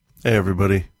Hey,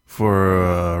 everybody.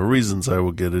 For reasons I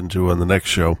will get into on the next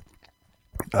show,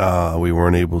 we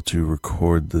weren't able to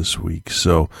record this week,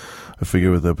 so I figure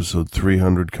with episode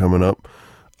 300 coming up,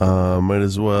 might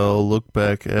as well look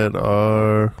back at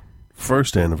our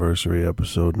first anniversary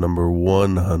episode, number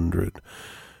 100,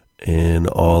 in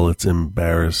all its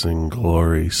embarrassing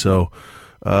glory. So,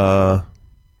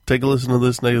 take a listen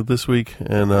to this week,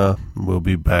 and we'll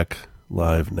be back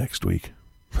live next week.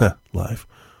 Live.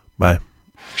 Bye.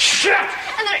 Shit!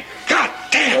 God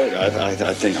damn! I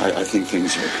think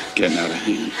things are getting out of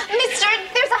hand. Mister,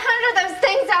 there's 100 of those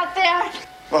things out there.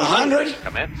 100?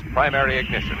 Commence primary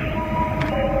ignition.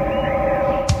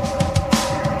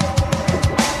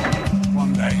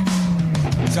 One day,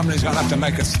 somebody's gonna have to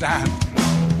make a stand.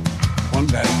 One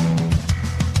day,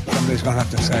 somebody's gonna have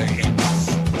to say enough.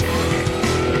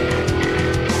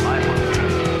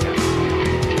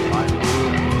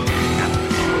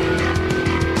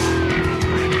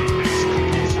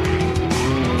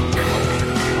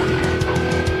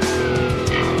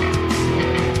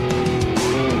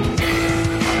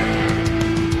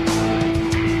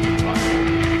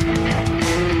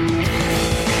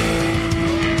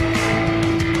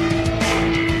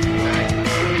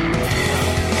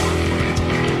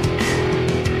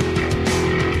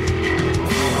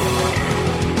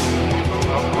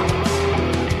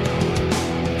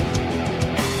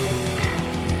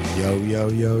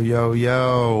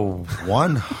 Yo,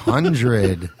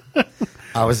 100.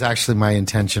 My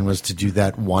intention was to do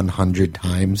that 100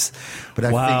 times, but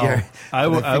I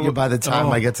figure by the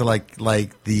time I get to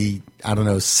like the, I don't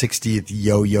know, 60th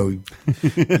yo-yo,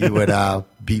 you would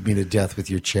beat me to death with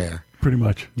your chair. Pretty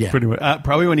much. Yeah. Pretty much.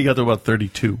 Probably when you got to about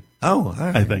 32. Oh, all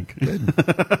right. I think.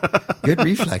 Good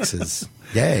reflexes.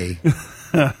 Yay.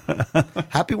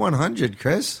 Happy 100,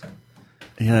 Chris.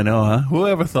 Yeah, I know, huh?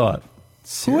 Whoever thought?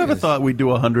 Serious. Whoever thought we'd do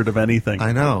 100 of anything?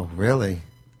 I know, really.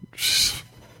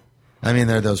 I mean,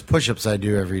 there are those push-ups I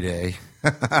do every day.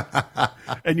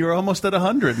 And you're almost at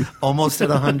 100. Almost at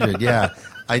 100, yeah.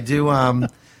 I do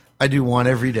one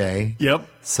every day. Yep.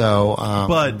 So,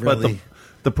 But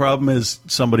the problem is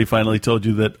somebody finally told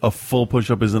you that a full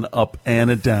push-up is an up and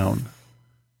a down.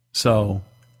 So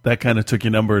that kind of took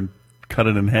your number and cut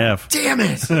it in half. Damn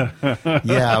it!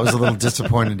 Yeah, I was a little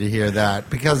disappointed to hear that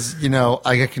because,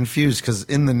 I got confused because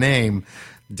in the name,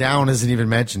 down isn't even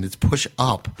mentioned. It's push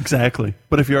up. Exactly.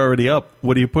 But if you're already up,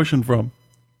 what are you pushing from?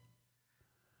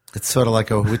 It's sort of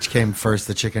like which came first,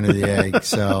 the chicken or the egg.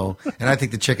 So, and I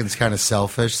think the chicken's kind of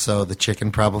selfish, so the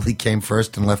chicken probably came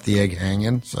first and left the egg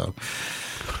hanging. So,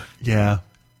 yeah.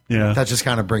 That just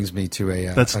kind of brings me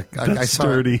to That's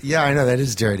dirty. Yeah, I know that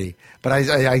is dirty. But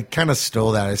I kind of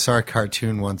stole that. I saw a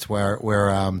cartoon once where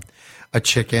a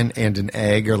chicken and an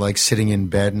egg are like sitting in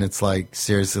bed, and it's like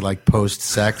seriously like post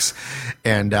sex,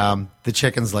 and the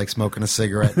chicken's like smoking a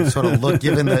cigarette and sort of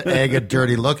giving the egg a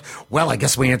dirty look. Well, I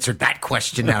guess we answered that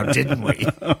question now, didn't we?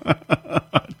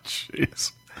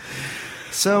 Jeez.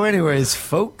 So, anyways,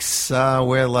 folks,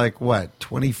 we're like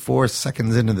 24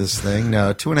 seconds into this thing.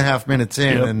 No, 2.5 minutes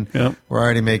in, and we're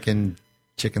already making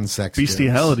chicken sex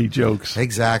bestiality jokes.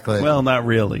 Exactly. Well, not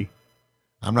really.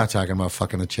 I'm not talking about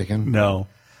fucking a chicken. No,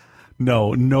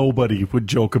 nobody would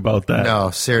joke about that. No,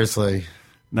 seriously.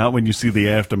 Not when you see the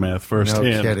aftermath firsthand.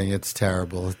 No kidding. It's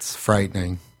terrible. It's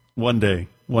frightening. One day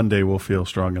we'll feel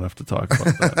strong enough to talk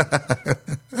about that.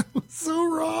 So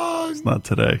wrong. It's not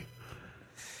today.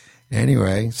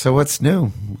 Anyway, so what's new?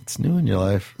 What's new in your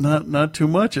life? Not too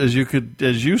much, as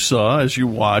you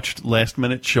watched last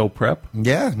minute show prep.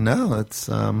 Yeah, no, it's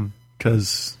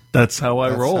because that's how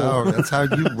I roll. That's how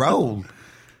you roll.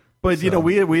 But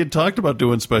we had talked about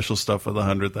doing special stuff for the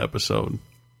 100th episode,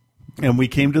 and we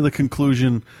came to the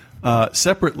conclusion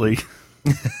separately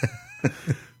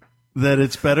that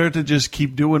it's better to just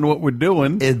keep doing what we're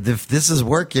doing. If this is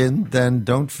working, then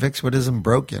don't fix what isn't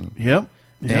broken. Yep.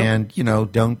 And,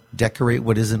 don't decorate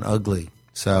what isn't ugly.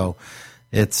 So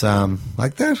it's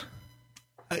like that.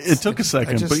 It took a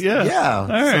second, but yeah. Yeah. All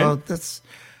right. So that's...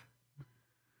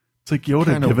 It's like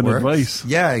Yoda giving advice.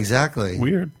 Yeah, exactly.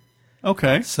 Weird.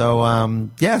 Okay. So,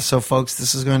 so folks,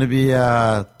 this is going to be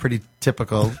a pretty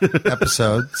typical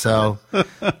episode. So,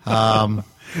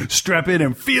 strap in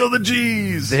and feel the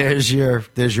G's. There's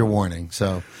your warning.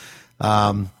 So,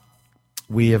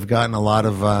 we have gotten a lot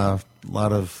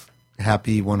of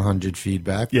happy 100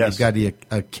 feedback. Yes. We've got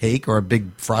a cake or a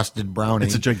big frosted brownie.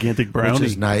 It's a gigantic brownie. Which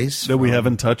is nice. That we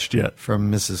haven't touched yet.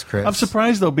 From Mrs. Chris. I'm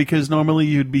surprised, though, because normally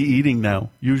you'd be eating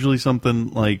now. Usually something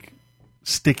like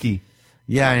sticky.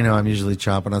 Yeah, I know. I'm usually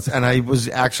chomping on, and I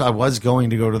was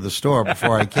going to go to the store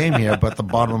before I came here, but the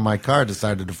bottom of my car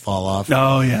decided to fall off.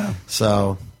 Oh yeah.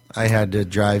 So I had to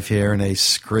drive here in a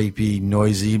scrapey,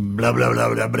 noisy, blah blah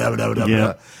blah blah blah blah blah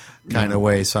Yeah. kind of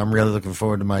way. So I'm really looking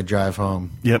forward to my drive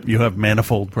home. Yep, you have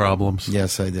manifold problems.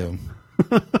 Yes, I do.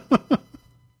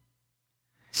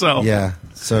 So Yeah.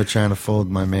 So trying to fold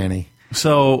my Manny.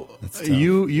 So tough.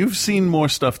 you've seen more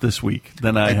stuff this week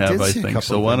than I have, did I see a think. couple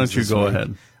So of why don't things you this go week.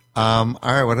 ahead? All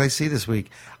right. What did I see this week?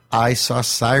 I saw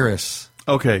Cyrus.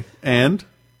 Okay, and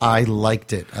I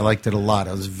liked it. I liked it a lot.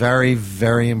 I was very,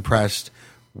 very impressed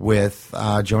with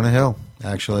Jonah Hill,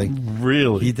 actually.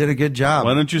 really, He did a good job.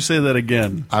 why don't you say that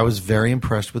again? I was very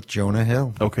impressed with Jonah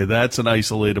Hill. Okay, that's an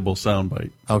isolatable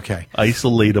soundbite. Okay.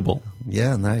 Isolatable.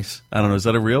 Yeah, nice. I don't know. Is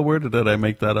that a real word, or did I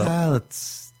make that up?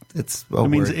 It's a It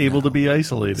means word able now. to be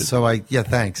isolated. So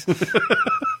thanks.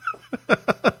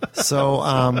 So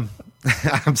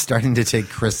I'm starting to take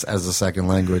Chris as a second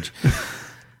language.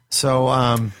 So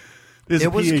There's a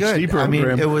it was PhD good. program.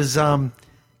 I mean,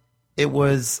 it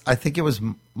was. I think it was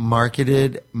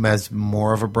marketed as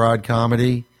more of a broad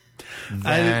comedy.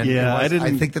 I didn't.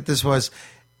 I think that this was.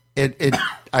 It.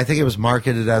 I think it was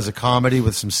marketed as a comedy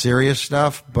with some serious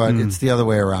stuff, but it's the other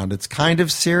way around. It's kind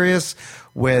of serious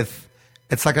with.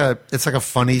 It's like a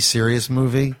funny serious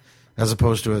movie as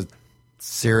opposed to a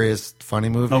serious funny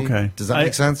movie. Okay. Does that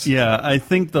make sense? Yeah, I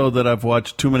think though that I've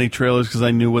watched too many trailers because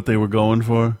I knew what they were going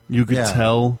for. You could Yeah.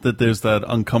 tell that there's that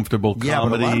uncomfortable Yeah,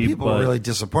 comedy. but a lot of people were really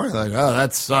disappointed. Like, oh,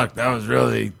 that sucked. That was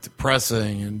really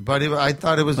depressing. But I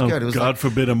thought it was oh, good. It was God like,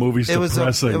 forbid a movie's it was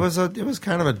depressing. it was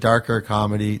kind of a darker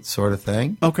comedy sort of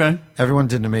thing. Okay. Everyone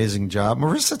did an amazing job.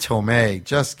 Marissa Tomei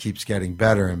just keeps getting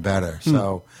better and better.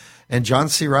 So, and John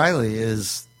C. Reilly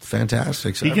is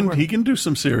fantastic. So He everyone- can do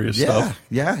some serious yeah, stuff.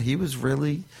 yeah. He was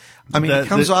really. I mean, That- he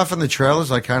comes that- off in the trailers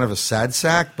like kind of a sad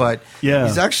sack, but Yeah.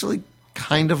 he's actually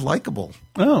kind of likable.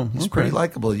 Oh, He's okay. pretty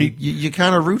likable. You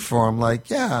kind of root for him. Like,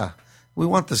 yeah, we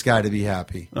want this guy to be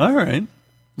happy. All right.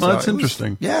 Well, So that's it was-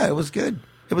 interesting. Yeah, it was good.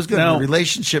 It was good. Now- The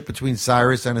relationship between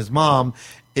Cyrus and his mom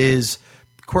is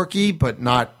quirky, but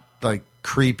not like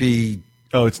creepy.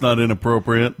 Oh, it's not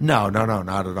inappropriate? No, not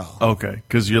at all. Okay,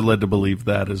 because you're led to believe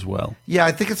that as well. Yeah,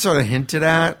 I think it's sort of hinted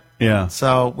at. Yeah.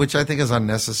 So, which I think is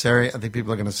unnecessary. I think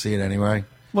people are going to see it anyway.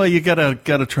 Well, you gotta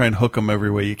try and hook them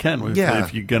every way you can. If, Yeah.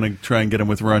 if you're gonna try and get them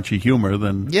with raunchy humor,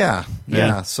 then Yeah.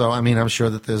 Yeah. So, I mean, I'm sure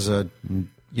that there's an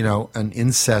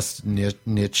incest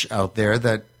niche out there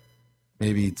that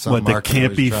maybe some what that marketer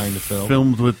can't is be trying to fill.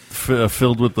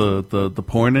 filled with the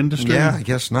porn industry. Yeah, I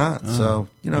guess not. So,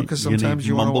 because You need sometimes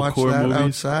you want to watch mumblecore that movies?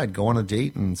 outside, go on a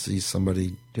date and see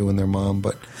somebody doing their mom,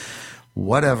 but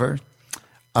whatever.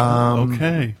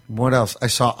 Okay. What else? I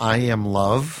saw I Am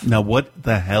Love. Now, what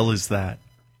the hell is that?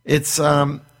 It's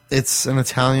an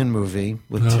Italian movie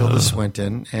with Tilda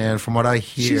Swinton, and from what I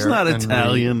hear, She's not and read-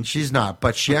 Italian. she's not,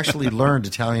 but she actually learned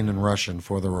Italian and Russian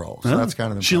for the role, so that's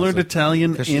kind of She learned impressive.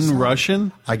 Italian 'Cause she's in not-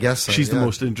 Russian. I guess so, She's the yeah.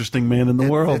 most interesting man in the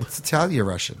world. It's Italian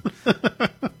Russian.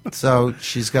 So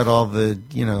she's got all the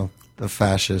the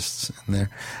fascists in there.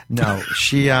 No,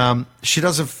 she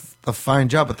does a fine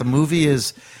job, but the movie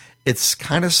it's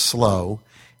kind of slow.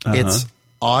 It's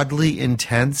oddly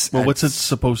intense. Well, what's it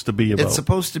supposed to be about? It's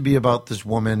supposed to be about this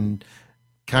woman.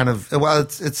 Kind of. Well,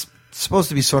 it's supposed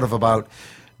to be sort of about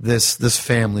this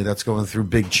family that's going through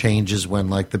big changes when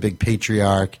like the big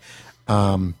patriarch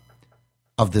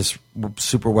of this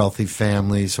super wealthy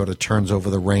family sort of turns over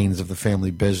the reins of the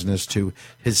family business to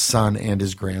his son and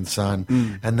his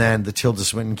grandson. And then the Tilda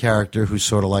Swinton character, who's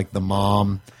sort of like the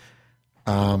mom,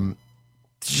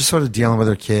 she's just sort of dealing with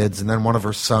her kids. And then one of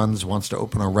her sons wants to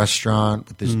open a restaurant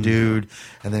with this dude.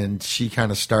 And then she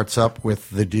kind of starts up with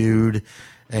the dude.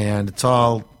 And it's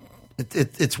all...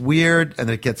 It's weird, and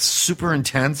it gets super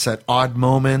intense at odd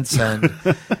moments, and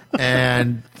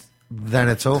and then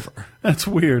it's over. That's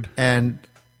weird. And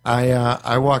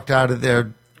I walked out of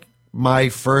there. My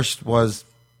first was,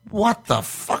 what the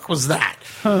fuck was that?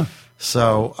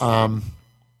 So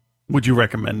Would you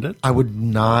recommend it? I would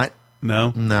not.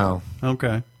 No. No,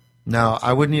 Okay.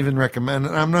 I wouldn't even recommend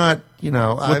it. I'm not.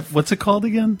 What's it called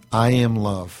again? I Am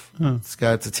Love. It's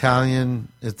Italian.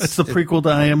 It's the prequel to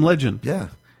I Am Legend. Yeah.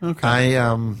 Okay.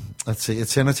 Let's see.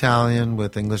 It's in Italian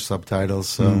with English subtitles.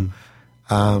 So,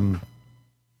 I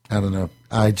don't know.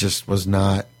 I just was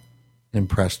not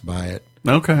impressed by it.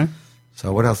 Okay.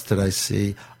 So, what else did I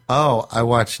see? Oh, I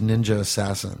watched Ninja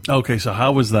Assassin. Okay. So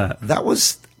how was that? That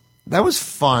was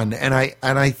fun, and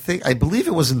I believe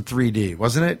it was in 3D,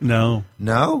 wasn't it? No.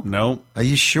 No. No. Are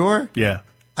you sure? Yeah.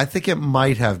 I think it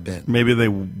might have been. Maybe they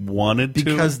wanted to.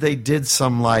 Because they did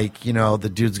some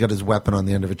the dude's got his weapon on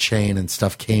the end of a chain and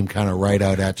stuff came kind of right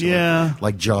out at you. Yeah.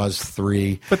 Like Jaws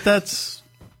 3. But that's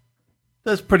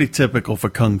pretty typical for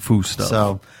kung fu stuff.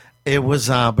 So, It was,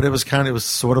 but it was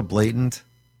sort of blatant.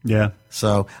 Yeah.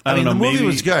 So I don't know, the movie maybe-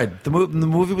 was good. The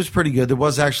movie was pretty good. There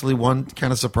was actually one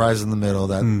kind of surprise in the middle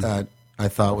that I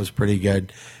thought was pretty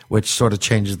good, which sort of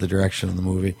changes the direction of the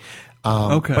movie.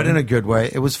 Okay. But in a good way.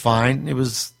 It was fine. It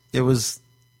was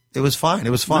fine.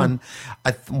 It was fun.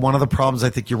 One of the problems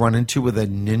I think you run into with a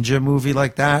ninja movie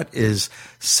like that is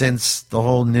since the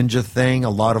whole ninja thing, a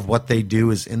lot of what they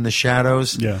do is in the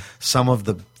shadows. Yeah. Some of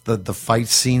the fight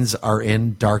scenes are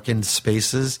in darkened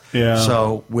spaces. Yeah.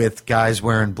 So with guys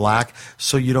wearing black,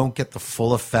 so you don't get the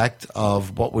full effect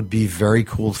of what would be very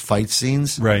cool fight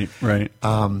scenes. Right.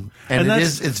 And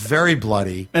that's- it's very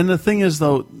bloody. And the thing is,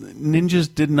 though,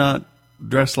 ninjas did not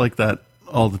dress like that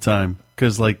all the time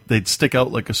because, like, they'd stick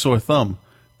out like a sore thumb.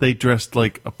 They dressed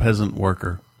like a peasant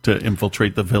worker to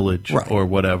infiltrate the village Right. or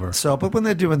whatever. So, but when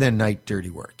they're doing their night dirty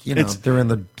work, they're in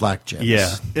the black gems.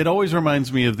 Yeah. It always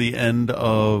reminds me of the end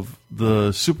of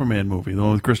the Superman movie, the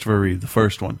one with Christopher Reeve, the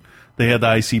first one. They had the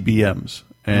ICBMs,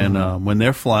 and when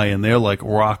they're flying, they're like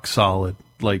rock solid,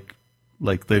 like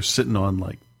they're sitting on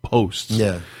like posts.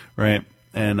 Yeah. Right.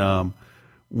 And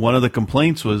one of the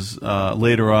complaints was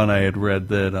later on I had read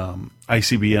that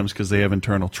ICBMs, because they have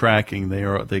internal tracking,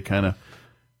 they kind of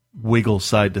wiggle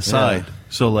side to side.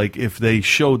 So like if they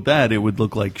showed that, it would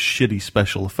look like shitty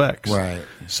special effects. Right.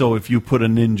 So if you put a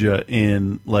ninja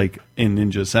in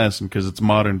Ninja Assassin, because it's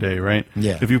modern day, right?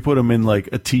 Yeah. If you put him in like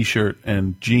a t-shirt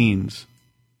and jeans,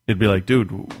 it'd be like, dude,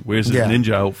 where's his Yeah.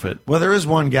 ninja outfit? Well, there is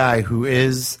one guy who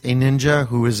is a ninja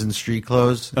who is in street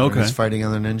clothes. Okay. And is fighting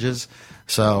other ninjas.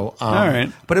 So, All right.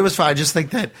 But it was fine. I just think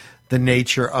that the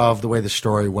nature of the way the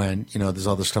story went, there's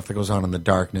all this stuff that goes on in the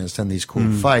darkness and these cool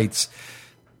fights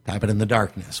happen in the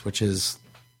darkness, which is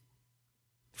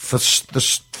for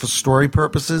story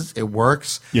purposes, it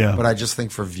works. Yeah. But I just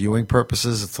think for viewing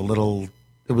purposes, it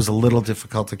was a little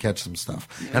difficult to catch some stuff.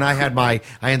 And I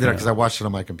ended up, because I watched it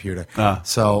on my computer.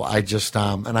 So I just,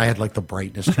 and I had like the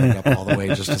brightness turned up all the way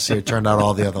just to see it. Turned out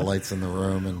all the other lights in the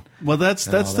room. And Well, that's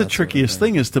all that the sort of trickiest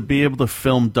thing. thing is to be able to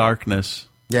film darkness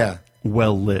yeah.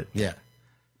 well lit. Yeah.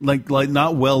 Like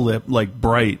not well lit, like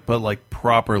bright, but like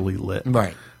properly lit.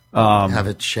 Right. Have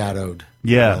it shadowed.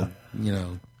 Yeah.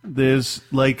 Well, There's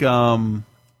like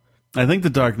I think The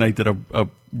Dark Knight did a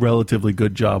relatively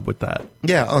good job with that.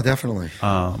 Yeah. Oh, definitely.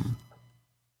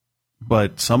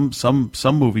 But some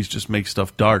movies just make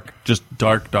stuff dark, just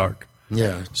dark.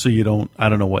 yeah. So you don't, I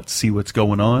don't know see what's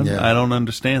going on. Yeah. I don't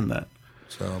understand that.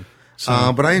 So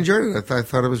but I enjoyed it. I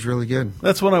thought it was really good.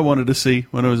 That's what I wanted to see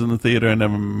when I was in the theater. I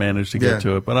never managed to get Yeah.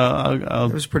 to it, but I'll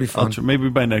It was pretty fun. Maybe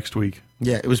by next week.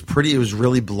 Yeah, it was pretty. It was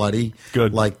really bloody.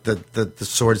 Good. Like the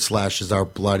sword slashes are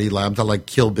bloody. I'm talking like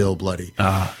Kill Bill bloody.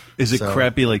 Is it So-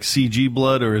 crappy like CG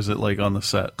blood, or is it like on the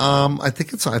set? I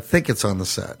think it's on the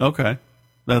set. Okay,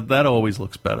 that always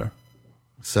looks better.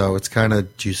 So it's kind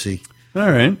of juicy.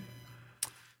 All right.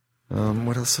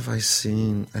 What else have I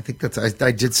seen? I think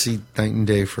I did see Night and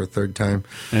Day for a third time.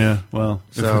 Yeah. Well,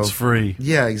 if So- it's free.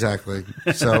 Yeah, exactly.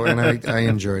 So and I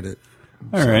enjoyed it.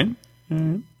 All right.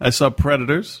 I saw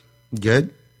Predators.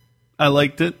 Good. I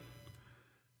liked it.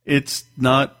 It's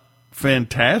not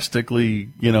fantastically,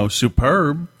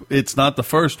 superb. It's not the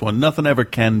first one. Nothing ever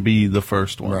can be the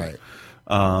first one. Right.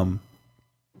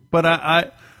 But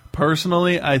I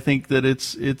personally, I think that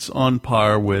it's on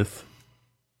par with,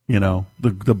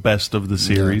 the best of the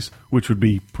series, which would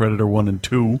be Predator 1 and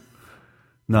 2,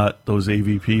 not those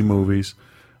AVP movies.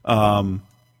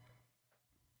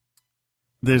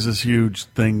 There's this huge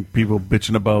thing, people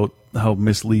bitching about how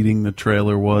misleading the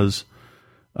trailer was.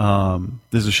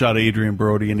 There's a shot of Adrian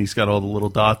Brody, and he's got all the little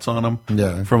dots on him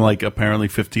Yeah. from like apparently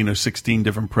 15 or 16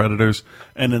 different Predators.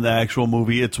 And in the actual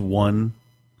movie, it's one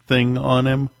thing on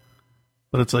him.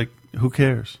 But it's like, who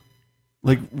cares?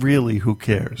 Like, really, who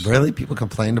cares? Really, people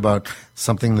complained about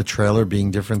something in the trailer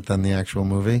being different than the actual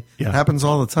movie. Yeah. It happens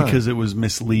all the time. Because it was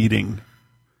misleading.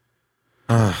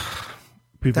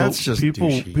 That's just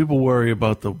douchey. people worry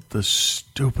about the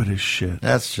stupidest shit.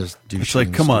 That's just douchey. It's like,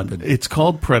 and come stupid. on, it's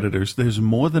called Predators. There's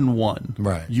more than one.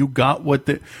 Right. You got what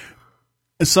the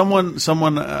someone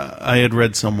I had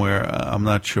read somewhere. I'm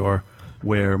not sure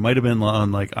where. It might have been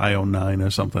on like IO9 or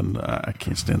something. I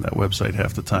can't stand that website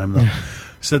half the time though.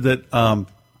 Said that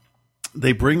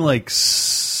they bring like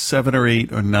 7 or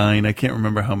 8 or 9. I can't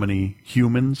remember how many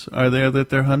humans are there that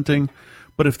they're hunting.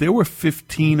 But if there were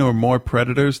 15 or more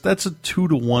predators, that's a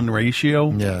 2-to-1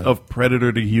 ratio Yeah. of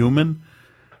predator to human.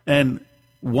 And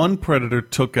one predator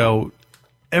took out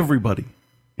everybody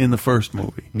in the first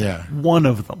movie. Yeah. One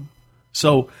of them.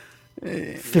 So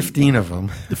 15 of them.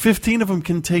 the 15 of them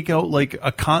can take out like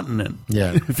a continent.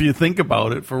 Yeah. If you think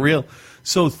about it for real.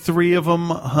 So 3 of them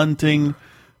hunting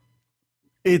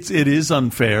it is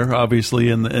unfair, obviously,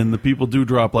 and the people do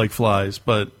drop like flies.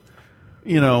 But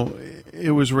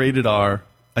it was rated R.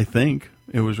 I think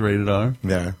it was rated R.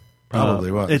 Yeah,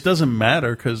 probably was. It doesn't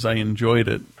matter because I enjoyed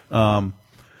it.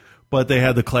 But they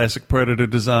had the classic Predator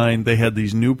design. They had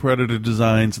these new Predator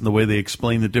designs, and the way they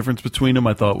explained the difference between them,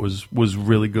 I thought was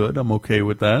really good. I'm okay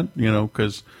with that,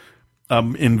 because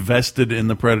I'm invested in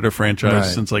the Predator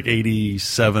franchise since like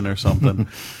 '87 or something.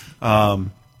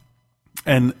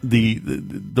 And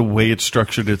the way it's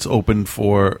structured, it's open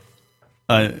for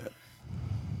an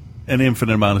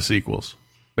infinite amount of sequels,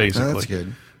 basically. That's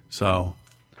good. So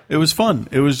it was fun.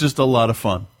 It was just a lot of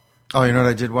fun. Oh, you know what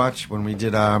I did watch? When we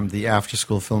did the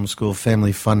after-school film school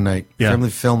family fun night, Yeah. family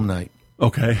film night.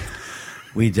 Okay.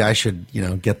 I should,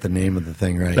 get the name of the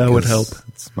thing right. That would 'cause help.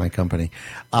 It's my company.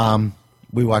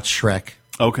 We watched Shrek.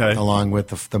 Okay. Along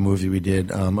with the movie we did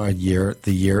Year of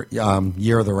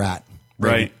the Rat.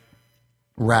 Right.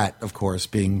 Rat, of course,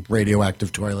 being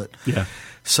radioactive toilet. Yeah.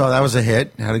 So that was a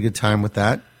hit. Had a good time with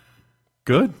that.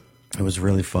 Good. It was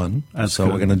really fun. That's so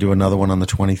good. we're going to do another one on the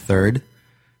 23rd.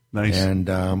 Nice. And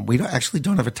we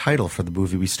don't have a title for the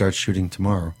movie we start shooting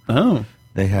tomorrow. Oh.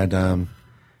 They had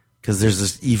because there's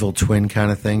this evil twin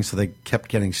kind of thing, so they kept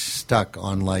getting stuck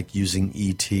on like using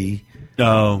E.T.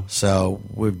 Oh. So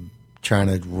we're trying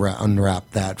to unwrap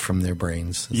that from their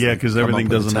brains. Yeah, because Come up everything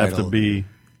with a doesn't have to title. be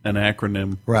an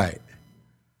acronym. Right.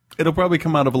 It'll probably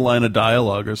come out of a line of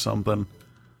dialogue or something.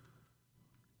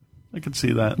 I could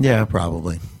see that. Yeah,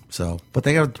 probably. So, but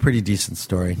they got a pretty decent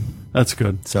story. That's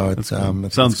good. So it's That's good.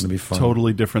 it's Sounds going to be fun.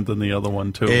 totally different than the other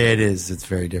one too. It is. It's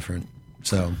very different.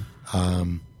 So,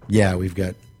 yeah, we've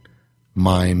got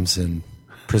mimes and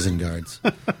prison guards.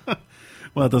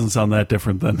 Well, it doesn't sound that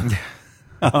different then.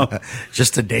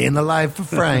 Just a day in the life of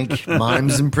Frank.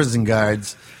 Mimes and prison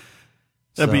guards.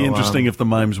 That'd be So, interesting if the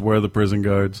mimes were the prison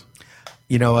guards.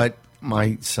 You know what?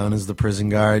 My son is the prison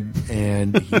guard,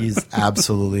 and he's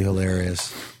absolutely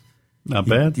hilarious. Not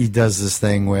bad. He does this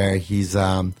thing where he's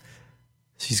got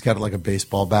like a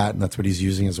baseball bat, and that's what he's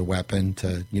using as a weapon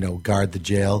to guard the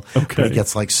jail. Okay. But he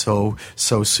gets like so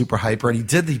super hyper, and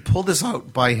he pulled this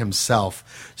out by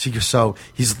himself. So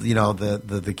he's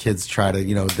the kids try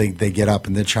to they get up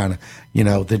and they're trying to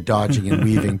they're dodging and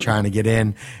weaving trying to get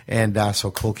in, and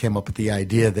so Cole came up with the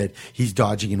idea that he's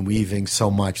dodging and weaving so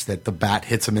much that the bat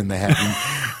hits him in the head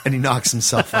and he knocks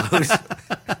himself out.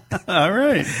 All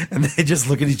right. And they just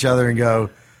look at each other and go,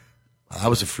 that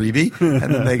was a freebie.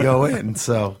 And then they go in.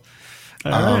 So,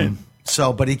 All right.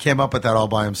 but he came up with that all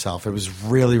by himself. It was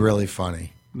really, really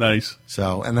funny. Nice.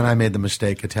 So, and then I made the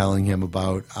mistake of telling him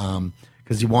about,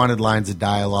 because he wanted lines of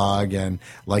dialogue and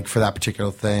like for that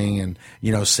particular thing and,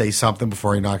 say something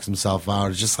before he knocks himself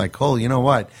out. It's just like, Cole, you know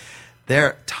what? There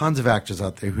are tons of actors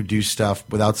out there who do stuff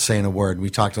without saying a word. We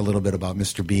talked a little bit about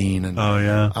Mr. Bean and, Oh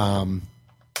yeah.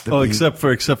 Except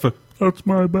for that's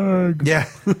my bag. yeah.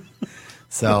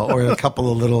 So, or a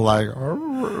couple of little like,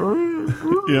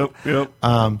 Yep.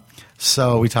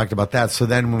 so we talked about that. So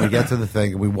then when we get to the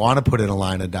thing, we want to put in a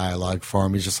line of dialogue for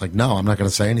him. He's just like, no, I'm not going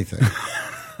to say anything.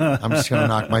 I'm just going to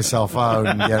knock myself out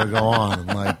and get to go on.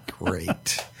 I'm like, great.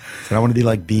 So I want to be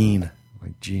like Bean,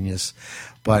 like genius.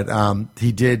 But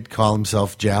he did call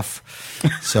himself Jeff.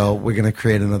 So we're going to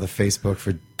create another Facebook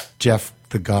for Jeff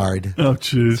the Guard. Oh,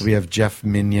 jeez. So we have Jeff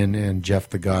Minion and Jeff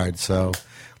the Guard. So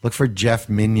look for Jeff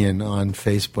Minion on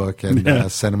Facebook and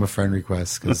send him a friend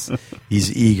request because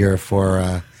he's eager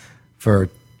for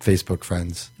Facebook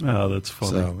friends. Oh, that's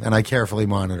funny. So, and I carefully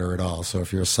monitor it all. So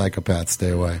if you're a psychopath, stay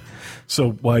away.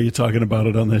 So why are you talking about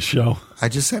it on this show? I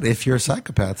just said if you're a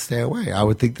psychopath, stay away. I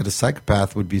would think that a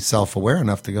psychopath would be self-aware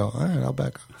enough to go, all right, I'll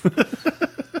back off.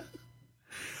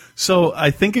 So I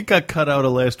think it got cut out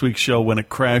of last week's show when it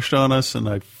crashed on us and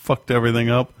I fucked everything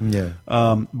up. Yeah.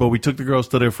 But we took the girls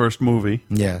to their first movie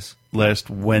Yes. last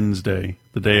Wednesday,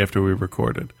 the day after we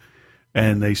recorded.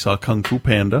 And they saw Kung Fu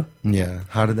Panda. Yeah.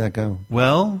 How did that go?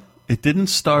 Well, it didn't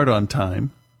start on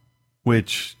time,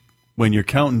 which when you're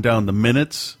counting down the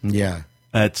minutes, Yeah.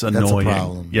 that's annoying.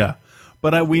 problem. Yeah.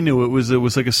 But we knew it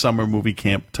was like a summer movie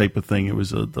camp type of thing. It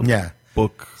was the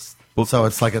book. So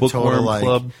it's like a total Bookworm like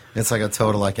club. it's like a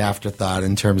total like afterthought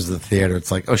in terms of the theater.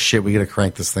 It's like, oh shit, we got to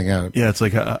crank this thing out. Yeah, it's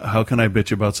like how can I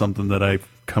bitch about something that I've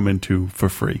come into for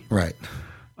free? Right.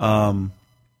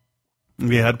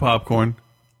 We had popcorn,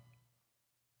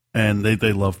 and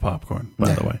they love popcorn,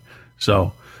 by the way.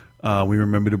 So we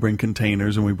remembered to bring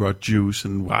containers, and we brought juice,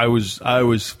 and I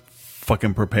was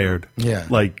fucking prepared. Yeah.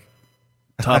 Like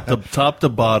top to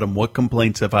bottom. What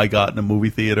complaints have I got in a movie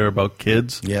theater about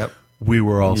kids? Yep. We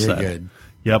were all You're set. good.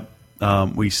 Yep.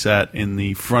 We sat in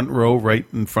the front row, right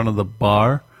in front of the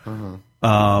bar.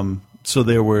 So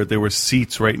there were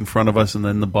seats right in front of us, and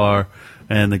then the bar,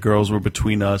 and the girls were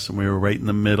between us, and we were right in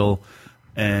the middle.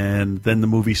 And then the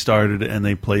movie started, and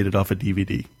they played it off a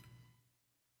DVD,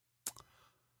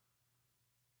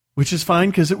 which is fine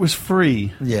because it was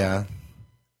free. Yeah.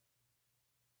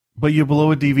 But you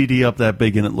blow a DVD up that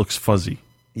big, and it looks fuzzy.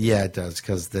 Yeah, it does,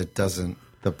 because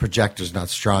the projector's not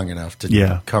strong enough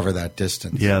to cover that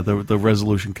distance. Yeah, the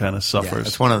resolution kind of suffers. Yeah,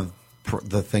 it's one of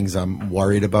the things I'm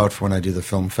worried about for when I do the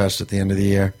film fest at the end of the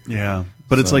year. Yeah,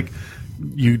 but it's like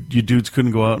you dudes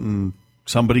couldn't go out and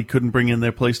somebody couldn't bring in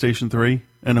their PlayStation 3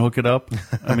 and hook it up.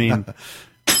 I mean,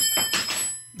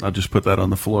 I'll just put that on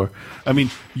the floor. I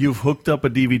mean, you've hooked up a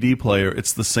DVD player.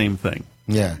 It's the same thing.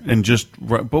 Yeah. And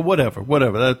but whatever.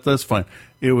 That's fine.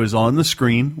 It was on the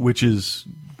screen, which is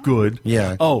good.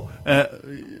 Yeah. Oh,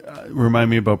 remind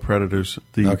me about Predators,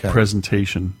 the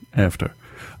presentation after.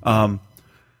 And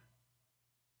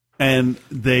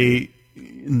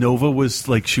Nova was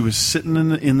like, she was sitting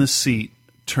in the seat,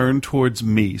 turned towards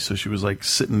me, so she was like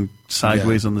sitting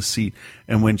sideways on the seat.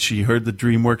 And when she heard the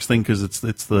DreamWorks thing, because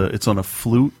it's on a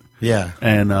flute,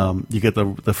 and you get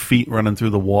the feet running through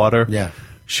the water,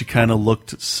 she kind of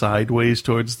looked sideways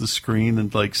towards the screen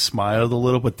and like smiled a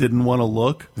little, but didn't want to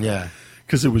look,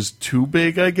 because it was too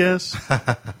big, I guess.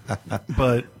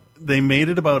 But they made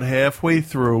it about halfway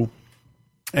through,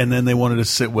 and then they wanted to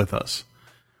sit with us.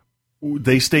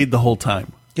 They stayed the whole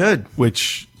time. Good.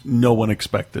 Which no one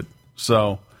expected.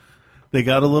 So they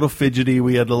got a little fidgety.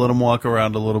 We had to let them walk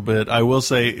around a little bit. I will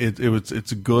say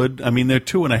it's good. I mean, they're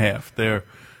 2.5. They're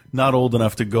not old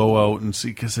enough to go out and see,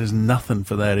 because there's nothing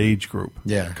for that age group.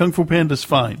 Yeah. Kung Fu Panda's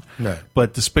fine. No.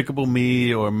 But Despicable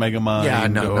Me or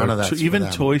Megamind, none of that.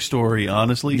 Even Toy Story,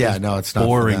 honestly, is it's not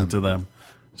boring to them.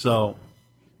 So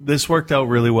this worked out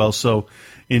really well. So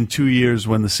in 2 years,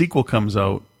 when the sequel comes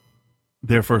out,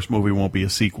 their first movie won't be a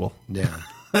sequel. Yeah.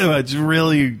 It's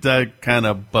really, that kind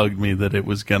of bugged me that it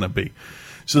was going to be.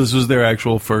 So this was their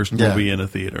actual first movie in a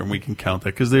theater, and we can count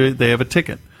that because they have a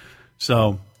ticket.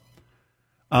 So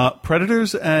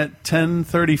Predators at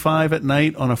 10:35 at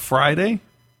night on a Friday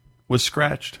was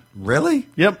scratched. Really?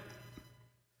 Yep.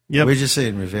 Where'd you see it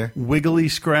in Revere? Wiggly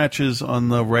scratches on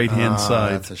the right-hand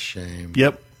side. That's a shame.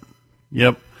 Yep.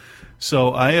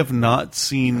 So I have not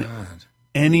seen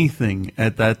anything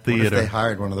at that theater. What if they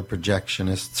hired one of the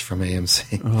projectionists from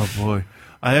AMC? Oh, boy.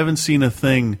 I haven't seen a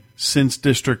thing since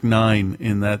District 9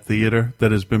 in that theater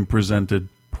that has been presented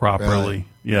properly.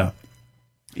 Really?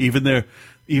 Yeah.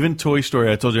 Even Toy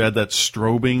Story, I told you, had that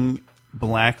strobing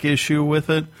black issue with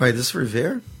it. Wait, this is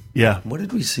Revere? Yeah. What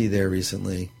did we see there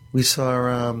recently? We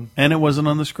saw... and it wasn't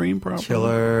on the screen properly?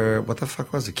 Killer... What the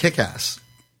fuck was it? Kick-Ass.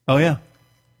 Oh, yeah.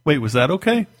 Wait, was that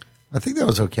okay? I think that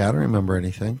was okay. I don't remember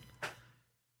anything.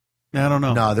 I don't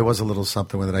know. No, there was a little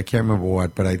something with it. I can't remember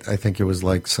what, but I think it was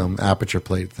like some aperture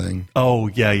plate thing. Oh,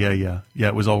 yeah. Yeah,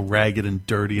 it was all ragged and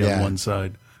dirty on one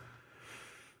side.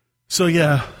 So,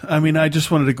 yeah, I mean, I just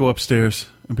wanted to go upstairs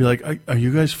and be like, are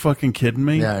you guys fucking kidding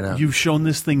me? Yeah, I know. You've shown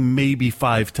this thing maybe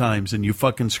 5 times and you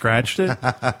fucking scratched it?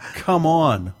 Come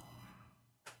on.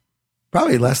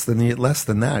 Probably less than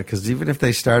that, because even if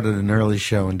they started an early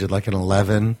show and did like an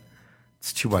 11,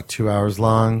 it's 2 hours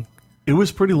long? It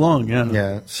was pretty long, yeah.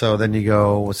 Yeah, so then you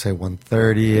go, let's say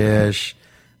 1:30-ish,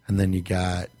 and then you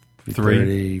got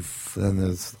 3:30, then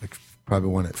there's like probably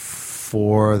one at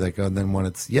 4, they go, and then one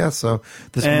at, so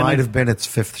this might have been its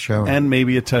 5th show. And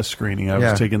maybe a test screening. I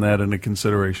was taking that into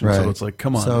consideration, so it's like,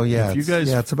 come on. So if you guys,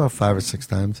 it's about 5 or 6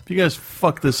 times. If you guys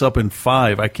fuck this up in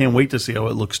 5, I can't wait to see how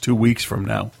it looks 2 weeks from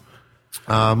now.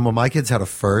 Well, my kids had a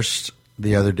first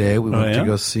the other day. We went to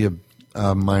go see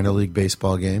a minor league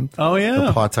baseball game. Oh, yeah.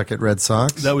 The Pawtucket Red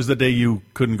Sox. That was the day you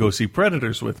couldn't go see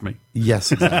Predators with me.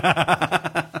 Yes,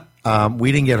 exactly.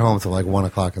 We didn't get home until like 1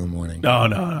 o'clock in the morning. Oh,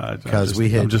 no. Because we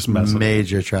hit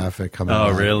major traffic coming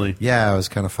back. Oh, really? Yeah, it was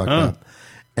kind of fucked up.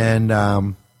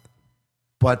 And,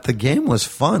 but the game was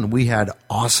fun. We had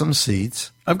awesome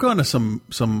seats. I've gone to some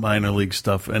minor league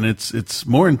stuff, and it's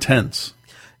more intense.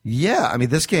 Yeah, I mean,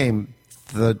 this game,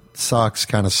 the Sox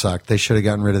kind of sucked. They should have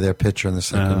gotten rid of their pitcher in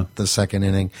the second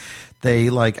inning. They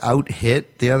like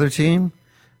out-hit the other team,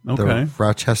 the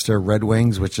Rochester Red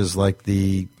Wings, which is like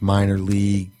the minor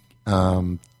league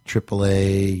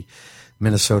AAA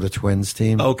Minnesota Twins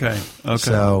team. Okay.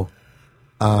 So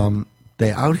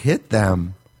they out-hit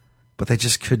them, but they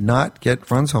just could not get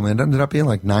runs home. It ended up being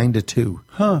like 9-2.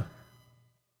 Huh.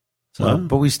 So,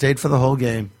 but we stayed for the whole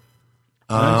game.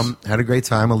 Nice. Had a great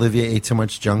time. Olivia ate too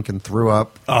much junk and threw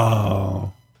up.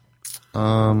 Oh.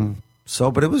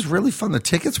 But it was really fun. The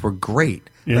tickets were great.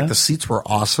 Yeah? Like the seats were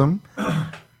awesome.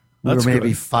 We were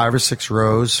maybe 5 or 6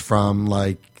 rows from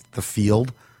like the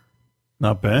field.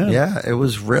 Not bad. Yeah, it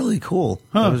was really cool.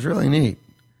 Huh. It was really neat.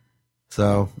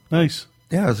 So, Nice.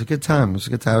 yeah, it was a good time. It was a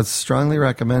good time. I would strongly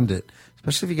recommend it,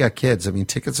 especially if you got kids. I mean,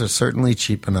 tickets are certainly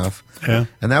cheap enough. Yeah.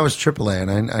 And that was AAA.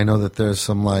 And I know that there's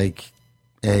some like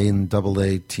A and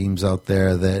AA teams out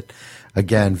there that,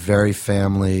 again, very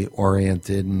family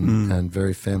oriented and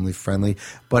very family friendly.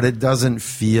 But it doesn't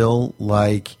feel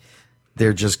like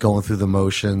they're just going through the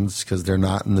motions because they're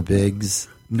not in the bigs.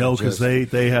 No, because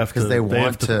they have to. they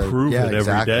want to prove yeah, it every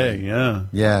exactly. day. Yeah.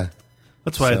 Yeah.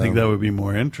 That's why I So- think that would be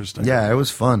more interesting. Yeah, it was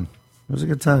fun. It was a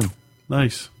good time.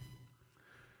 Nice.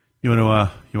 You want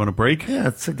to break? Yeah,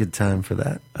 it's a good time for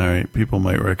that. All right. People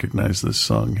might recognize this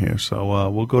song here, so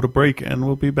we'll go to break and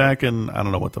we'll be back. And I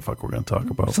don't know what the fuck we're going to talk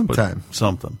about. but Sometime.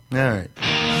 something. All right.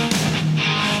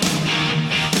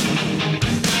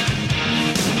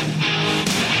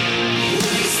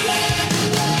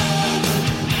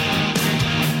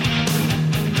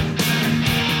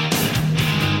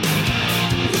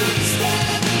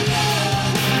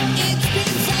 It's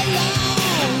been so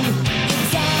long,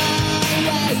 it's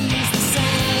always the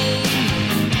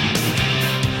same.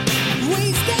 We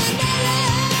stand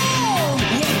alone,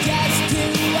 we're just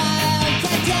too wild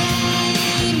to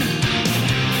tame.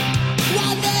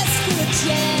 While there's still a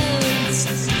chance,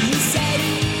 we say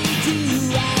to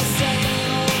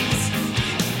ourselves.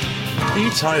 Are you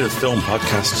tired of film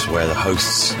podcasts where the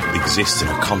hosts exist in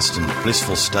a constant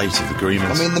blissful state of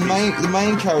agreement? I mean, the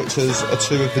main characters are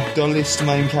two of the dullest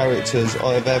main characters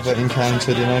I have ever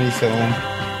encountered in any film.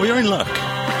 Well, you're in luck.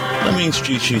 Let me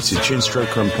introduce you to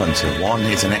Chinstroker and Punter. One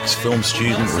is an ex-film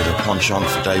student with a penchant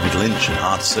for David Lynch and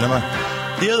art cinema.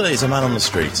 The other is a man on the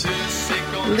street.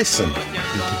 Listen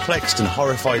in perplexed and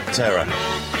horrified terror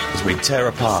as we tear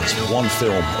apart one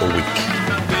film a week.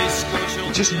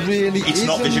 It just really It's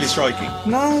not isn't. visually striking.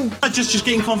 No, Just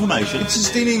getting confirmation. it's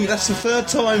just dealing. That's the third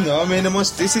time though. I mean,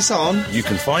 is this on? You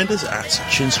can find us at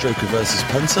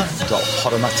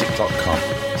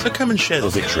chinstrokerversuspunter.podomatic.com. So come and share the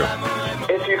vitriol.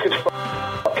 If you could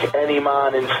fuck any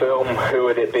man in film, who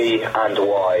would it be and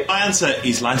why? My answer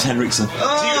is Lance Henriksen.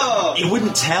 Oh! You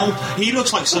wouldn't tell. He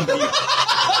looks like somebody.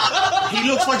 He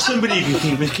looks like somebody who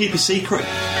can keep a secret.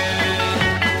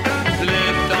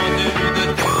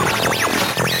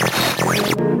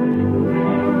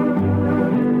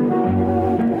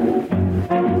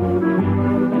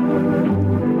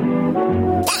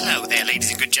 Hello there, ladies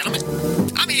and good gentlemen.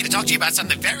 I'm here to talk to you about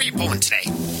something very important today.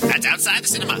 That's Outside the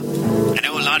Cinema. I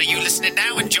know a lot of you listening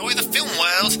now enjoy the film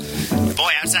world.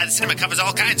 Boy, Outside the Cinema covers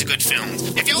all kinds of good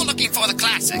films. If you're looking for the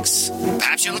classics,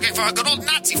 perhaps you're looking for a good old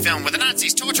Nazi film where the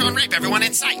Nazis torture and rape everyone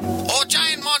in sight, or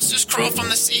giant monsters crawl from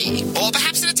the sea, or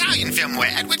perhaps an Italian film where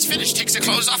Edward's Finch takes her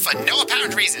clothes off for no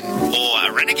apparent reason,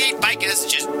 or renegade bikers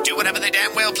just do whatever they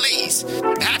damn well please,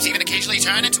 perhaps even occasionally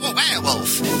turn into a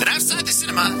werewolf. Then Outside the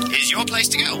Cinema is your place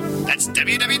to go. That's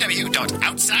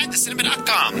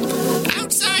www.OutsideTheCinema.com.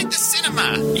 Outside the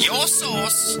Cinema, your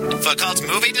source for cult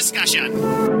movie discussion.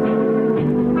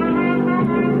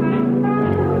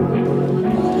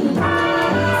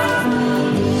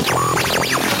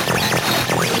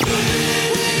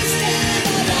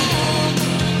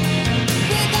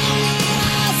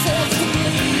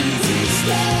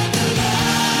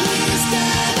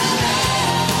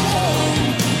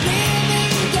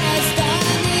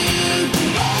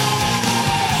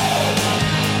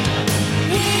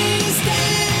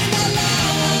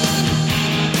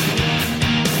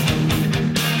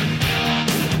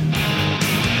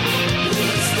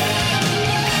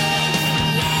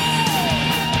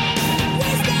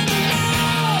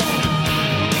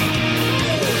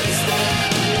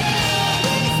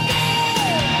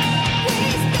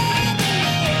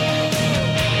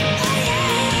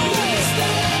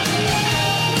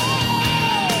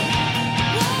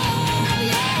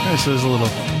 So there's a little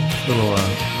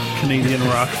Canadian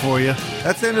rock for you.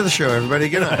 That's the end of the show, everybody.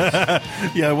 Good night.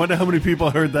 Yeah, I wonder how many people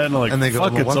heard that and are like, And they go,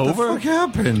 fuck, well, it's what over? the fuck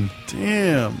happened?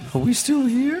 Damn. Are we still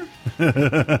here?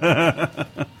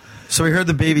 So we heard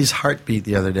the baby's heartbeat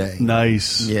the other day.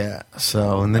 Nice. Yeah.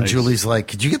 So, and then Nice. Julie's like,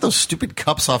 could you get those stupid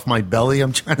cups off my belly?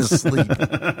 I'm trying to sleep.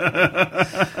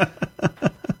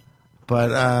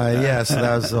 But, yeah, so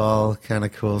that was all kind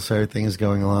of cool. So everything is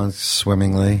going along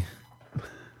swimmingly.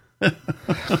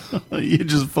 You're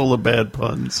just full of bad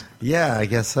puns. Yeah, I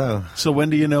guess so. So when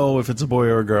do you know if it's a boy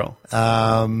or a girl?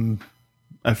 I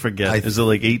forget. Is it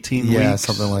like 18 weeks? Yeah,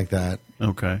 something like that.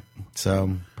 Okay.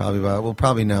 So we'll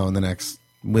probably know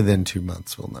within 2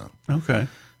 months we'll know. Okay.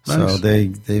 So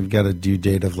Nice. they've got a due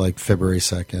date of like February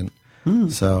 2nd.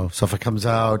 So if it comes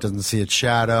out, doesn't see its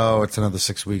shadow, it's another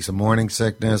 6 weeks of morning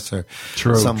sickness or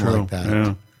something like that.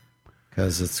 Yeah.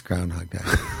 Because it's Groundhog Day.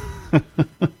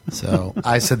 So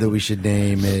I said that we should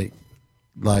name it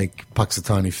like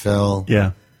Puxatawny Phil.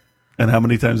 Yeah. And how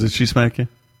many times did she smack you?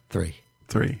 3.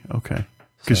 3. Okay.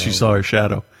 Because she saw her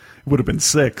shadow. It would have been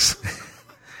 6.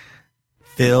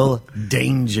 Phil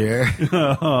Danger.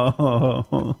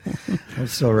 Oh. I'm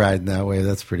still riding that way.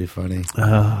 That's pretty funny.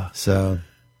 So,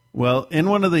 well, in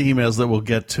one of the emails that we'll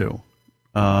get to,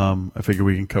 I figure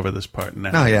we can cover this part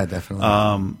now. oh yeah,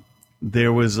 definitely.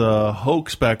 There was a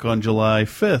hoax back on July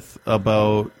 5th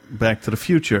about Back to the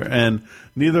Future, and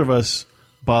neither of us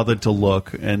bothered to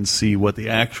look and see what the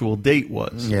actual date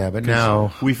was. Yeah, but 'Cause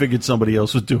now we figured somebody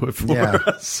else would do it for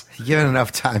us. Given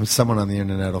enough time, someone on the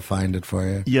internet will find it for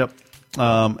you. Yep.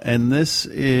 And this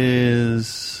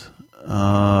is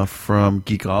from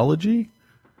Geekology.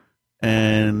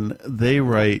 And they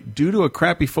write, due to a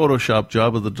crappy Photoshop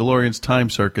job of the DeLorean's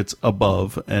time circuits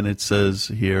above, and it says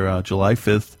here July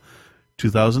 5th,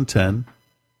 2010,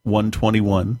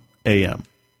 1:21 a.m.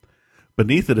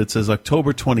 Beneath it, it says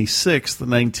October 26th,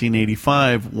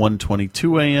 1985,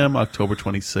 1:22 a.m., October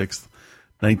 26th,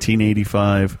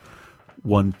 1985,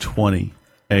 1:20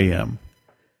 a.m.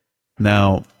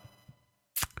 Now,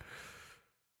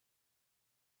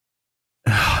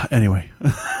 anyway,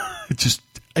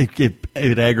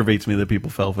 it aggravates me that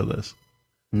people fell for this.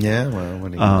 Yeah, well,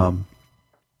 what do you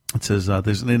It says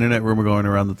there's an internet rumor going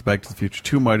around that the Back to the Future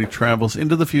 2 Marty travels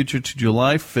into the future to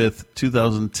July 5th,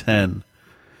 2010.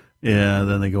 Yeah,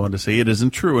 then they go on to say it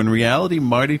isn't true. In reality,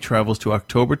 Marty travels to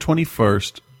October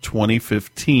 21st,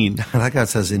 2015. That guy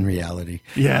says in reality.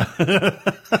 Yeah.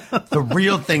 The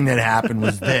real thing that happened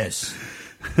was this.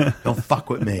 Don't fuck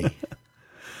with me.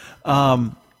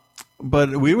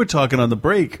 But we were talking on the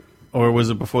break, or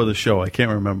was it before the show? I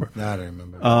can't remember. No, I don't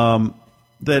remember.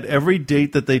 That every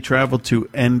date that they traveled to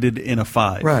ended in a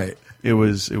 5. Right. It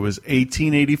was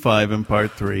 1885 in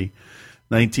part 3,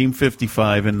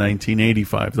 1955 and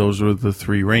 1985. Those were the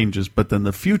 3 ranges. But then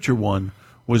the future one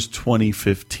was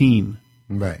 2015.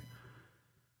 Right.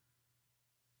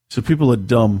 So people are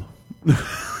dumb.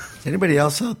 Anybody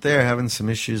else out there having some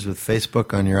issues with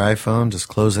Facebook on your iPhone, just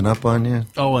closing up on you?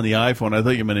 Oh, on the iPhone. I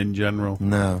thought you meant in general.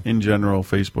 No. In general,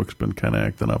 Facebook's been kind of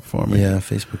acting up for me. Yeah,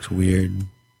 Facebook's weird.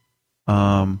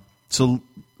 So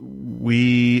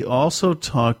we also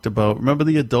talked about, remember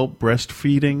the adult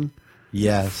breastfeeding?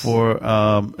 Yes. And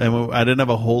I didn't have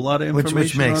a whole lot of information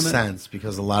Which makes on it. sense,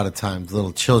 because a lot of times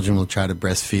little children will try to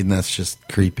breastfeed, and that's just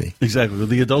creepy. Exactly. Well,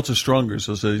 the adults are stronger,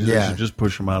 so you should just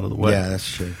push them out of the way. Yeah,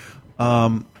 that's true.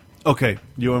 Okay.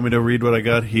 You want me to read what I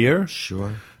got here?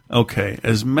 Sure. Okay.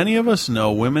 As many of us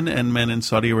know, women and men in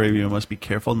Saudi Arabia must be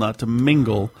careful not to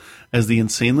mingle, as the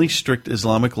insanely strict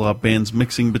Islamic law bans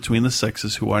mixing between the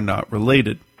sexes who are not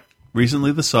related.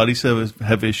 Recently, the Saudis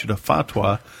have issued a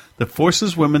fatwa that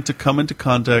forces women to come into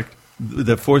contact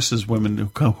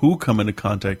who come into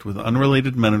contact with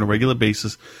unrelated men on a regular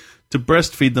basis to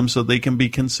breastfeed them so they can be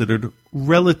considered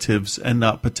relatives and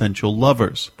not potential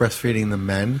lovers. Breastfeeding the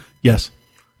men? Yes.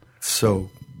 So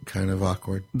kind of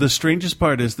awkward. The strangest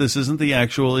part is this isn't the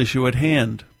actual issue at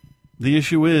hand. The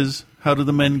issue is, how do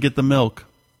the men get the milk?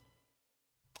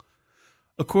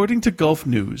 According to Gulf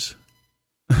News,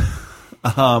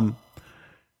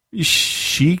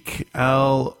 Sheikh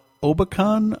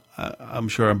Al-Obakan, I'm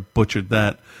sure I butchered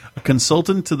that, a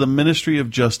consultant to the Ministry of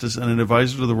Justice and an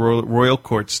advisor to the Royal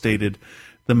Court, stated,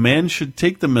 the man should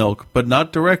take the milk, but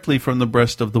not directly from the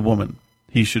breast of the woman.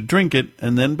 He should drink it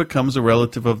and then becomes a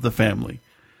relative of the family,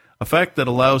 a fact that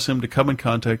allows him to come in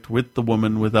contact with the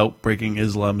woman without breaking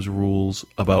Islam's rules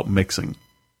about mixing.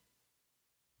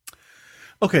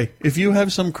 Okay, if you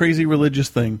have some crazy religious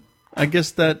thing, I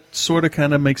guess that sort of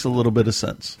kind of makes a little bit of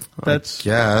sense. That's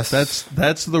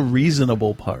the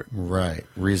reasonable part. Right,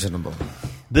 reasonable.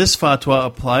 This fatwa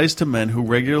applies to men who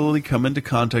regularly come into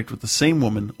contact with the same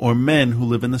woman or men who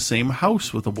live in the same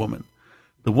house with a woman.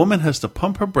 The woman has to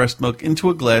pump her breast milk into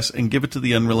a glass and give it to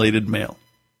the unrelated male.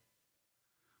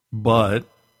 But,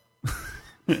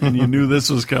 and you knew this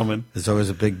was coming. There's always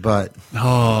a big but.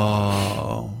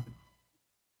 Oh.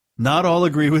 Not all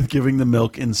agree with giving the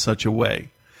milk in such a way.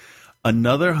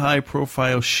 Another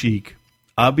high-profile sheikh,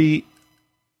 Abi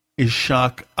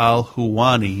Ishaq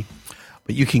al-Huwani.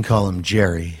 But you can call him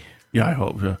Jerry. Yeah, I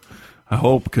hope. I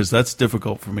hope, because that's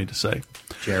difficult for me to say.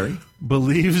 Jerry?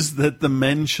 Believes that the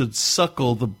men should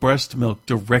suckle the breast milk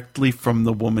directly from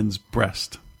the woman's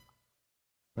breast.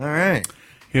 All right.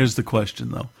 Here's the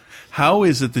question, though. How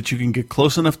is it that you can get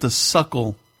close enough to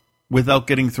suckle without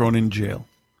getting thrown in jail?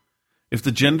 If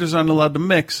the genders aren't allowed to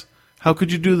mix, how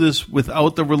could you do this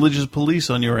without the religious police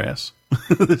on your ass?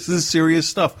 This is serious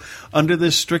stuff. Under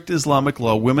this strict Islamic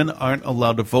law, women aren't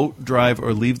allowed to vote, drive,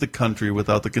 or leave the country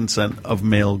without the consent of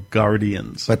male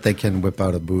guardians. But they can whip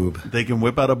out a boob. They can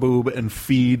whip out a boob and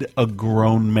feed a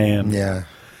grown man. Yeah.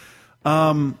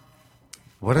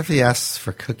 What if he asks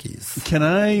for cookies? Can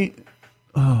I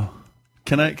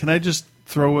just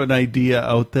throw an idea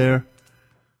out there?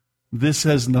 This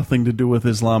has nothing to do with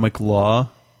Islamic law.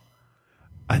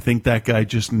 I think that guy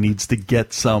just needs to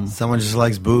get some. Someone just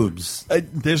likes boobs.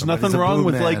 There's Somebody's nothing a wrong boob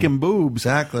with man. liking boobs.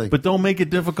 Exactly. But don't make it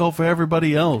difficult for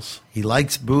everybody else. He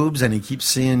likes boobs, and he keeps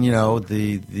seeing,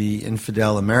 the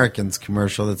infidel Americans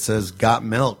commercial that says, "Got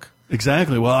milk."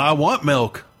 Exactly. Well, I want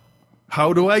milk.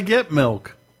 How do I get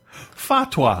milk?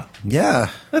 Fatwa.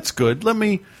 Yeah. That's good. Let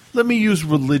me use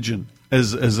religion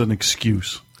as an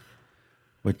excuse.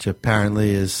 Which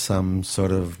apparently is some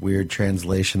sort of weird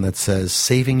translation that says,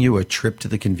 saving you a trip to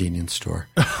the convenience store.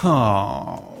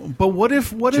 Oh, but what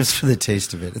if Just for the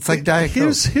taste of it. It's like Diet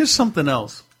Coke. Here's something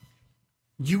else.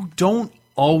 You don't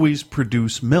always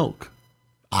produce milk.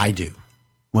 I do.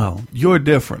 Well, you're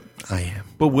different. I am.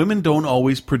 But women don't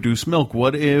always produce milk.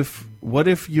 What if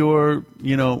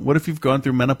you've gone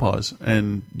through menopause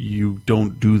and you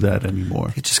don't do that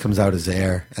anymore? It just comes out as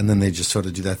air, and then they just sort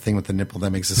of do that thing with the nipple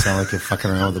that makes it sound like you're fucking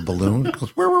around with a balloon. It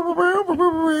goes,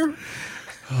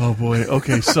 Oh boy.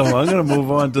 Okay, so I'm going to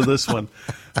move on to this one.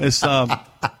 Here's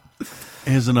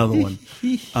another one.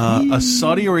 A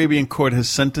Saudi Arabian court has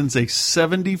sentenced a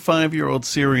 75-year-old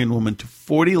Syrian woman to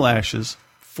 40 lashes,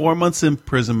 4 months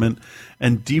imprisonment,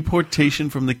 and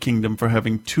deportation from the kingdom for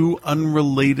having 2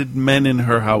 unrelated men in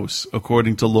her house,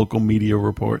 according to local media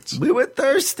reports. We were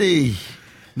thirsty.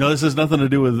 No, this has nothing to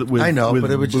do with I know, with but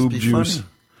it would just boob be juice.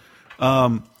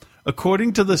 funny.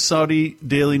 According to the Saudi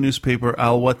daily newspaper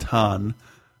Al Watan,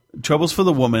 troubles for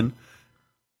the woman.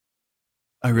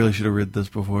 I really should have read this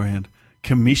beforehand.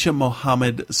 Kamisha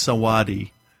Mohammed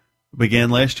Sawadi began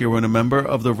last year when a member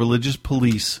of the religious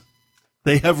police.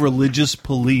 They have religious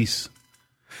police.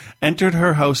 Entered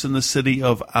her house in the city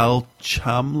of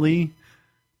Al-Chamli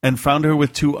and found her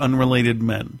with 2 unrelated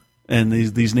men. And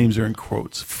these names are in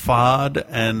quotes. Fad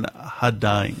and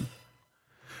Hadain.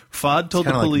 Fad told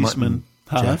the policeman...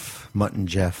 Mutton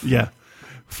Jeff. Yeah.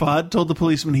 Fad told the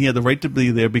policeman he had the right to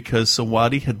be there because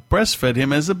Sawadi had breastfed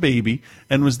him as a baby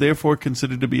and was therefore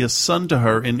considered to be a son to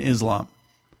her in Islam.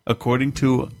 According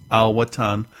to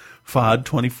Al-Watan, Fad,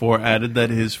 24, added that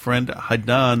his friend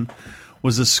Hadan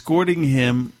was escorting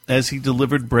him as he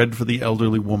delivered bread for the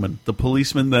elderly woman. The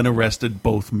policeman then arrested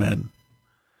both men.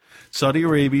 Saudi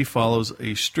Arabia follows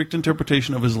a strict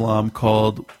interpretation of Islam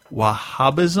called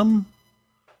Wahhabism.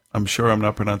 I'm sure I'm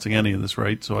not pronouncing any of this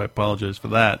right, so I apologize for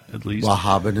that, at least.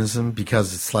 Wahhabism,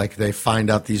 because it's like they find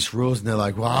out these rules and they're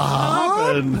like,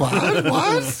 what?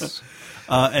 What?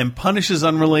 And punishes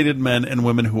unrelated men and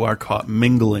women who are caught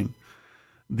mingling.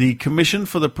 The Commission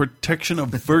for the Protection of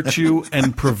Virtue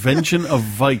and Prevention of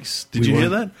Vice. Did you hear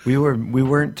that? We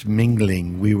weren't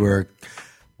mingling. We were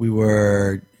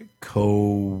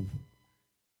coexisting.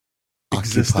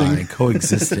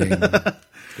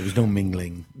 There was no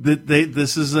mingling.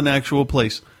 This is an actual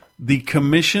place. The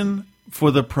Commission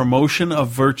for the Promotion of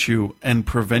Virtue and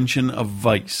Prevention of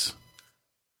Vice,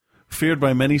 feared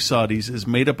by many Saudis, is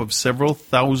made up of several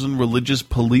thousand religious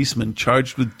policemen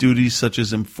charged with duties such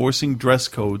as enforcing dress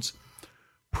codes,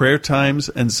 prayer times,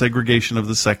 and segregation of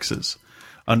the sexes.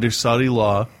 Under Saudi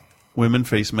law, women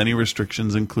face many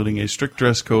restrictions, including a strict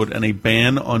dress code and a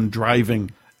ban on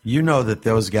driving. You know that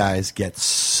those guys get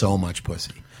so much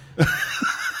pussy.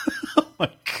 Oh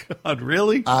my God,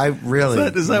 really?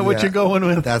 Is that what you're going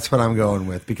with? That's what I'm going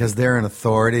with, because they're in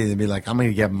authority. They'd be like, I'm going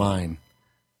to get mine.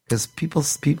 Because people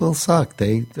suck.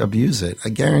 They abuse it. I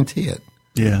guarantee it.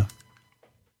 Yeah.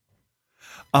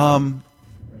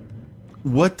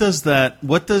 What does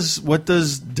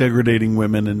degrading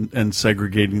women and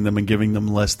segregating them and giving them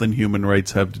less than human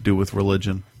rights have to do with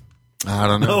religion? I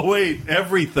don't know. No, wait,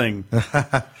 everything.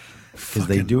 Because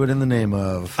they do it in the name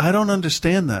of... I don't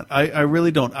understand that. I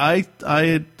really don't. I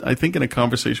think in a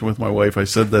conversation with my wife, I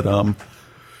said that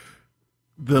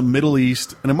the Middle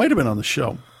East, and it might have been on the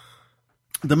show,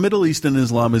 the Middle East and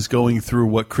Islam is going through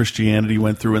what Christianity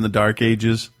went through in the Dark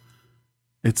Ages.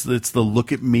 It's the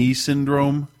look at me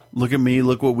syndrome. Look at me,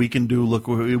 look what we can do, look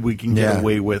what we can get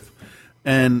away with.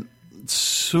 And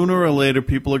sooner or later,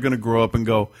 people are going to grow up and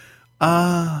go,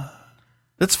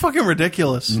 that's fucking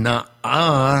ridiculous.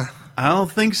 Nuh-uh. I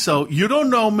don't think so. You don't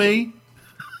know me.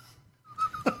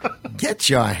 Get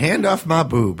your hand off my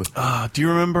boob. Do you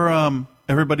remember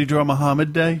Everybody Draw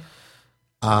Muhammad Day?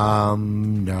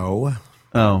 No.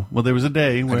 Oh, well, there was a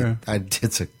day where... I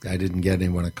didn't get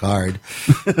anyone a card.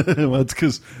 Well, it's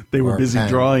because they were Or a busy pen.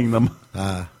 drawing them.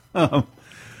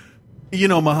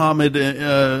 Muhammad,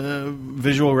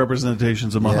 visual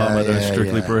representations of Muhammad are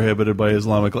strictly prohibited by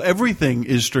Islamic law. Everything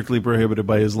is strictly prohibited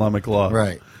by Islamic law.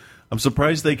 Right. I'm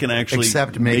surprised they can actually...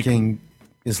 Except making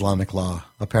Islamic law.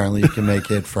 Apparently you can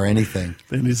make it for anything.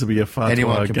 There needs to be a fatwa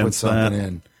Anyone can put against something that.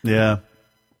 in. Yeah.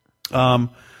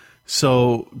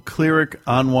 So cleric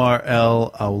Anwar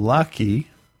el-Awlaki,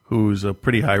 who's a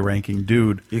pretty high-ranking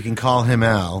dude. You can call him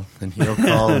Al, and he'll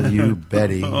call you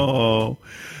Betty. Oh,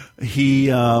 he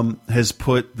has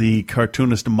put the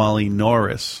cartoonist Molly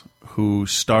Norris, who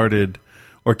started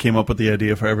or came up with the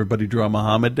idea for Everybody Draw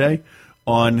Muhammad Day,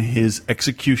 on his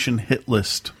execution hit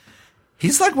list.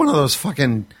 He's like one of those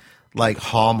fucking like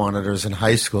hall monitors in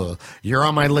high school. You're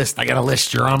on my list. I got a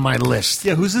list. You're on my list.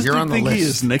 Yeah, who's this You're dude on the think list. he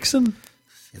is? Nixon?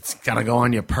 It's got to go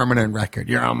on your permanent record.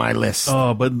 You're on my list.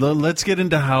 Oh, but let's get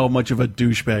into how much of a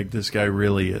douchebag this guy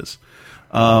really is.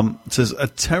 It says, a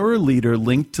terror leader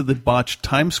linked to the botched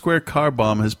Times Square car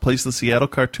bomb has placed the Seattle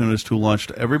cartoonist who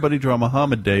launched Everybody Draw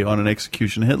Muhammad Day on an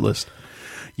execution hit list.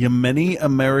 Yemeni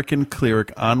American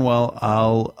cleric Anwar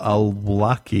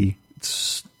al-Awlaki.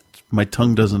 My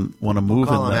tongue doesn't want to move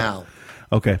Call in him that. Al.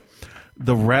 Okay.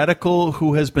 The radical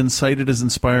who has been cited as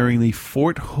inspiring the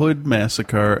Fort Hood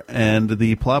massacre and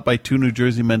the plot by 2 New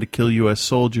Jersey men to kill U.S.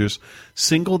 soldiers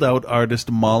singled out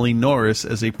artist Molly Norris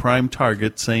as a prime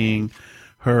target, saying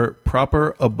her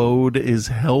proper abode is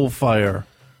hellfire.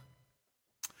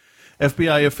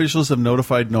 FBI officials have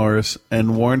notified Norris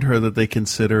and warned her that they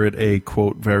consider it a,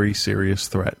 quote, very serious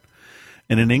threat.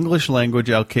 In an English-language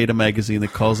Al-Qaeda magazine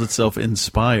that calls itself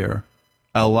Inspire,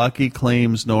 Al-Awlaki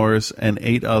claims Norris and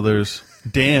 8 others...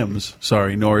 damns,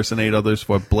 Norris and 8 others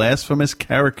for blasphemous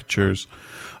caricatures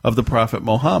of the Prophet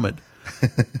Muhammad.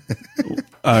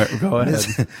 All right, go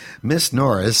ahead. Miss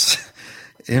Norris,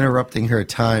 interrupting her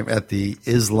time at the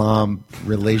Islam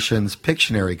Relations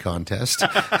Pictionary contest,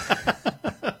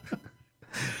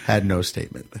 had no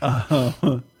statement.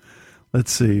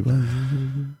 Let's see.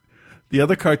 The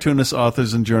other cartoonists,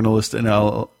 authors, and journalists in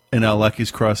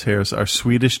Al-Awlaki's crosshairs are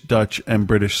Swedish, Dutch, and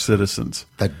British citizens.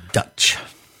 The Dutch.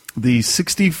 The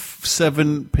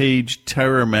 67-page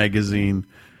terror magazine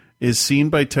is seen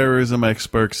by terrorism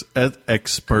experts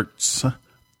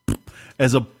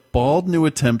as a bald new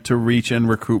attempt to reach and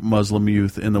recruit Muslim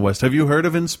youth in the West. Have you heard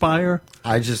of Inspire?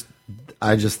 I just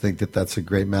think that that's a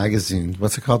great magazine.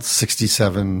 What's it called?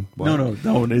 67. What?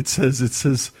 No. It says the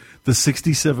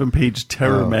 67-page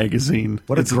terror magazine.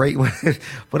 What a great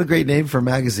name for a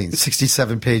magazine.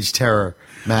 67-page terror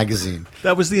magazine.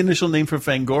 That was the initial name for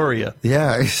Fangoria.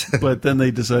 Yeah. But then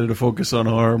they decided to focus on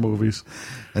horror movies.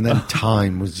 And then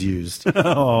Time was used.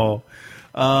 Let's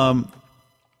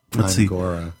see.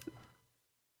 Gora.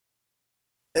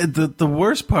 The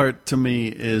worst part to me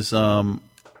is he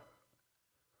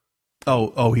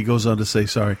goes on to say,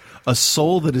 a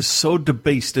soul that is so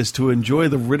debased as to enjoy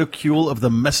the ridicule of the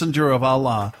messenger of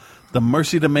Allah, the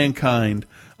mercy to mankind,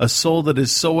 a soul that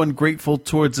is so ungrateful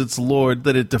towards its Lord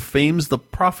that it defames the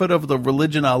prophet of the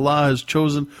religion Allah has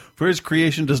chosen for his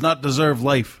creation, does not deserve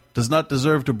life, does not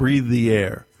deserve to breathe the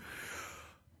air.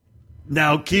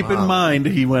 Now, keep in mind,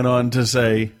 he went on to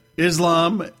say,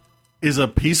 Islam is a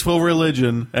peaceful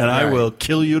religion, and I will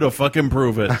kill you to fucking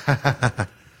prove it.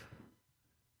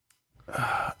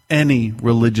 Any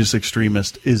religious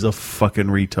extremist is a fucking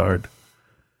retard.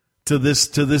 To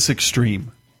this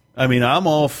extreme. I mean, I'm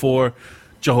all for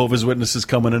Jehovah's Witnesses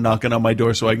coming and knocking on my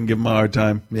door so I can give them a hard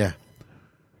time. Yeah.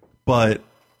 But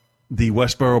the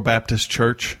Westboro Baptist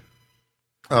Church.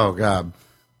 Oh, God.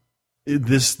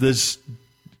 This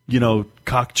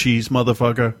cock cheese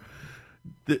motherfucker.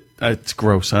 It's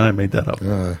gross. I made that up.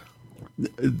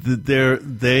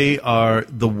 They are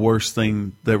the worst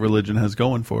thing that religion has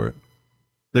going for it.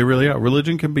 They really are.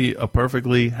 Religion can be a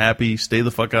perfectly happy, stay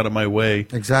the fuck out of my way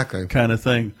kind of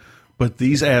thing. But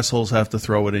these assholes have to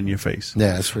throw it in your face.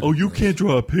 Yeah, it's ridiculous. You can't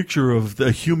draw a picture of the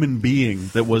human being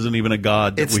that wasn't even a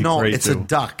god that we pray to. It's a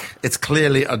duck. It's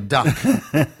clearly a duck.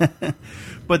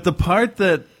 But the part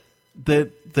that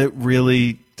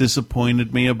really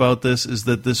disappointed me about this is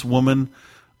that this woman,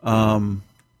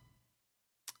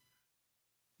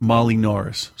 Molly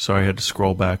Norris, sorry, I had to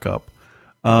scroll back up.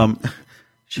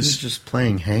 She was just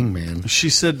playing hangman. She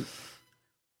said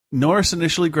Norris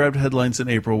initially grabbed headlines in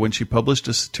April when she published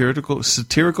a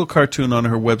satirical cartoon on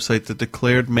her website that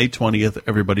declared May 20th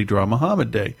Everybody Draw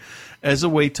Muhammad Day as a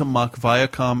way to mock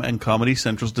Viacom and Comedy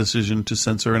Central's decision to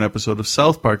censor an episode of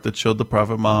South Park that showed the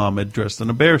Prophet Muhammad dressed in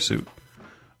a bear suit.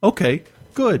 Okay,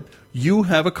 good. You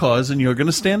have a cause and you're going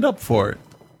to stand up for it.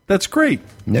 That's great.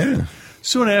 Yeah.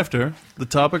 Soon after, the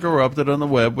topic erupted on the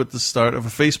web with the start of a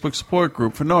Facebook support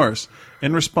group for Norris.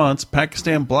 In response,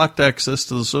 Pakistan blocked access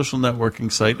to the social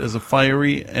networking site as a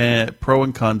fiery pro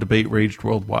and con debate raged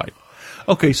worldwide.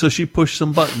 Okay, so she pushed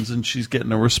some buttons and she's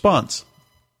getting a response.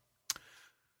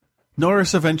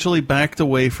 Norris eventually backed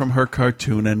away from her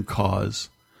cartoon and cause.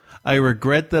 I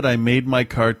regret that I made my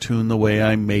cartoon the way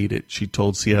I made it, she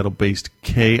told Seattle-based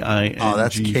KING5 Oh,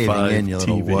 that's caving in, you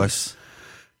little TV. wuss.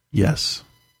 Yes.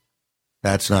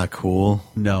 That's not cool.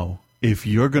 No. If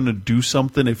you're going to do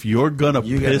something, if you're going to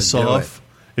piss gotta do off,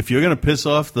 if you're going to piss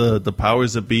off the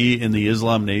powers that be in the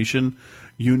Islam nation,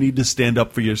 you need to stand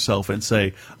up for yourself and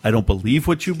say, I don't believe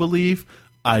what you believe.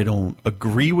 I don't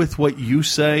agree with what you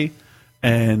say.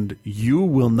 And you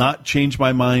will not change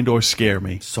my mind or scare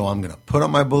me. So I'm going to put on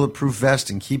my bulletproof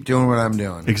vest and keep doing what I'm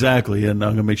doing. Exactly. And I'm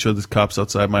going to make sure there's cops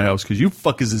outside my house because you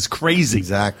fuckers is crazy.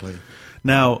 Exactly.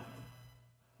 Now,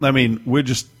 I mean, we're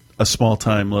just a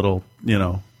small-time little,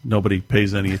 nobody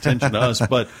pays any attention to us.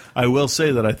 But I will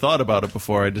say that I thought about it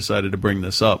before I decided to bring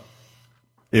this up.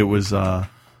 It was,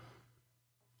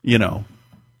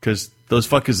 because those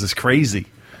fuckers is crazy.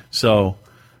 So.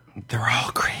 They're all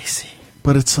crazy.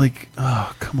 But it's like,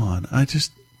 oh, come on.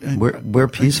 We're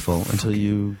peaceful until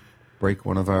you break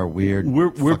one of our weird,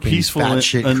 we're peaceful,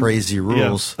 batshit crazy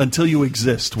rules. Yeah, until you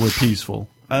exist, we're peaceful.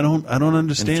 I don't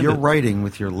understand. And if you're it. writing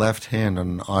with your left hand on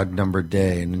an odd numbered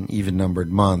day and an even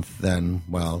numbered month, then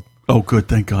well. Oh, good.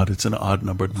 Thank God it's an odd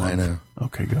numbered month. I know.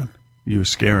 Okay, good. You were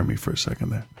scaring me for a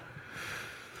second there.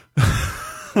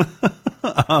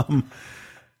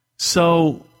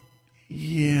 So,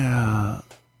 yeah.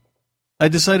 I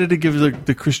decided to give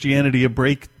the Christianity a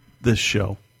break this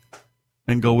show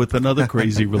and go with another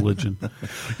crazy religion.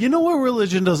 You know what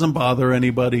religion doesn't bother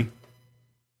anybody?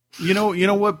 You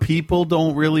know what people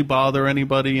don't really bother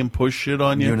anybody and push shit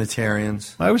on you?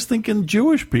 Unitarians. I was thinking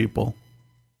Jewish people.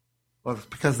 Well, it's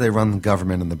because they run the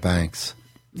government and the banks.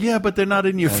 Yeah, but they're not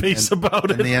in your face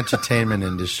about it. And the entertainment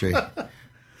industry.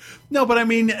 No, but I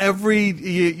mean every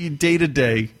day to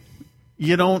day.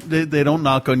 They don't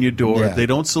knock on your door. Yeah. They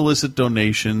don't solicit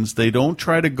donations. They don't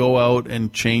try to go out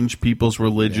and change people's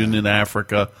religion in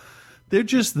Africa. They're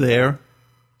just there.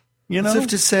 As if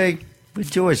to say, we're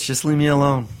Jewish, just leave me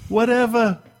alone.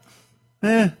 Whatever.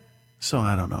 So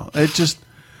I don't know.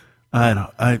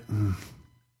 I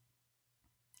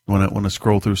want to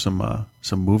scroll through some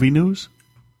movie news.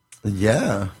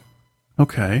 Yeah.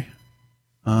 Okay.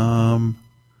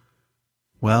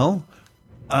 Well,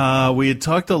 we had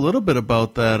talked a little bit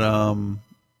about that.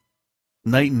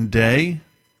 Night and Day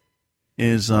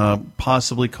is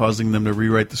possibly causing them to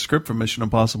rewrite the script for Mission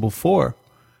Impossible 4.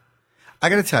 I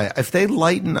got to tell you, if they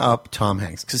lighten up Tom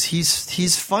Hanks, because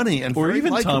he's funny and or very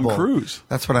even likable. Tom Cruise.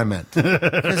 That's what I meant.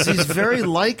 Because he's very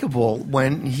likable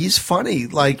when he's funny.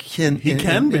 Like in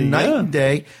Night and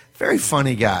Day, very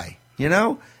funny guy.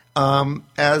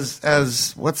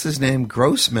 As what's his name,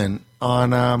 Grossman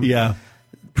on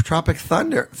Tropic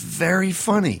Thunder, very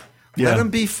funny. Let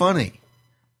him be funny.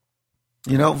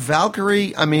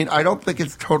 Valkyrie. I mean, I don't think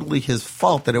it's totally his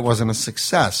fault that it wasn't a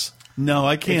success. No,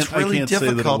 I can't. It's really I can't say that it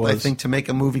difficult, was. I think, to make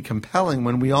a movie compelling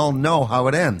when we all know how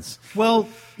it ends. Well,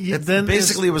 then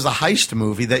basically it was a heist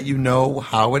movie that you know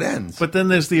how it ends. But then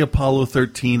there's the Apollo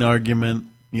 13 argument.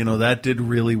 That did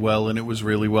really well and it was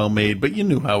really well made, but you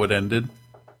knew how it ended.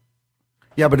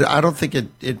 Yeah, but I don't think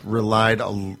it relied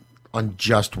on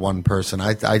just one person.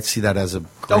 I'd see that as a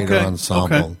greater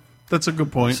ensemble. Okay. That's a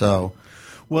good point. So,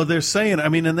 well, they're saying,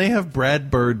 and they have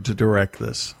Brad Bird to direct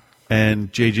this.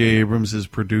 And J.J. Abrams is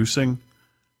producing,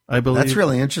 I believe. That's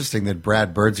really interesting that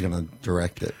Brad Bird's going to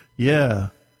direct it. Yeah,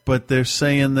 but they're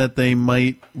saying that they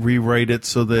might rewrite it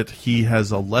so that he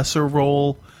has a lesser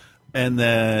role and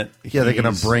that they're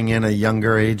going to bring in a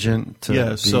younger agent to be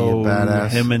a badass.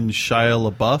 Him and Shia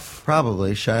LaBeouf?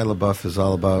 Probably. Shia LaBeouf is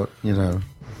all about,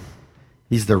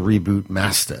 he's the reboot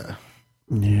master.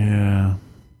 Yeah.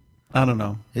 I don't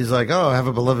know. He's like, I have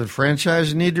a beloved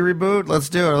franchise you need to reboot? Let's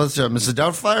do it. Mr.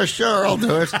 Doubtfire? Sure, I'll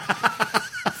do it.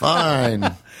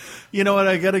 Fine. You know what?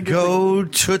 I got to go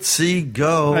Tootsie,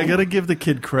 go. I got to give the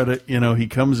kid credit. He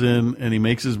comes in and he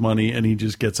makes his money and he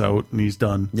just gets out and he's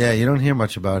done. Yeah, you don't hear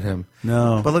much about him.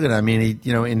 No. But look at that. I mean,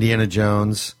 Indiana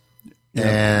Jones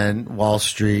and Wall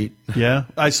Street. Yeah.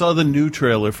 I saw the new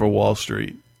trailer for Wall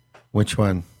Street. Which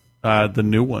one? The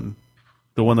new one.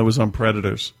 The one that was on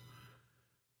Predators.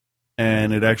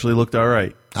 And it actually looked all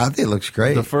right. I think it looks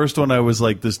great. The first one, I was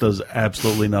like, "This does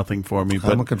absolutely nothing for me."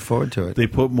 But I'm looking forward to it. They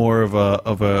put more of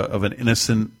an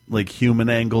innocent, like human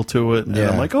angle to it, and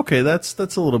I'm like, "Okay, that's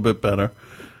a little bit better."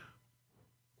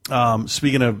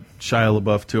 Speaking of Shia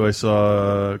LaBeouf, too, I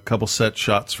saw a couple set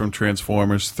shots from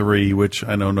Transformers 3, which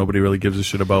I know nobody really gives a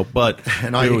shit about, but...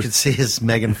 And all you could see is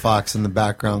Megan Fox in the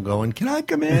background going, "Can I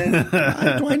come in?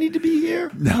 Do I need to be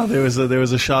here?" No, there was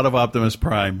a shot of Optimus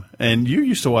Prime, and you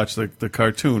used to watch the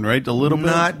cartoon, right? A little bit?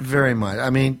 Not very much. I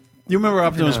mean... You remember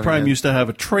Optimus Prime used to have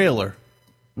a trailer?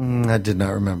 I did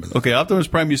not remember that. Okay, Optimus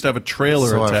Prime used to have a trailer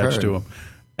So I've attached heard. to him,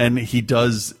 and he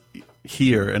does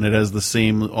here, and it has the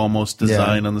same almost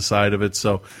design on the side of it.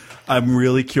 So I'm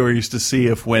really curious to see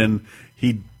if when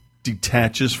he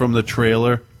detaches from the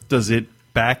trailer, does it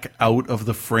back out of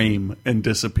the frame and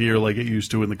disappear like it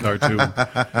used to in the cartoon?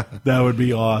 That would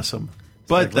be awesome.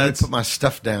 But Let me that's put my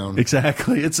stuff down.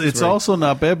 exactly. It's right. also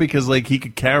not bad because like he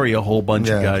could carry a whole bunch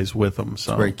of Yeah. guys with him.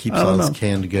 So Where he keeps I all don't his know.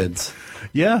 canned goods.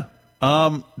 Yeah.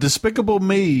 Despicable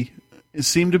Me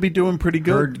seemed to be doing pretty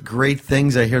good. Heard great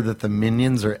things. I hear that the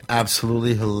Minions are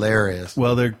absolutely hilarious.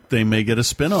 Well, they may get a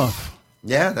spin-off.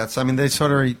 Yeah, they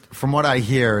sort of, from what I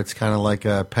hear, it's kind of like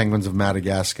a Penguins of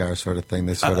Madagascar sort of thing.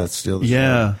 They sort of steal the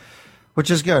Yeah. show, which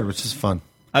is good, which is fun.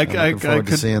 I I'm looking forward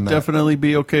to could seeing that. definitely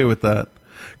be okay with that.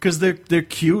 Because they're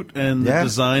cute, and the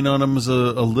design on them is a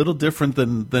little different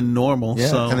than normal. Yeah,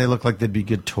 so. and they look like they'd be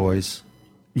good toys.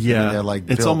 Yeah, I mean, they're like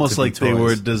it's built almost to be like they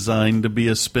were toys. designed to be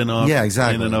a spin-off Yeah,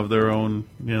 exactly. in and of their own,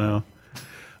 you know.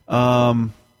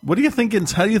 What do you think,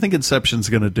 how do you think Inception's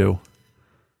going to do?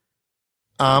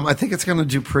 I think it's going to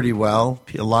do pretty well.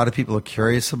 A lot of people are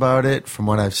curious about it. From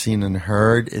what I've seen and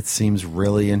heard, it seems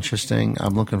really interesting.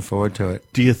 I'm looking forward to it.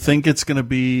 Do you think it's going to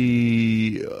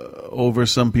be over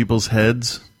some people's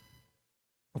heads?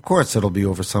 Of course, it'll be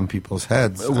over some people's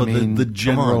heads. Well, I mean, the come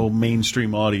general on.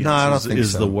 mainstream audience No, I don't think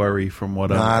is so. the worry from what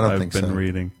No, I don't I've think been so.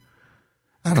 reading.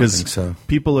 I don't think so.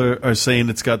 People are saying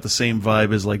it's got the same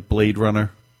vibe as like Blade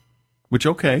Runner, which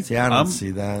okay. See, I don't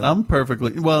see that. I'm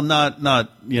perfectly well. Not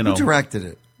you know. Who directed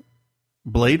it?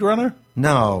 Blade Runner?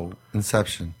 No,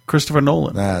 Inception. Christopher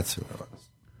Nolan. That's who it was.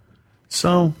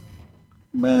 So,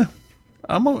 meh.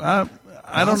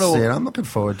 I don't know. See it. I'm looking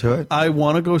forward to it. I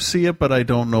want to go see it, but I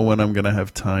don't know when I'm going to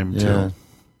have time to. Yeah.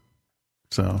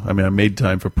 So, I mean, I made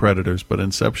time for Predators, but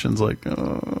Inception's like,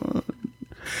 it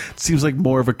seems like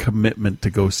more of a commitment to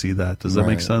go see that. Does that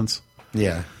make Right. sense?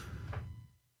 Yeah.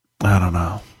 I don't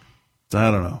know.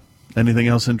 Anything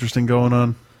else interesting going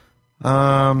on?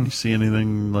 You see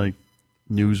anything like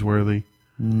newsworthy?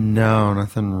 No,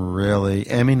 nothing really.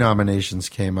 Emmy nominations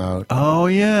came out. Oh,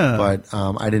 yeah. But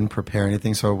I didn't prepare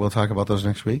anything, so we'll talk about those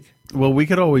next week. Well, we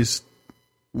could always,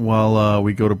 while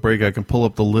we go to break, I can pull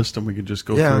up the list and we can just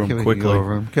go through them we can quickly. go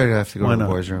over them. Okay, I have to go Why to the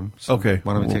not? boys' room. So Okay.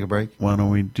 Why don't we take a break? Why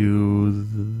don't we do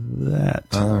that?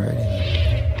 All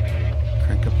right.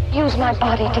 Crank up. Use my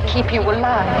body to keep you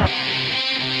alive.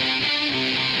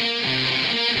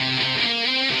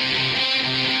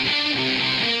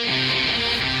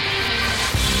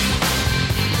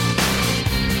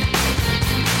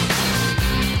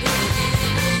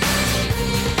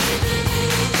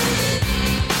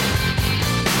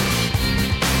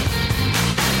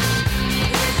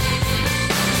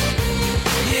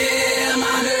 Yeah, I'm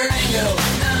on Durango,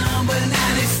 number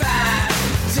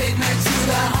 95. Take me to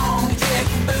the home, deck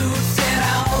boots and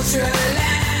ultra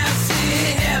light.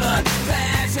 See heaven,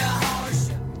 past your horse.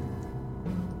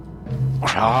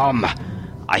 Crom,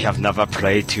 I have never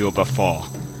played to you before.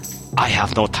 I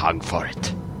have no tongue for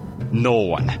it. No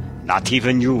one, not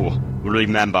even you, will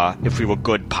remember if we were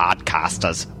good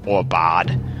podcasters or bad.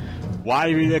 Why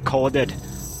we recorded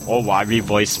or why we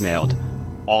voicemailed.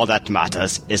 All that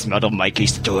matters is Metal Mikey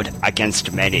stood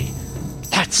against many.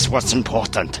 That's what's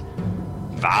important.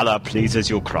 Valor pleases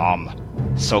you, Crom.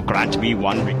 So grant me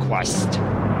one request.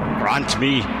 Grant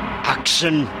me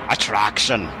action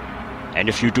attraction. And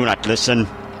if you do not listen,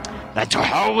 then to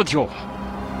hell with you.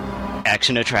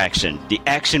 Action Attraction, the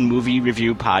action movie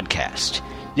review podcast.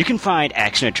 You can find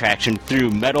Action Attraction through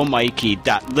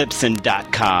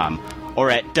metalmikey.libsyn.com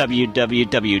or at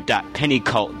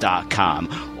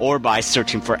www.pennycult.com or by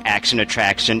searching for Action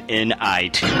Attraction in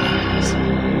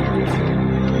iTunes.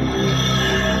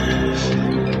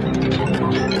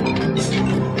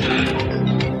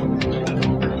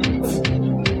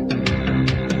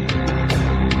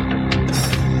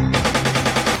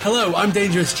 Hello, I'm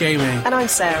Dangerous Jamie. And I'm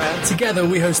Sarah. Together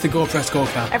we host the Gore Press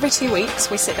Gorecast. Every 2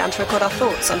 weeks, we sit down to record our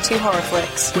thoughts on 2 horror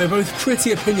flicks. We're both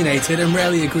pretty opinionated and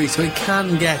rarely agree, so it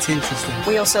can get interesting.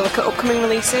 We also look at upcoming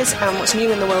releases and what's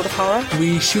new in the world of horror.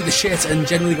 We shoot the shit and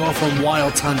generally go off on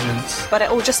wild tangents. But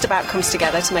it all just about comes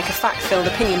together to make a fact-filled,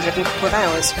 opinion-driven couple of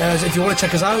hours. So if you want to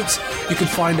check us out, you can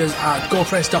find us at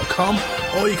gorepress.com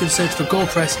or you can search for Gore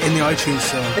Press in the iTunes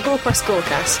store. The Gore Press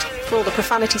Gorecast. for all the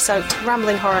profanity-soaked,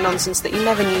 rambling horror nonsense that you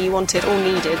never knew you wanted or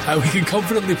needed. We can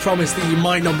confidently promise that you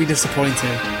might not be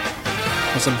disappointed.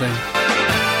 Or something.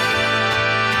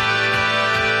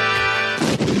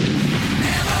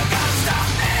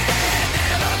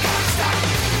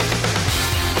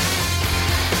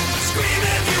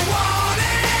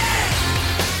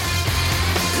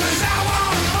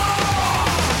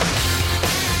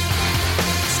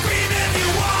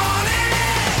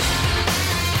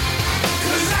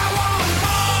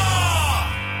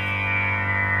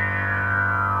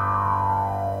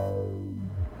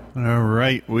 All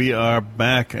right, we are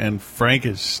back, and Frank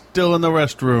is still in the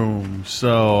restroom,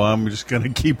 so I'm just going to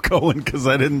keep going because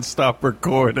I didn't stop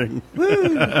recording. All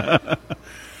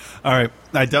right,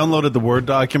 I downloaded the Word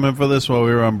document for this while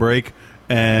we were on break,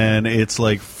 and it's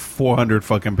like 400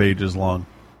 fucking pages long.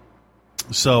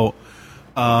 So,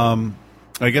 I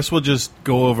guess we'll just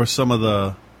go over some of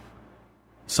the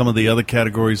other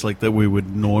categories like that we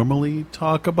would normally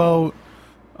talk about.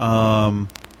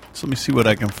 So let me see what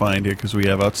I can find here, because we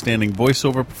have Outstanding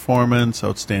Voiceover Performance,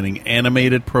 Outstanding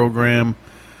Animated Program.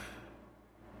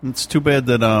 It's too bad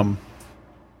that,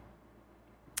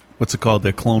 what's it called?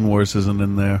 That Clone Wars isn't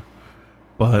in there.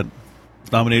 But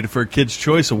it's nominated for a Kids'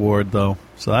 Choice Award, though,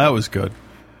 so that was good.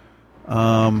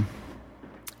 What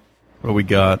do we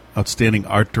got? Outstanding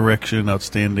Art Direction. Well,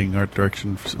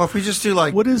 if we just do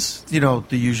like, what is, the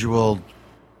usual.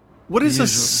 What is a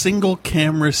single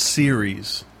camera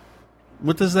series?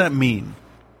 What does that mean?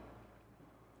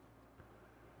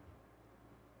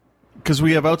 Because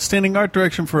we have Outstanding Art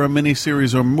Direction for a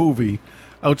miniseries or movie,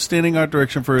 Outstanding Art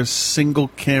Direction for a single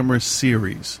camera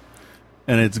series.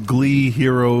 And it's Glee,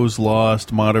 Heroes,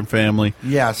 Lost, Modern Family.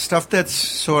 Yeah, stuff that's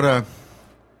sort of...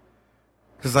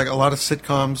 Because like a lot of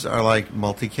sitcoms are like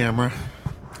multi-camera.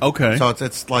 Okay. So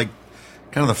it's like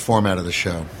kind of the format of the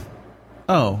show.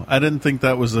 Oh, I didn't think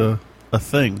that was a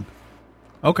thing.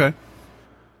 Okay.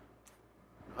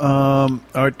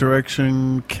 Art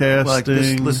direction, casting. Like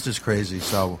this list is crazy,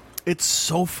 so it's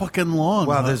so fucking long.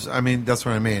 Well, that's what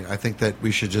I mean. I think that we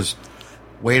should just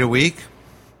wait a week.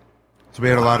 So we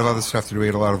had a lot of other stuff to do. We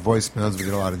had a lot of voicemails. We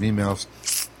had a lot of emails.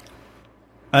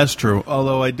 That's true.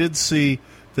 Although I did see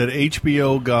that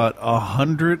HBO got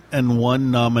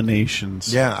 101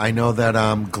 nominations. Yeah, I know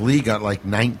that Glee got like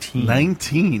 19.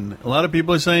 19. A lot of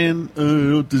people are saying, they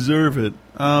don't deserve it.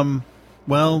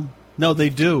 Well, no, they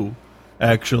do.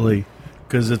 Actually,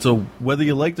 because it's whether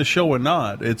you like the show or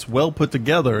not, it's well put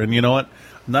together. And you know what?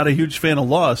 I'm not a huge fan of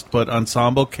Lost, but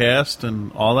ensemble cast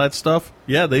and all that stuff,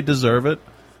 yeah, they deserve it.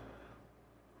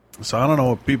 So I don't know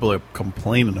what people are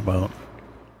complaining about.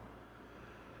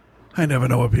 I never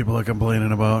know what people are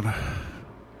complaining about.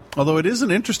 Although it is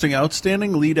an interesting,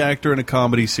 Outstanding Lead Actor in a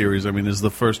Comedy Series. I mean, is the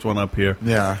first one up here.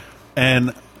 Yeah.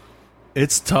 And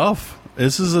it's tough.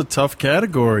 This is a tough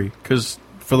category because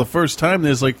for the first time,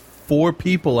 there's like 4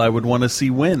 people I would want to see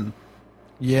win.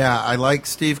 Yeah, I like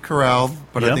Steve Carell,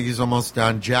 but I think he's almost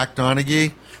done. Jack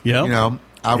Donaghy,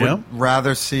 I would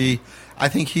rather see... I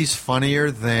think he's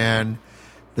funnier than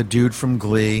the dude from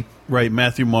Glee. Right,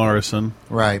 Matthew Morrison.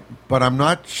 Right, but I'm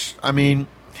not...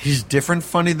 he's different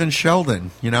funny than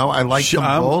Sheldon, I like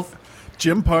them both.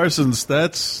 Jim Parsons,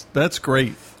 that's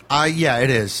great. Yeah, it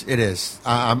is. It is.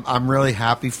 I'm really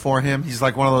happy for him. He's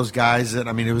like one of those guys that,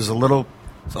 it was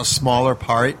a smaller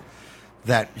part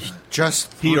that he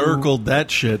Urkeled that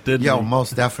shit, didn't he? Yeah,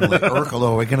 most definitely. Urkel.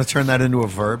 Oh, we're going to turn that into a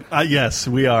verb? Yes,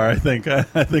 we are, I think. I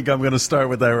think I'm going to start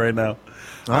with that right now.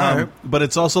 All right. But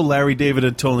it's also Larry David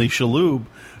and Tony Shalhoub,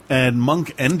 and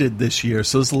Monk ended this year,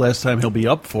 so this is the last time he'll be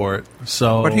up for it.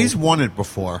 So, but he's won it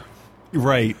before.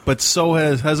 Right, but so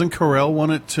hasn't Carell won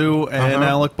it too, and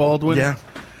Alec Baldwin? Yeah.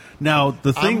 Now,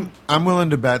 the thing... I'm willing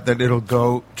to bet that it'll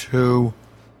go to,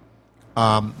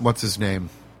 what's his name?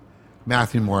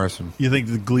 Matthew Morrison. You think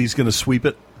the Glee's going to sweep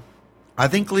it? I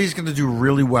think Glee's going to do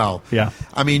really well. Yeah.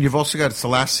 You've also got, it's the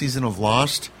last season of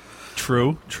Lost.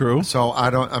 True. So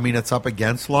it's up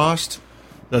against Lost.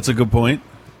 That's a good point.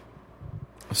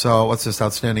 So what's this,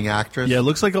 Outstanding Actress? Yeah, it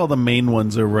looks like all the main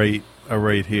ones are right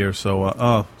here.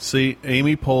 So, see,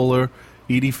 Amy Poehler,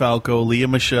 Edie Falco, Lea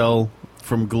Michele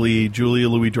from Glee, Julia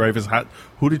Louis-Dreyfus.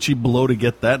 Who did she blow to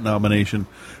get that nomination?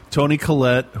 Toni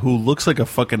Collette, who looks like a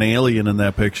fucking alien in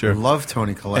that picture. Love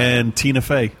Toni Collette. And Tina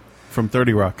Fey from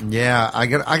 30 Rock. Yeah, I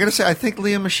gotta say, I think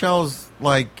Lea Michele's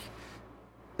like...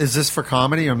 Is this for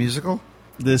comedy or musical?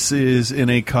 This is in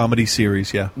a comedy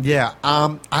series, yeah. Yeah,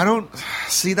 I don't...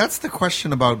 See, that's the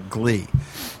question about Glee.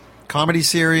 Comedy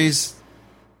series...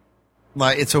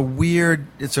 Like it's a weird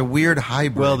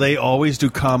hybrid. Well, they always do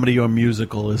comedy or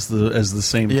musical as the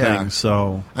same thing.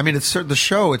 So it's the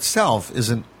show itself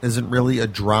isn't really a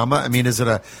drama. Is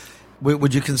it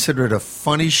Would you consider it a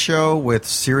funny show with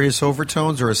serious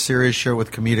overtones or a serious show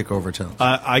with comedic overtones?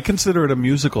 I consider it a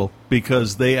musical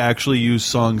because they actually use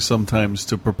songs sometimes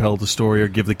to propel the story or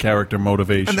give the character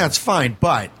motivation. And that's fine,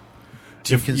 but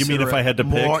do If- you mean consider if I had to it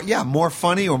more, pick? Yeah, more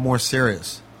funny or more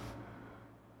serious?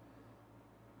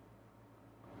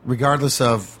 Regardless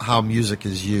of how music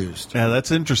is used. Yeah,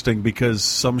 that's interesting because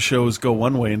some shows go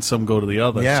one way and some go to the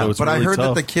other. Yeah, so it's but really I heard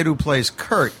tough. that the kid who plays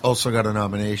Kurt also got a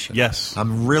nomination. Yes.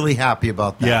 I'm really happy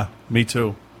about that. Yeah, me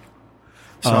too.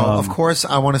 So, of course,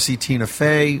 I want to see Tina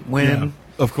Fey win.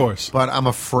 Yeah, of course. But I'm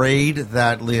afraid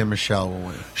that Lea Michele will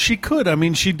win. She could. I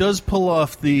mean, she does pull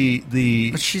off the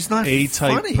But she's not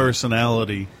A-type funny.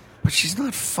 personality. But she's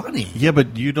not funny. Yeah,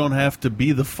 but you don't have to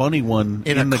be the funny one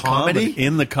In a the comedy?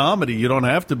 In the comedy, you don't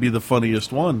have to be the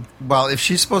funniest one. Well, if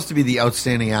she's supposed to be the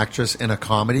outstanding actress in a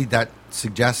comedy, that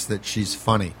suggests that she's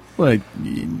funny. Like,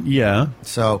 yeah.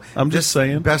 So I'm just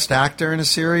saying. Best actor in a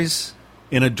series?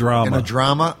 In a drama. In a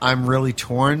drama, I'm really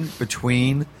torn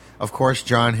between, of course,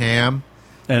 John Hamm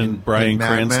And Bryan Mad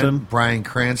Men, Cranston. Bryan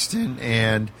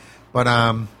Cranston, but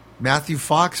Matthew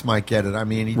Fox might get it. I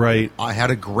mean, I had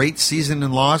a great season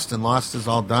in Lost, and Lost is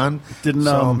all done.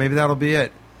 So maybe that'll be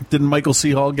it. Didn't Michael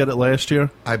C. Hall get it last year?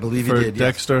 I believe he for did, yes.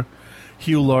 Dexter.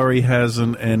 Hugh Laurie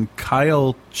hasn't, and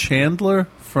Kyle Chandler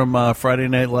from Friday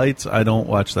Night Lights. I don't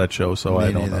watch that show, so Me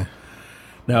I don't neither. know.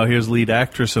 Now here's lead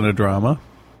actress in a drama.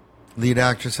 Lead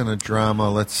actress in a drama.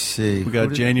 Let's see. We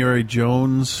got January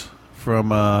Jones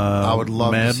from I would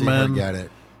love Mad to see Men. her get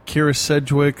it. Kira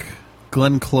Sedgwick,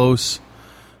 Glenn Close,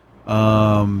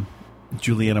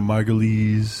 Juliana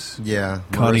Margulies. Yeah,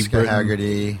 Connie Mariska Britton.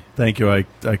 Haggerty. Thank you. I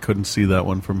couldn't see that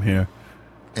one from here.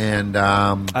 And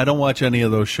I don't watch any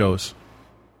of those shows.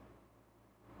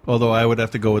 Although I would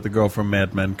have to go with the girl from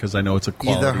Mad Men because I know it's a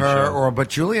quality either her show. but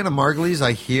Juliana Margulies,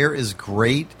 I hear, is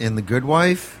great in The Good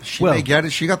Wife. She Well- may get it.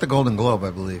 She got the Golden Globe,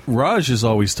 I believe. Raj is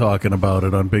always talking about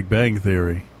it on Big Bang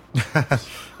Theory.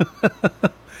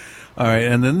 All right,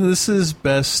 and then this is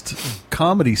best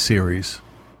comedy series.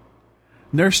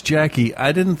 Nurse Jackie.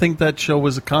 I didn't think that show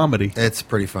was a comedy. It's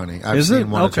pretty funny. I've Is seen it?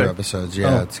 one or two Okay. episodes.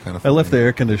 Yeah, Oh. it's kind of I funny. left the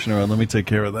air conditioner on. Let me take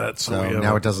care of that. So we have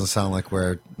now a- it doesn't sound like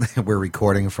we're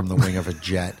recording from the wing of a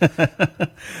jet.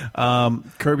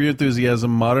 Curb Your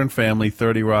Enthusiasm, Modern Family,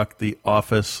 30 Rock, The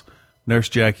Office, Nurse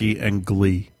Jackie, and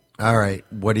Glee. All right,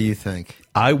 what do you think?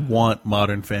 I want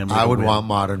Modern Family. I to would win. want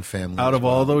Modern Family. Out of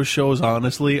all those shows,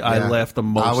 honestly, I Yeah. laughed the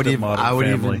most at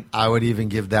Modern Family. I would even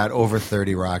give that over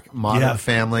 30 Rock. Modern Yeah.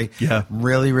 Family. Yeah.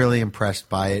 Really, really impressed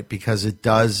by it because it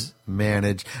does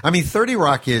manage. I mean, 30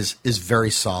 Rock is very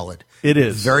solid. It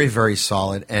is. Very, very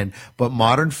solid. But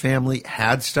Modern Family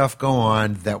had stuff go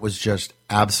on that was just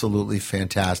absolutely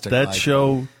fantastic. That Like,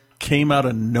 show came out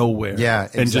of nowhere. Yeah,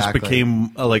 And just exactly.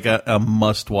 became like a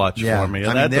must-watch for me. And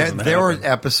I that mean, doesn't there were happen.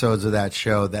 episodes of that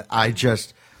show that I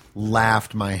just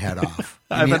laughed my head off.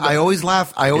 I I've mean, had- I always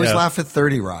laugh. I always Yeah. laugh at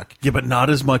 30 Rock. Yeah, but not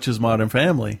as much as Modern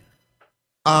Family.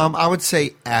 I would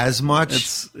say as much.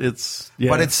 It's yeah.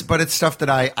 but it's stuff that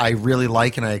I really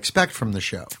like and I expect from the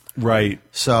show. Right.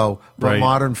 So, but Right.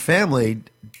 Modern Family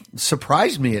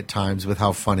surprised me at times with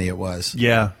how funny it was.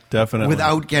 Yeah, definitely.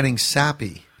 Without getting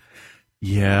sappy.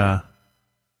 Yeah.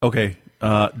 Okay.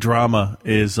 Drama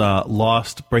is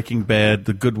Lost, Breaking Bad,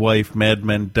 The Good Wife, Mad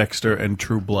Men, Dexter, and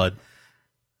True Blood.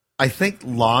 I think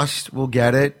Lost will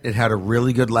get it. It had a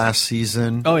really good last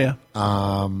season. Oh, yeah.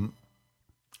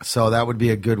 So that would be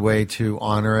a good way to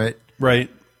honor it. Right.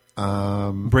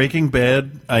 Breaking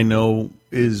Bad, I know,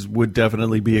 would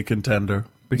definitely be a contender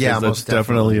because Yeah, that's most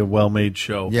definitely a well-made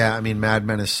show. Yeah, I mean, Mad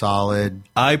Men is solid.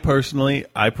 I personally,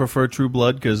 I prefer True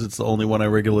Blood because it's the only one I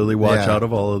regularly watch Yeah. out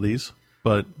of all of these.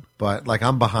 But like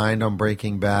I'm behind on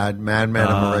Breaking Bad. Mad Men,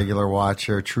 I'm a regular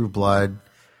watcher. True Blood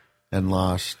and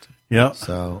Lost. yeah,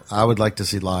 So I would like to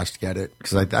see Lost get it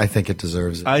because I think it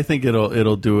deserves it. I think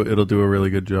it'll do a really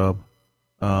good job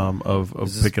of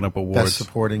Is this picking up awards. Best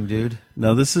supporting dude.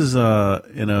 Now this is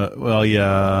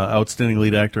outstanding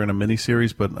lead actor in a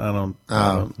miniseries, but I don't.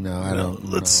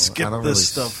 Let's skip I don't this really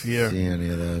stuff here. See any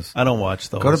of those? I don't watch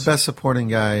those. Go to best supporting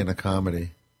guy in a comedy.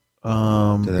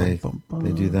 Do they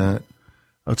do that?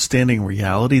 Outstanding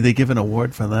reality. They give an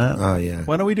award for that. Oh yeah.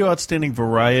 Why don't we do outstanding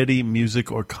variety,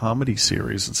 music, or comedy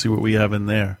series and see what we have in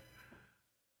there?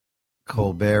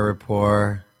 Colbert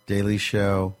Report, Daily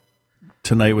Show.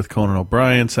 Tonight with Conan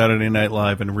O'Brien, Saturday Night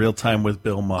Live, and Real Time with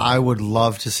Bill Maher. I would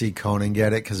love to see Conan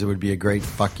get it because it would be a great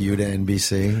fuck you to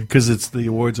NBC. Because the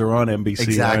awards are on NBC,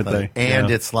 Exactly, aren't they? and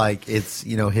Yeah. it's like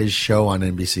his show on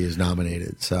NBC is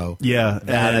nominated. So Yeah,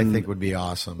 that I and think would be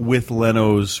awesome. with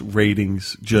Leno's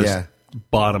ratings just Yeah.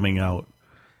 bottoming out.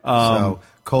 So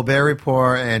Colbert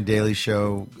Report and Daily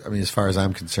Show, I mean, as far as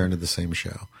I'm concerned, are the same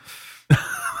show.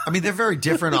 I mean, they're very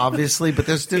different, obviously, but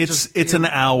it's an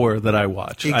hour that I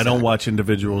watch. Exactly. I don't watch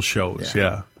individual shows.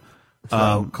 Yeah.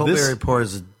 So Colbert Report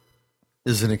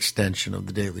is an extension of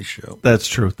the Daily Show. That's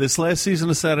true. This last season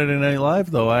of Saturday Night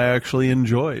Live, though, I actually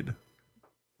enjoyed.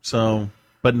 So,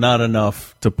 but not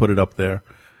enough to put it up there.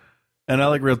 And I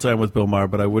like Real Time with Bill Maher,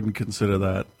 but I wouldn't consider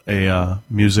that a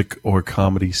music or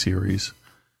comedy series.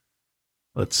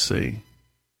 Let's see.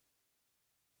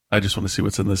 I just want to see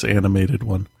what's in this animated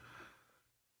one.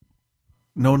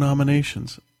 No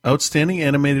nominations. Outstanding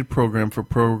animated program for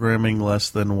programming less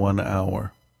than 1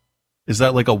 hour. Is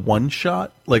that like a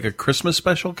one-shot? Like a Christmas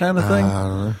special kind of thing?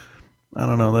 I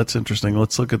don't know. That's interesting.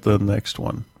 Let's look at the next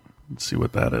one. Let's see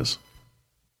what that is.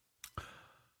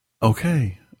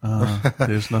 Okay.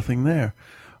 There's nothing there.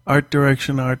 Art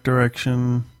direction.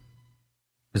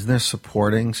 Isn't there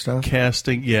supporting stuff?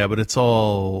 Casting, yeah, but it's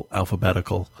all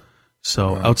alphabetical.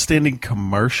 So, outstanding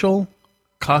commercial,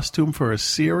 costume for a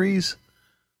series,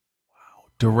 wow,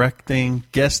 directing,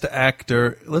 guest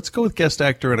actor. Let's go with guest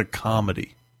actor in a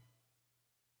comedy.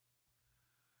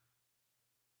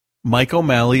 Mike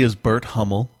O'Malley as Bert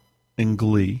Hummel in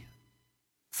Glee.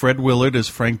 Fred Willard as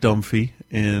Frank Dunphy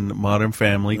in Modern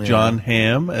Family. Yeah. John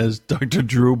Hamm as Dr.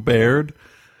 Drew Baird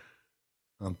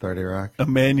on 30 Rock.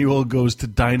 Emmanuel Goes to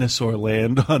Dinosaur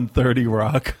Land on 30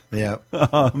 Rock. Yeah.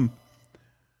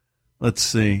 Let's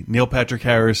see. Neil Patrick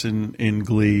Harris in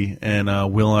Glee and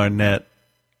Will Arnett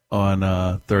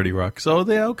on 30 Rock. So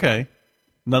they're okay.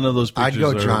 None of those pictures I'd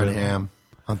go John Hamm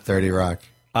on 30 Rock.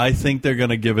 I think they're going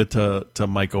to give it to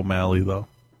Mike O'Malley, though.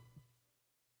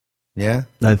 Yeah?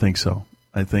 I think so.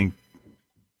 I think,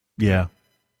 yeah.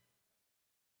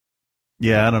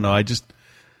 Yeah, I don't know. I just,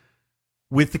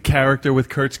 with the character, with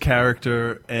Kurt's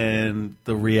character and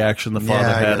the reaction the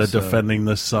father had of defending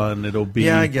the son, it'll be.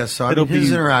 Yeah, I guess so. I mean,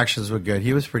 his interactions were good.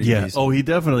 He was pretty decent. Oh,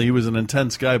 he was an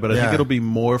intense guy, but I think it'll be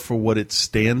more for what it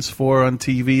stands for on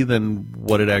TV than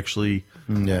what it actually,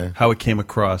 how it came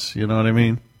across. You know what I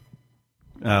mean?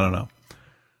 I don't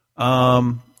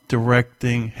know.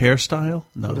 Directing, hairstyle?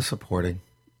 No. What is supporting?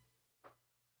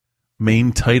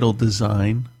 Main title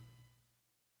design.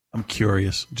 I'm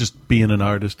curious. Just being an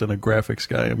artist and a graphics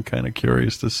guy, I'm kind of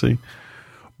curious to see.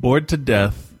 Bored to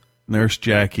Death, Nurse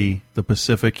Jackie, The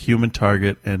Pacific, Human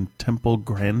Target, and Temple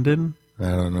Grandin. I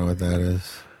don't know what that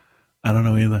is. I don't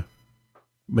know either.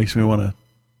 Makes me want to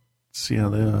see how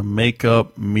they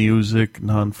makeup, music,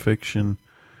 nonfiction,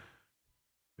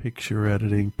 picture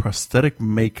editing, prosthetic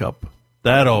makeup.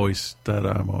 I'm always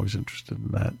interested in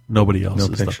that. Nobody else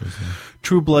is. Pictures,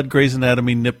 True Blood, Grey's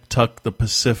Anatomy, Nip Tuck, The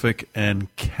Pacific,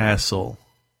 and Castle.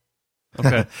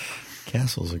 Okay.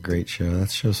 Castle's a great show.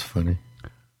 That show's funny.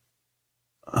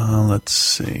 Let's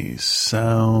see.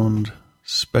 Sound,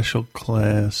 special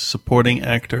class, supporting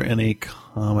actor in a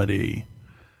comedy.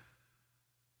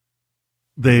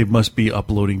 They must be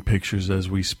uploading pictures as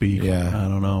we speak. Yeah. I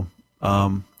don't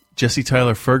know. Jesse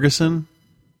Tyler Ferguson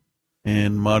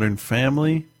in Modern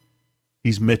Family.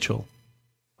 He's Mitchell.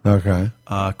 Okay.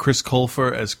 Chris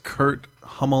Colfer as Kurt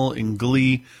Hummel in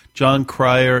Glee. John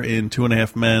Cryer in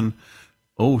 2.5 Men.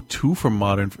 Oh, 3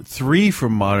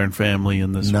 from Modern Family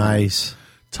in this one. Nice.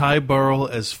 Ty Burrell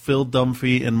as Phil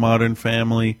Dunphy in Modern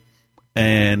Family.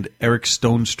 And Eric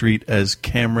Stonestreet as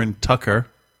Cameron Tucker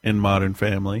in Modern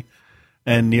Family.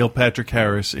 And Neil Patrick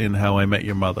Harris in How I Met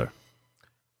Your Mother.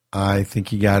 I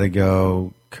think you got to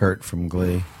go Kurt from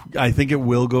Glee. I think it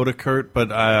will go to Kurt,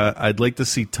 but I'd like to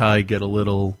see Ty get a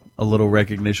little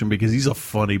recognition because he's a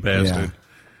funny bastard.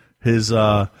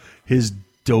 Yeah. His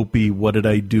dopey "what did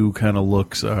I do" kind of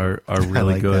looks are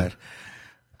really good.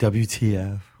 That.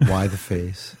 WTF? Why the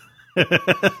face?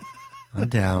 I'm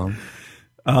down.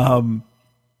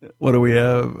 What do we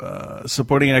have?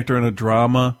 Supporting actor in a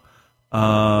drama.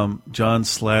 John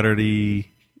Slattery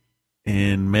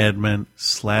in Mad Men.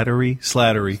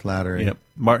 Slattery. Yep.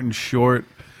 Martin Short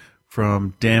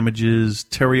from Damages.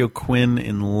 Terry O'Quinn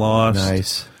in Lost.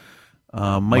 Nice.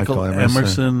 Michael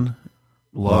Emerson,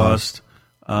 Lost.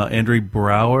 Andre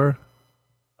Brower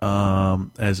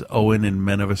as Owen in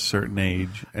Men of a Certain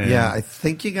Age. And I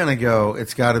think you're going to go,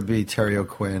 it's got to be Terry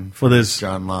O'Quinn for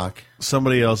John Locke.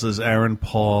 Somebody else is Aaron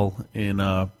Paul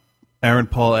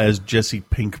as Jesse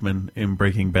Pinkman in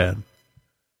Breaking Bad.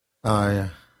 Oh, yeah.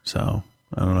 So,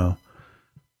 I don't know.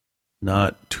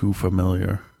 Not too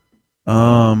familiar.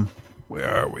 Where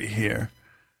are we here?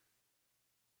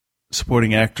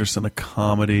 Supporting actress in a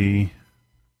comedy.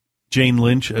 Jane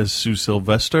Lynch as Sue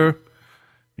Sylvester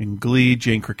in Glee.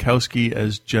 Jane Krakowski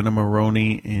as Jenna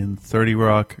Maroney in 30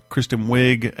 Rock. Kristen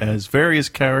Wiig as various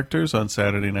characters on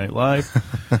Saturday Night Live.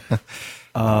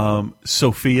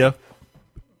 Sophia.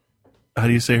 How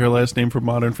do you say her last name for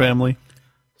Modern Family?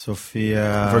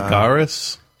 Sophia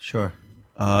Vergara's. Sure.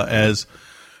 As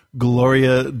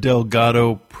Gloria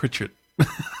Delgado Pritchett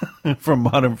from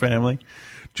Modern Family.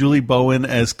 Julie Bowen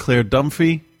as Claire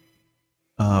Dunphy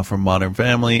from Modern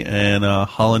Family. And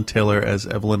Holland Taylor as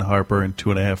Evelyn Harper in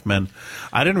 2.5 Men.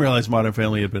 I didn't realize Modern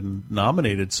Family had been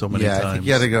nominated so many times. I think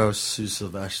you had to go Sue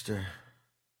Sylvester.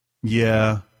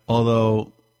 Yeah,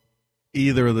 although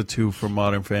either of the two from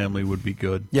Modern Family would be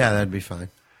good. Yeah, that'd be fine.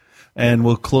 And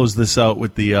we'll close this out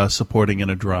with the supporting in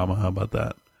a drama. How about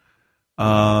that?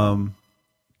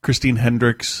 Christine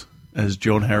Hendricks as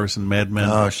Joan Harris in Mad Men.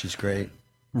 Oh, she's great.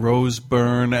 Rose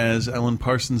Byrne as Ellen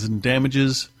Parsons in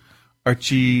Damages.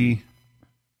 Archie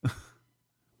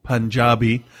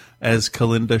Panjabi as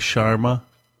Kalinda Sharma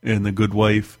in The Good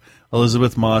Wife.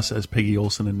 Elizabeth Moss as Peggy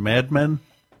Olson in Mad Men.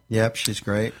 Yep, she's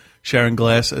great. Sharon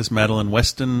Glass as Madeline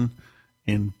Weston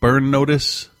in Burn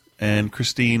Notice. And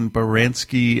Christine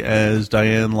Baranski as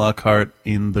Diane Lockhart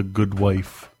in The Good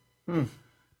Wife. I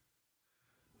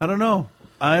don't know.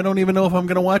 I don't even know if I'm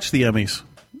going to watch the Emmys.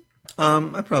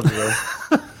 I probably will.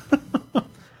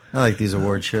 I like these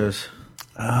award shows.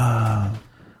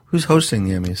 Who's hosting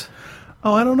the Emmys?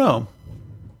 Oh, I don't know.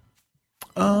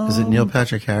 Is it Neil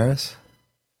Patrick Harris?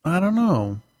 I don't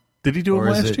know. Did he do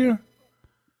it last year?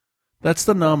 That's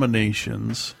the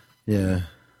nominations. Yeah.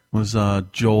 Was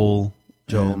Joel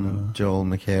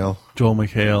McHale. Joel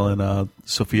McHale and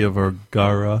Sofia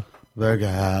Vergara.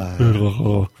 Vergara.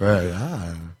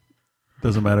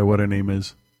 Doesn't matter what her name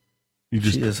is.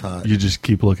 She is hot. You just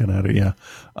keep looking at her, yeah.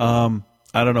 I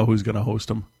don't know who's going to host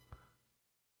them.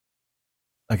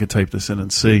 I could type this in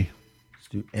and see. Let's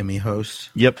do Emmy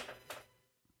host. Yep.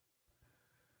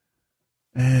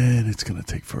 And it's going to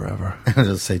take forever. I'll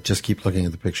just say, just keep looking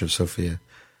at the picture of Sophia.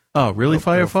 Oh, really,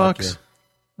 Firefox?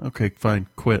 fuck Okay, fine.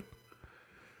 Quit.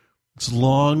 As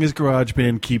long as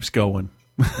GarageBand keeps going.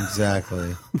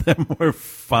 Exactly. Then we're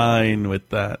fine with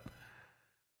that.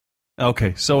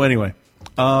 Okay, so anyway.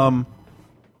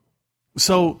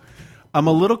 So I'm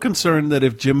a little concerned that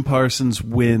if Jim Parsons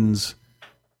wins,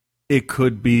 it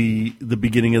could be the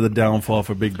beginning of the downfall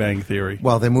for Big Bang Theory.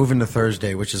 Well, they move into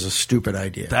Thursday, which is a stupid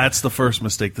idea. That's the first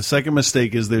mistake. The second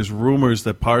mistake is there's rumors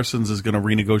that Parsons is going to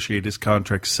renegotiate his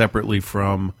contract separately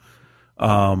from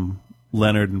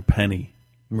Leonard and Penny.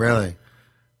 Really?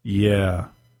 Yeah.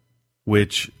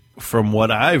 Which, from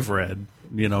what I've read,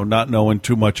 not knowing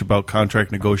too much about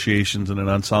contract negotiations and an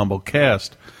ensemble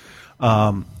cast,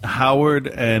 Howard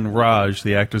and Raj,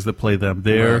 the actors that play them,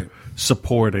 they're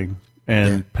supporting,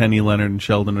 and Penny, Leonard, and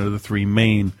Sheldon are the three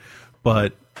main,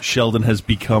 but Sheldon has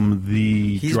become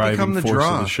the driving force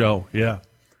of the show. Yeah.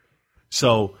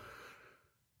 So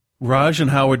Raj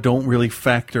and Howard don't really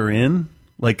factor in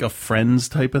like a Friends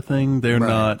type of thing. They're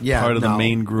not part of the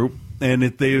main group. And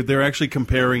they're actually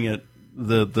comparing it.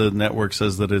 The network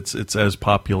says that it's as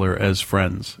popular as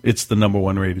Friends. It's the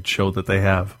 #1 rated show that they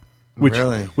have.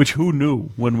 Which who knew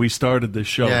when we started this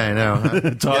show? Yeah, I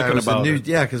know. Talking about it.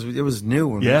 Yeah, because it was new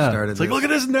when we started. It's like, look at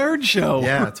this nerd show.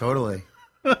 Yeah, totally.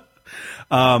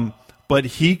 But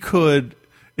he could,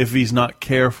 if he's not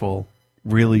careful,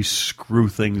 really screw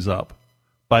things up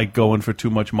by going for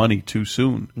too much money too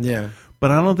soon. Yeah.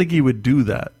 But I don't think he would do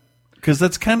that because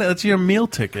that's your meal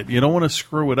ticket. You don't want to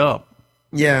screw it up.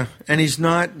 Yeah, and he's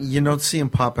not. You don't see him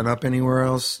popping up anywhere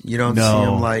else. You don't see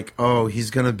him like, oh, he's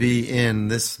going to be in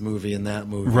this movie and that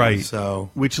movie, right? So,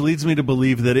 which leads me to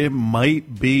believe that it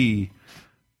might be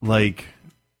like,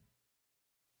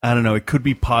 I don't know. It could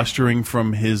be posturing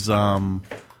from his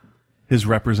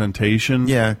representation,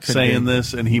 saying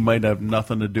this, and he might have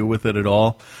nothing to do with it at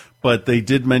all. But they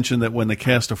did mention that when the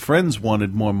cast of Friends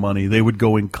wanted more money, they would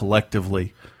go in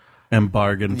collectively and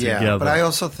bargain together. But I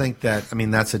also think that,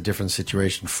 that's a different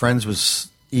situation. Friends was,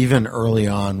 even early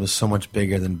on, was so much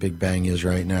bigger than Big Bang is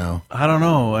right now. I don't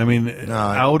know.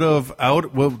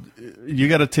 Well, you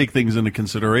got to take things into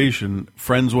consideration.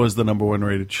 Friends was the #1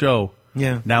 rated show.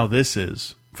 Yeah. Now this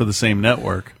is for the same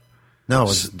network. No, it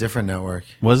was a different network.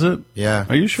 Was it? Yeah.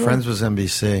 Are you sure? Friends was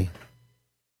NBC.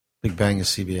 Big Bang is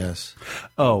CBS.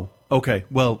 Oh, okay.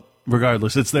 Well,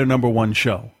 regardless, it's their #1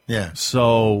 show. Yeah.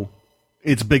 So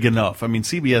it's big enough.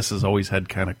 CBS has always had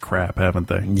kind of crap, haven't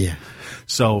they? Yeah.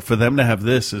 So for them to have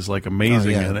this is like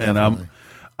amazing, and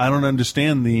I don't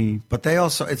understand the. But they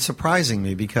also, it's surprising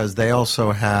me because they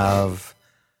also have,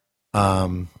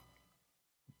 Men.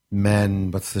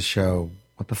 What's the show?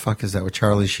 What the fuck is that with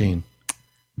Charlie Sheen?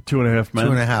 2.5 Men.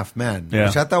 2.5 Men. Yeah.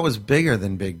 Which I thought was bigger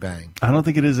than Big Bang. I don't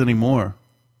think it is anymore.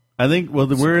 I think we're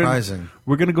surprising.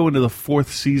 We're going to go into the 4th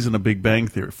season of Big Bang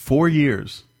Theory. 4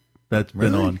 years. that's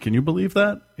been Really? on. Can you believe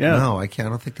that? Yeah. No, I can't. I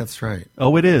don't think that's right.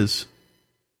 Oh, it is.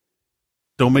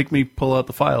 Don't make me pull out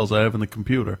the files I have in the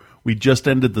computer. We just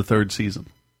ended the 3rd season.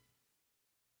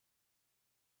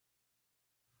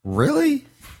 Really?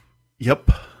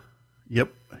 Yep.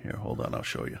 Here, hold on. I'll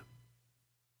show you.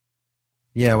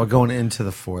 Yeah, we're going into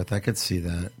the 4th. I could see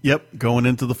that. Yep, going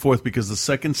into the 4th because the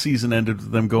 2nd season ended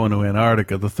with them going to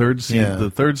Antarctica. The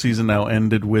 3rd season now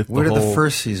ended with Where the did whole... the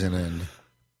 1st season end?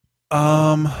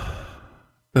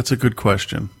 That's a good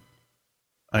question.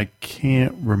 I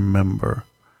can't remember.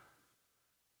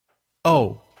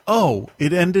 Oh,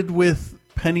 it ended with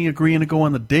Penny agreeing to go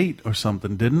on the date or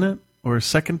something, didn't it? Or a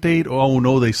second date? Oh,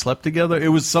 no, they slept together? It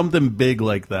was something big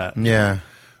like that. Yeah.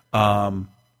 And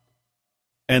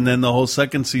then the whole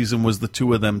 2nd season was the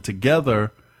two of them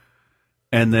together.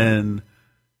 And then...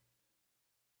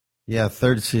 Yeah,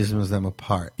 3rd season was them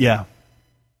apart. Yeah.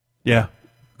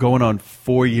 Going on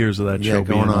 4 years of that show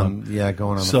going being on. Yeah,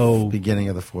 going on the beginning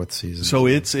of the 4th season. So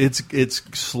it's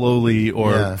slowly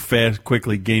or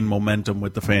quickly gained momentum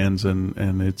with the fans,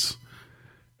 and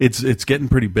it's getting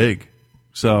pretty big.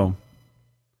 So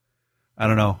I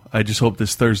don't know. I just hope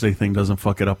this Thursday thing doesn't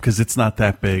fuck it up because it's not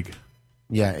that big.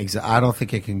 Yeah, exactly. I don't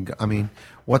think it can. I mean,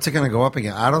 what's it going to go up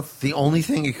against? The only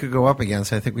thing it could go up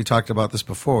against, I think we talked about this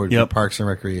before, would be Parks and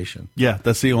Recreation. Yeah,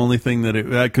 that's the only thing that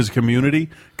because Community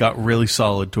got really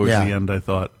solid towards the end. I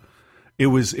thought it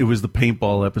was the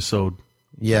paintball episode.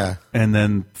 Yeah, and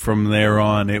then from there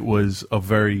on, it was a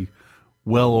very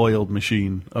well-oiled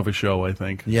machine of a show, I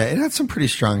think. Yeah, it had some pretty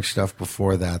strong stuff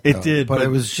before that, though. It did. But it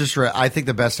was just I think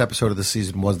the best episode of the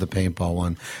season was the paintball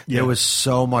one. Yeah. There was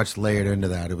so much layered into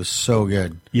that. It was so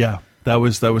good. Yeah, that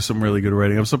was some really good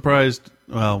writing. I'm surprised,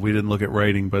 well, we didn't look at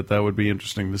writing, but that would be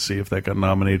interesting to see if that got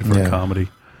nominated for a comedy.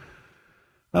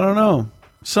 I don't know.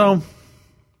 So,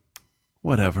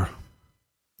 whatever.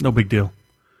 No big deal.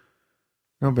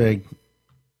 No big.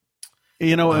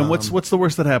 You know, and what's the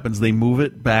worst that happens? They move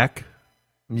it back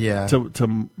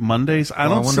to Mondays? I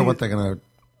wonder what they're going to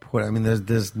put. I mean,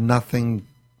 there's nothing.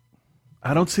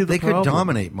 I don't see the problem. They could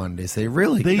dominate Mondays. They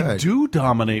really could. They do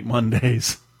dominate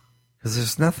Mondays. Because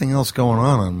there's nothing else going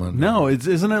on Monday. No,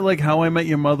 isn't it like How I Met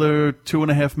Your Mother,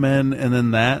 2.5 Men, and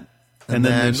then that? And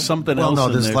then there's something else no,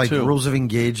 in there's there, like too. Rules of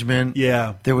Engagement.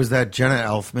 Yeah. There was that Jenna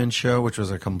Elfman show, which was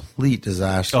a complete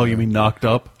disaster. Oh, you mean Knocked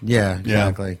Up? Yeah,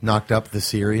 exactly. Knocked Up, the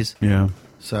series. Yeah.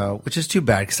 So, which is too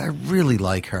bad, because I really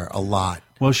like her a lot.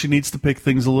 Well, she needs to pick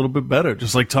things a little bit better,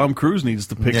 just like Tom Cruise needs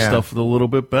to pick stuff a little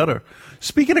bit better.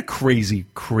 Speaking of crazy,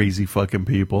 crazy fucking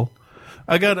people,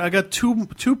 I got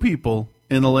two people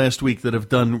in the last week that have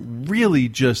done really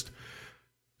just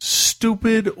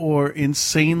stupid or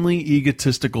insanely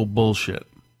egotistical bullshit.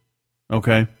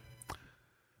 Okay?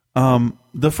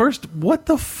 The first, what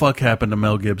the fuck happened to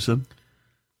Mel Gibson?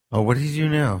 Oh, what did he do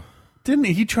now? Didn't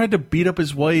he tried to beat up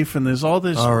his wife, and there's all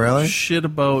this shit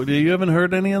about... You haven't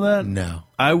heard any of that? No.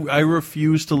 I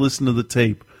refuse to listen to the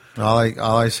tape. All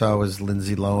I saw was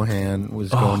Lindsay Lohan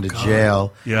was going to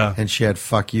jail. Yeah. And she had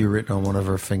 "fuck you" written on one of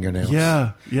her fingernails.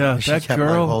 Yeah. And she that kept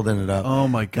girl holding it up. Oh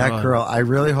my God. That girl, I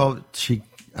really hope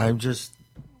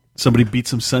somebody beat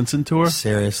some sense into her?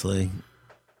 Seriously.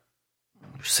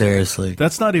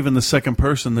 That's not even the second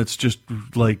person that's just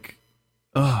like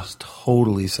just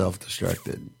totally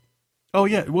self-destructed. Oh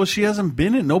yeah, well she hasn't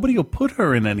been in. Nobody will put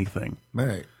her in anything.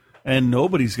 Right. And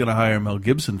nobody's going to hire Mel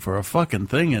Gibson for a fucking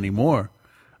thing anymore.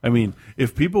 I mean,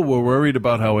 if people were worried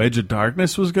about how Edge of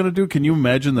Darkness was going to do, can you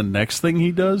imagine the next thing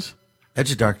he does?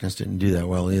 Edge of Darkness didn't do that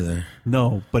well either.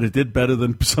 No, but it did better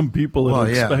than some people had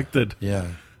expected. Yeah.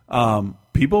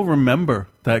 People remember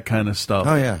that kind of stuff.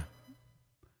 Oh, yeah.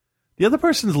 The other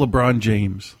person's LeBron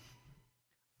James.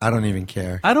 I don't even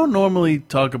care. I don't normally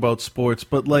talk about sports,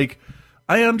 but like,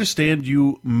 I understand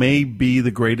you may be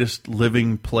the greatest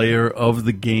living player of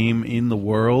the game in the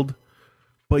world,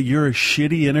 but you're a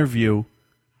shitty interview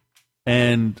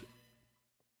and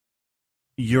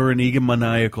you're an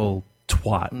egomaniacal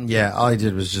twat. Yeah, all I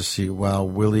did was just see, well,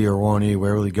 will he or won't he?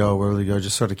 Where will he go? Where will he go?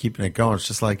 Just sort of keeping it going. It's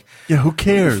just like, yeah, who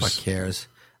cares? Who the fuck cares?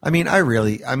 I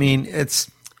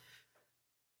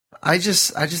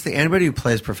just think anybody who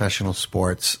plays professional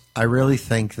sports, I really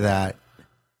think that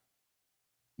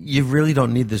you really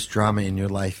don't need this drama in your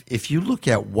life. If you look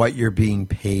at what you're being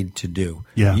paid to do,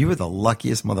 you are the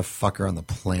luckiest motherfucker on the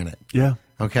planet. Yeah.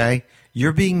 Okay?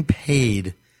 You're being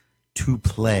paid to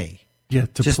play. Yeah,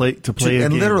 to play a game.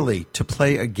 And literally, to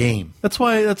play a game.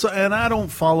 And I don't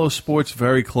follow sports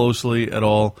very closely at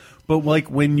all. But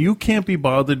like when you can't be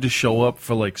bothered to show up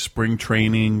for like spring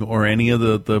training or any of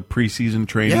the preseason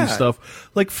training stuff,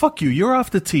 like fuck you, you're off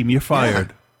the team, you're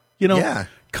fired. You know,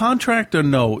 contract or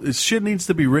no, shit needs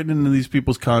to be written into these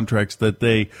people's contracts that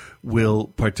they will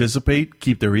participate,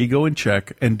 keep their ego in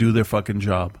check, and do their fucking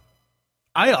job.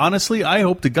 I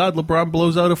hope to God LeBron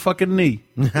blows out a fucking knee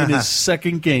in his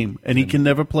second game, and he can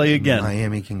never play again.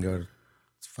 Miami can go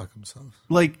fuck himself.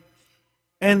 Like,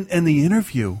 and the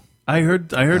interview. I heard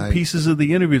pieces of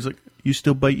the interview. It's like, you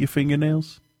still bite your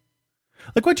fingernails?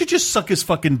 Like, why'd you just suck his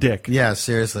fucking dick? Yeah,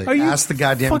 seriously. Are you Ask the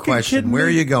goddamn fucking question. kidding Where are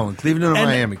me? you going? Cleveland or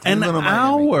Miami? Cleveland or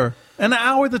Miami? An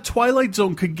hour. The Twilight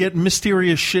Zone could get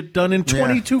mysterious shit done in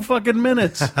 22 fucking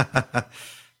minutes.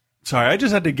 Sorry, I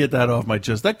just had to get that off my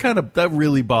chest. That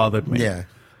really bothered me. Yeah.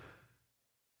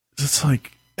 It's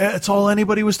like, it's all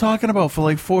anybody was talking about for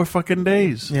like 4 fucking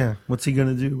days. Yeah. What's he going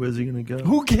to do? Where's he going to go?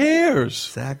 Who cares?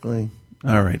 Exactly.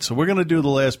 All right, so we're going to do the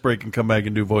last break and come back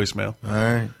and do voicemail. All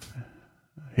right.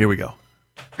 Here we go.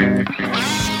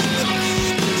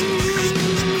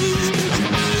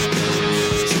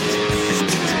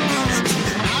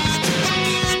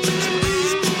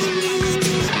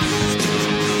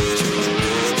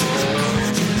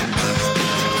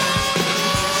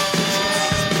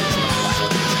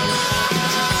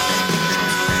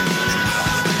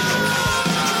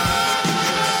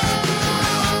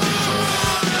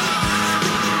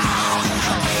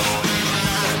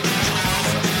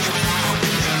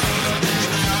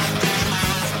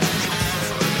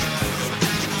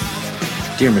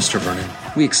 Dear Mr. Vernon,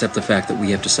 we accept the fact that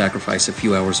we have to sacrifice a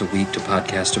few hours a week to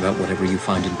podcast about whatever you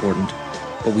find important,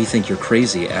 but we think you're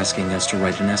crazy asking us to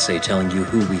write an essay telling you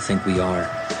who we think we are.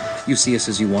 You see us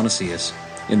as you want to see us,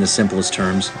 in the simplest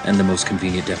terms and the most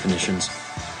convenient definitions.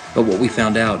 But what we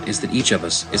found out is that each of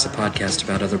us is a podcast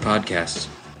about other podcasts.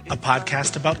 A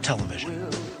podcast about television.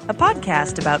 A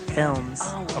podcast about films.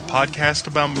 A podcast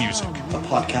about music. A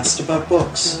podcast about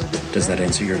books. Does that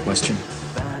answer your question?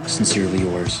 Sincerely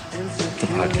yours, The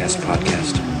Podcast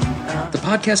Podcast. The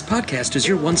Podcast Podcast is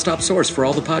your one-stop source for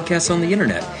all the podcasts on the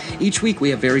internet. Each week we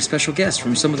have very special guests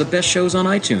from some of the best shows on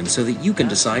iTunes so that you can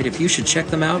decide if you should check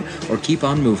them out or keep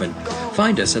on moving.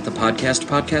 Find us at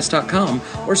thepodcastpodcast.com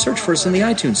or search for us in the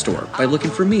iTunes store by looking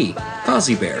for me,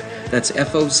 Fozzie Bear. That's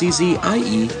Fozziebeare.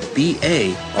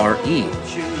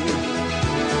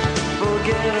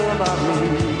 Forget about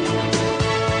me.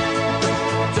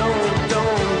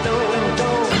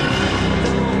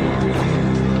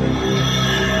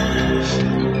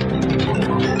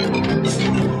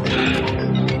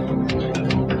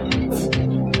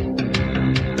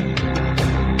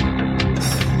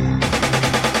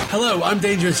 Hello, I'm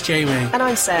Dangerous Jamie. And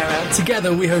I'm Sarah.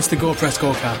 Together we host the Gore Press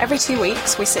Gorecast. Every 2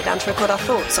 weeks, we sit down to record our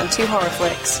thoughts on 2 horror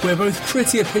flicks. We're both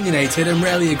pretty opinionated and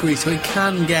rarely agree, so it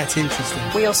can get interesting.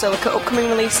 We also look at upcoming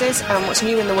releases and what's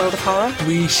new in the world of horror.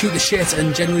 We shoot the shit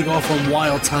and generally go off on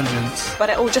wild tangents. But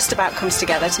it all just about comes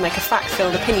together to make a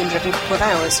fact-filled, opinion-driven couple of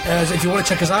hours. So if you want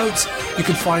to check us out, you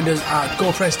can find us at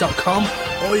gorepress.com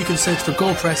or you can search for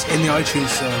Gore Press in the iTunes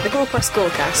store. The Gore Press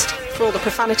Gorecast, for all the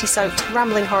profanity-soaked,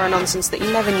 rambling horror nonsense that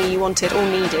you never knew you wanted or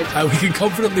needed. We can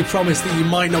confidently promise that you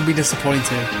might not be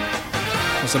disappointed.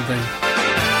 Or something.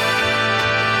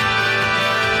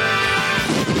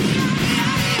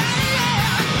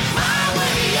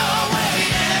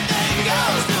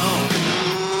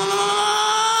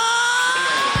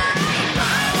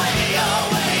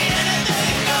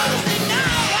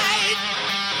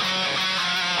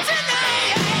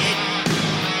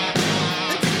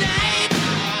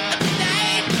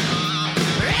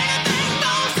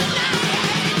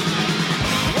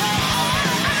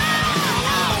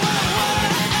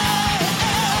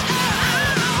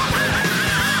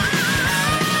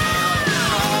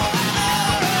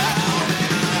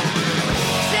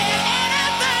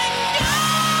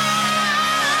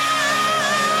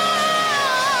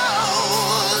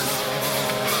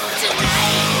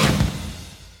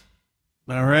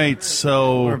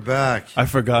 So we're back. I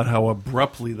forgot how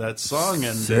abruptly that song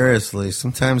ended. Seriously,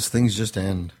 sometimes things just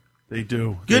end. They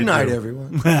do. Good They night, do.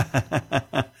 everyone.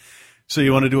 So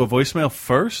you want to do a voicemail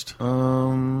first?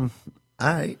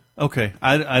 I okay.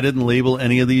 I didn't label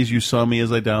any of these. You saw me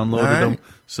as I downloaded them.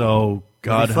 So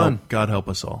God help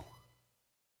us all.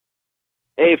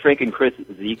 Hey, Frank and Chris,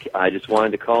 Zeke. I just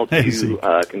wanted to call Hey, to Zeke.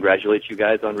 congratulate you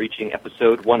guys on reaching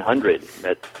episode 100.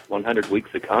 That's 100 weeks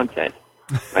of content.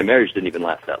 My marriage didn't even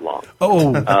last that long.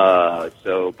 Oh.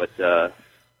 But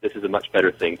this is a much better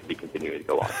thing to be continuing to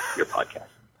go on, your podcast.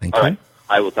 Thank All you. right.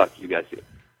 I will talk to you guys soon.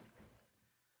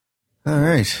 All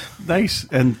right. Nice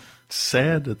and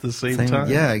sad at the same time.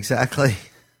 Yeah, exactly.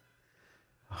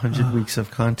 100 weeks of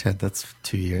content. That's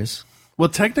 2 years. Well,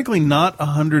 technically not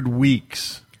 100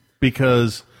 weeks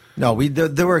because No,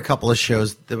 there were a couple of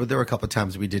shows. There were a couple of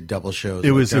times we did double shows.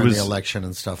 It was during the election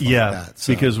and stuff like that.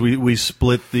 So. Because we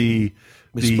split the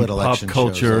split pop election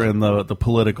culture shows, and the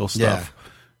political stuff.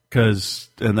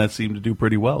 And that seemed to do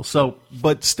pretty well. So,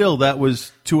 but still, that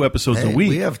was 2 episodes a week.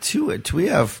 We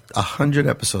have 100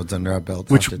 episodes under our belt.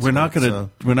 Which we're not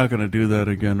gonna do that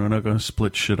again. We're not gonna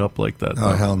split shit up like that.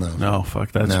 Oh, hell no. No,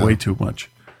 fuck, that's way too much.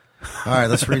 All right,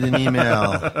 let's read an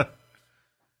email.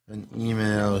 An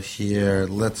email here.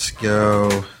 Let's go.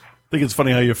 I think it's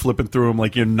funny how you're flipping through them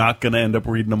like you're not gonna end up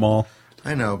reading them all.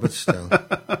 I know, but still.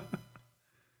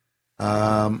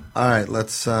 All right,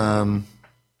 let's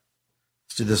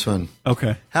do this one.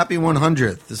 Okay. Happy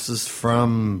 100th. This is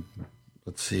from,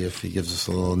 let's see if he gives us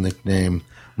a little nickname,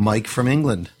 Mike from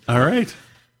England. All right.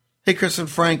 Hey, Chris and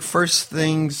Frank. First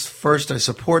things first, I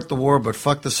support the war, but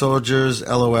fuck the soldiers.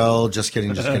 LOL. Just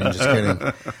kidding.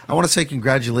 I want to say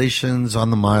congratulations on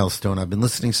the milestone. I've been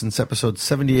listening since episode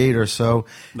 78 or so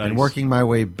and working my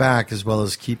way back as well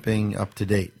as keeping up to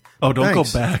date. Oh, don't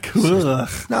Thanks. go back.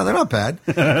 No, they're not bad.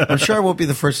 I'm sure I won't be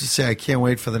the first to say I can't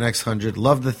wait for the next 100.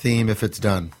 Love the theme if it's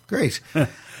done. Great.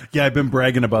 Yeah, I've been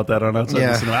bragging about that on Outside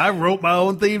the Cinema. I wrote my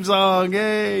own theme song.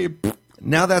 Yay.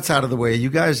 Now that's out of the way,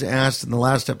 you guys asked in the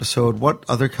last episode what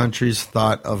other countries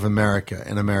thought of America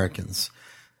and Americans.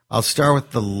 I'll start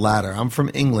with the latter. I'm from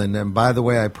England, and by the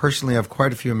way, I personally have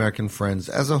quite a few American friends.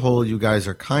 As a whole, you guys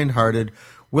are kind-hearted,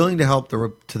 willing to help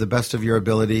to the best of your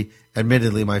ability.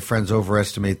 Admittedly, my friends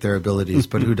overestimate their abilities,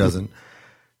 but who doesn't?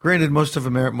 Granted, most of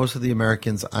the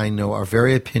Americans I know are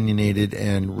very opinionated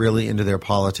and really into their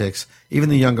politics. Even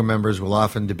the younger members will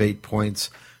often debate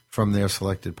points from their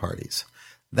selected parties.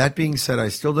 That being said, I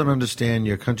still don't understand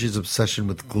your country's obsession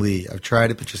with Glee. I've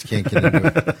tried it, but just can't get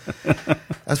into it.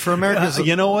 As for America's...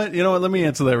 You know what? Let me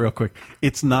answer that real quick.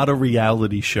 It's not a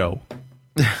reality show.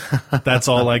 That's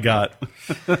all I got.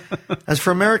 As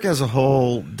for America as a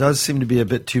whole, does seem to be a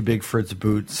bit too big for its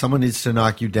boot. Someone needs to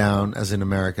knock you down, as in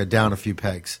America, down a few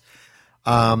pegs.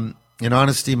 In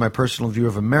honesty, my personal view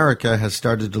of America has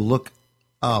started to look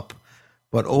up,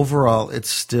 but overall, it's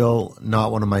still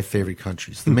not one of my favorite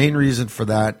countries. The main reason for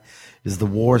that is the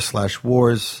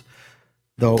war/wars.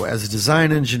 Though, as a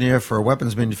design engineer for a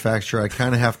weapons manufacturer, I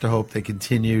kind of have to hope they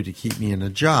continue to keep me in a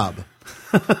job.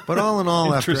 But all in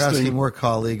all, after asking more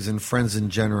colleagues and friends the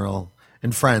general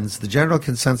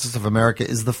consensus of America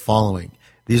is the following.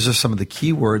 These are some of the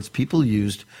key words people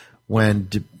used when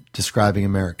describing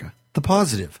America. The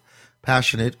positive: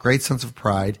 passionate, great sense of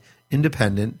pride,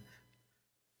 independent,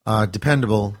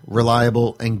 dependable,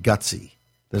 reliable, and gutsy.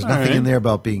 There's nothing in there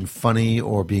about being funny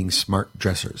or being smart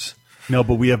dressers. No,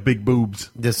 but we have big boobs.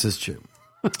 This is true.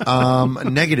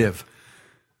 Negative: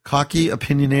 cocky,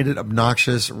 opinionated,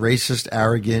 obnoxious, racist,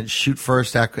 arrogant, shoot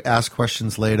first, ask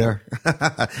questions later.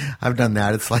 I've done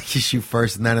that. It's like you shoot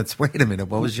first, and then it's, wait a minute,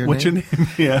 what was your What's name?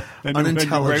 What's your name? Yeah.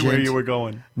 Unintelligent. Right where you were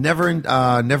going.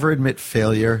 Never admit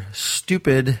failure.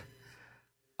 Stupid.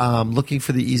 Looking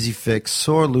for the easy fix.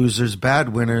 Sore losers. Bad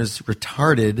winners.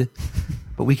 Retarded.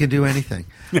 But we can do anything.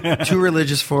 Too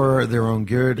religious for their own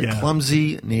good. Yeah.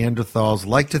 Clumsy. Neanderthals.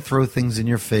 Like to throw things in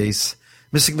your face.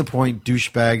 Missing the point.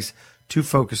 Douchebags. Too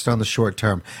focused on the short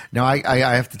term. Now, I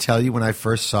have to tell you, when I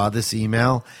first saw this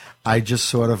email, I just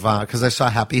sort of, because I saw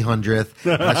Happy 100th,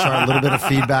 and I saw a little bit of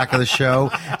feedback of the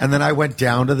show, and then I went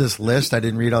down to this list. I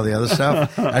didn't read all the other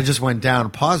stuff. I just went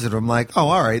down positive. I'm like, oh,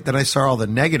 all right. Then I saw all the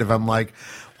negative. I'm like,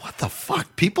 what the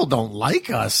fuck? People don't like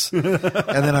us. And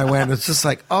then I went, it's just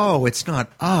like, oh, it's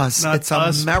not us. It's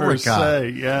us America. Per se,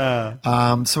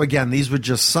 yeah. So again, these were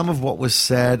just some of what was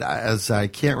said, as I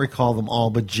can't recall them all,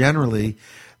 but generally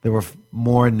there were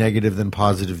more negative than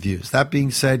positive views. That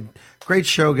being said, great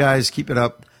show, guys. Keep it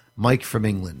up. Mike from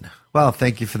England. Well,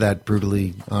 thank you for that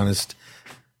brutally honest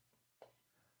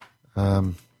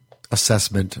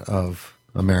assessment of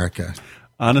America.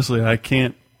 Honestly, I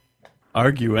can't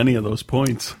argue any of those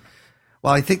points.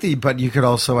 Well, I think but you could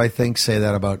also, I think, say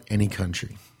that about any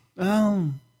country.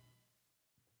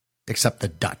 Except the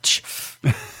Dutch.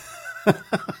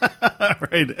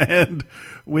 Right. And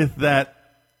with that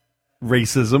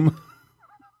racism,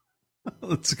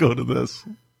 let's go to this.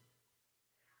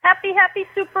 Happy,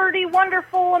 super,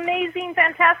 wonderful, amazing,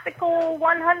 fantastical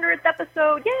 100th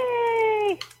episode.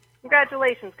 Yay!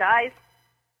 Congratulations, guys.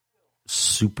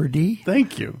 Super D?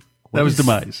 Thank you. That was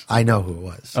Demise. I know who it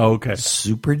was. Oh, okay.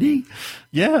 Super D?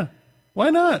 Yeah. Why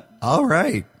not? All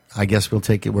right. I guess we'll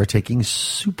take it. We're taking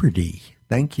Super D.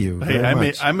 Thank you. Hey,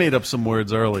 I made up some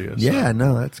words earlier. So. Yeah,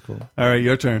 no, that's cool. All right,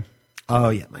 your turn. Oh,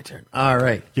 yeah, my turn. All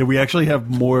right. Yeah, we actually have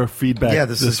more feedback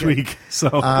this week. So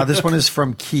this one is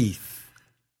from Keith.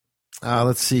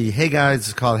 Let's see. Hey, guys.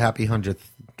 It's called Happy 100th.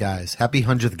 guys. Happy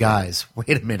 100th, guys.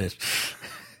 Wait a minute.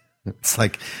 It's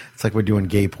like we're doing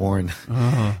gay porn.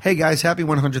 Hey, guys, happy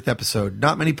 100th episode.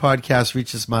 Not many podcasts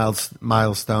reach this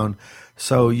milestone,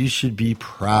 so you should be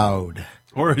proud.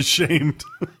 Or ashamed.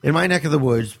 In my neck of the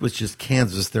woods, which is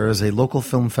Kansas, there is a local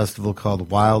film festival called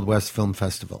Wild West Film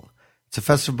Festival. It's a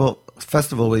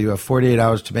festival where you have 48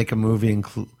 hours to make a movie,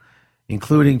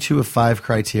 including 2 of 5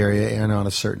 criteria and on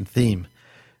a certain theme.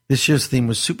 This year's theme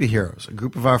was superheroes. A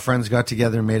group of our friends got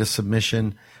together and made a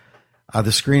submission.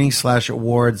 The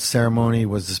screening/awards ceremony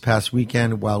was this past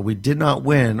weekend. While we did not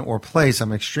win or place,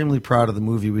 I'm extremely proud of the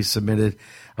movie we submitted.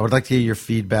 I would like to hear your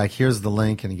feedback. Here's the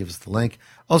link, and he gives us the link.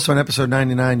 Also, in episode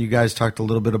 99, you guys talked a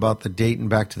little bit about the date in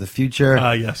Back to the Future.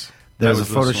 Yes. There's a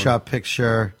Photoshop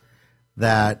picture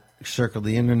that circled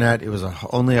the internet. It was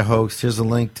only a hoax. Here's a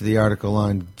link to the article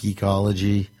on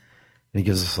Geekology, and he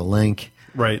gives us a link.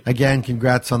 Right. Again,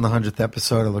 congrats on the 100th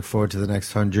episode. I look forward to the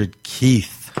next 100.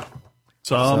 Keith.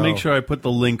 So I'll make sure I put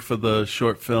the link for the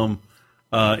short film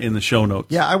in the show notes.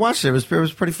 Yeah, I watched it. It was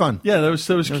pretty fun. Yeah, that was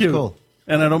cute. Was cool.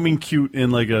 And I don't mean cute in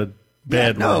like a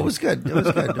bad way. No, it was good. It was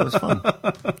good. It was fun.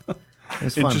 It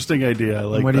was fun. Interesting idea. I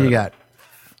like What do you got?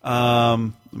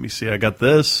 Let me see. I got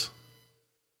this.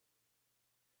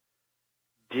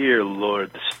 Dear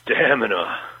Lord, the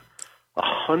stamina.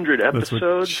 100 episodes? That's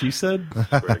what she said?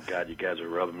 I swear to God, you guys are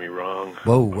rubbing me wrong.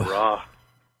 Whoa. Raw.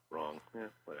 Wrong. Yeah,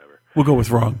 whatever. We'll go with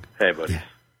wrong. Hey, buddy.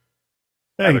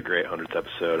 Hey. Have a great 100th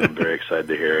episode. I'm very excited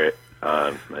to hear it.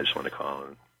 I just want to call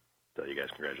and tell you guys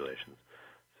congratulations.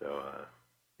 So,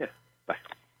 yeah, bye.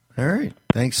 All right.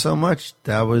 Thanks so much.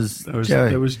 That was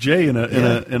Jay in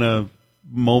a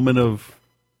moment of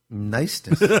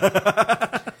niceness.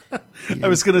 I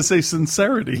was going to say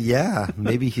sincerity. Yeah,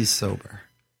 maybe he's sober.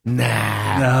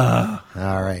 Nah.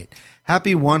 All right.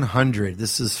 Happy 100.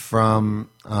 This is from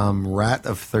Rat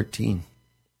of 13,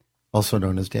 also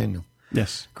known as Daniel.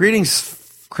 Yes.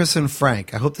 Greetings, Chris and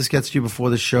Frank. I hope this gets to you before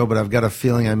the show, but I've got a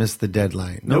feeling I missed the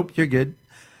deadline. Nope, you're good.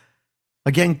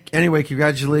 Again, anyway,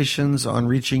 congratulations on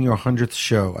reaching your 100th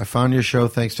show. I found your show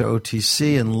thanks to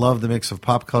OTC and love the mix of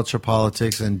pop culture,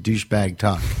 politics, and douchebag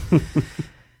talk.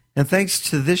 And thanks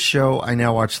to this show, I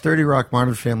now watch 30 Rock,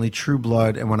 Modern Family, True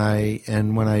Blood, and when I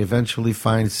eventually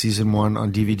find season 1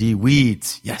 on DVD,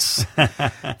 Weeds. Yes.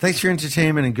 Thanks for your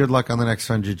entertainment and good luck on the next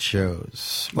 100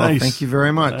 shows. Well, Nice. thank you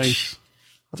very much. Nice.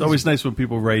 It's always nice when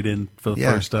people write in for the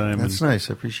first time. That's nice.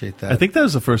 I appreciate that. I think that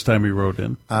was the first time he wrote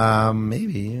in.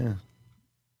 Maybe, yeah.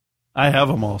 I have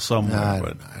them all somewhere.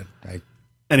 But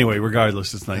anyway,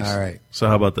 regardless, it's nice. All right. So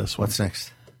how about this one? What's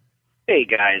next? Hey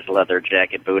guys, Leather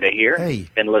Jacket Buddha here. Hey.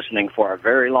 Been listening for a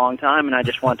very long time, and I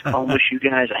just want to call and wish you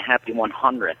guys a happy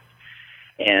 100th.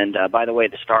 And by the way,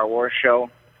 the Star Wars show,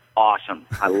 awesome.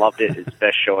 I loved it. It's the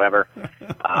best show ever.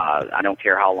 I don't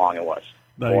care how long it was.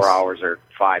 Nice. 4 hours or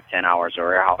 5, 10 hours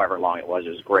or however long it was. It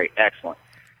was great. Excellent.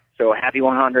 So happy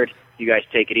 100. You guys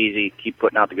take it easy. Keep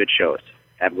putting out the good shows.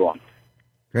 Have a good one.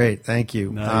 Great, thank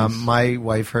you. Nice. My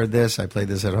wife heard this. I played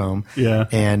this at home. Yeah.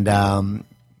 And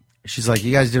she's like,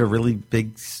 "You guys did a really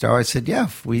big Star." I said, "Yeah,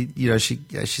 she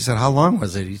said, "How long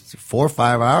was it?" 4 or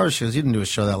 5 hours. She goes, "You didn't do a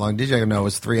show that long, did you?" I go, "No, it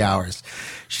was 3 hours."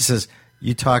 She says,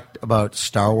 "You talked about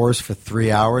Star Wars for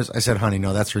 3 hours?" I said, "Honey,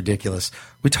 no, that's ridiculous.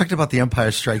 We talked about The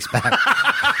Empire Strikes Back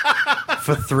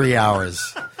for 3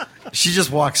 hours." She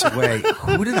just walks away.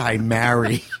 Who did I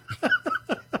marry?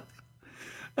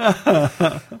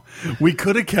 We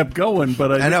could have kept going,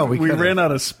 but I know, we we ran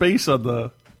out of space on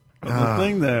the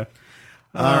thing there.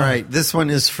 All right, this one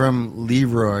is from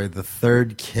Leroy, the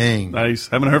Third King. Nice.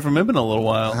 Haven't heard from him in a little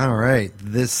while. All right,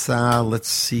 this let's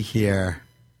see here.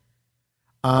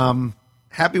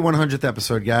 Happy 100th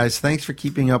episode, guys. Thanks for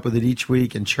keeping up with it each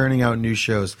week and churning out new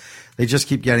shows. They just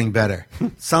keep getting better.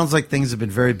 Sounds like things have been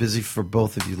very busy for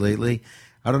both of you lately.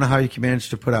 I don't know how you can manage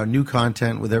to put out new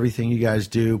content with everything you guys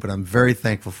do, but I'm very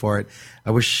thankful for it. I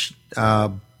wish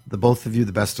the both of you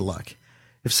the best of luck.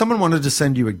 If someone wanted to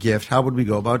send you a gift, how would we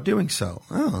go about doing so?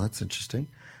 Oh, that's interesting.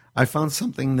 I found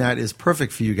something that is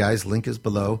perfect for you guys. Link is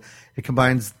below. It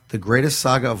combines the greatest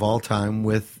saga of all time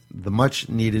with the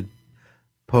much-needed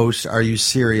post, "Are You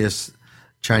Serious?"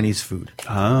 Chinese food.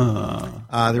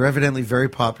 They're evidently very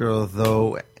popular,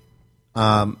 though,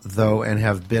 and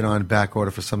have been on back order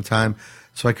for some time,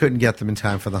 so I couldn't get them in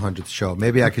time for the 100th show.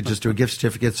 Maybe I could just do a gift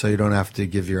certificate so you don't have to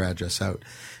give your address out.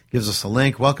 Gives us a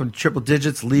link. Welcome to Triple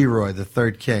Digits, Leroy, the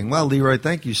Third King. Well, Leroy,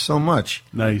 thank you so much.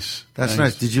 Nice. That's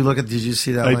nice. Did you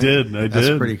see that I link? did.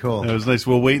 That's pretty cool. It was nice.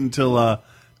 We'll wait until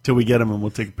we get them and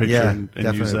we'll take a picture and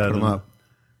definitely use that. put them up.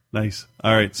 Nice.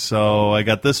 All right. So I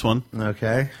got this one.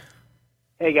 Okay.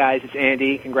 Hey guys, it's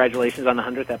Andy. Congratulations on the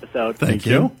 100th episode. Thank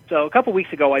you. So a couple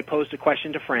weeks ago, I posed a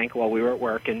question to Frank while we were at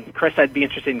work, and Chris, I'd be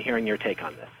interested in hearing your take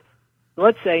on this. So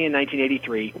let's say in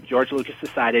 1983, George Lucas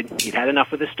decided he'd had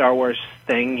enough with the Star Wars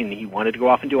thing, and he wanted to go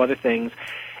off and do other things,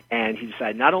 and he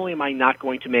decided, not only am I not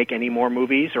going to make any more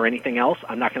movies or anything else,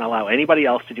 I'm not going to allow anybody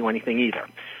else to do anything either.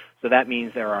 So that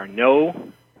means there are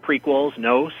no prequels,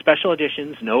 no special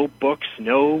editions, no books,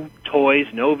 no toys,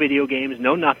 no video games,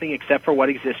 no nothing except for what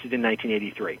existed in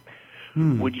 1983.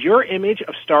 Would your image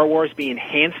of Star Wars be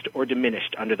enhanced or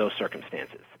diminished under those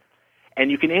circumstances?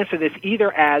 And you can answer this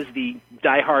either as the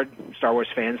diehard Star Wars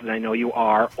fans that I know you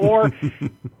are, or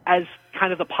as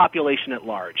kind of the population at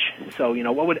large. So,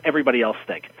 what would everybody else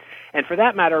think? And for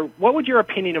that matter, what would your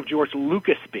opinion of George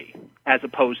Lucas be as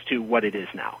opposed to what it is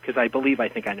now? Because I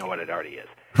think I know what it already is.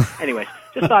 Anyways,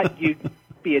 just thought you'd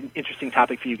be an interesting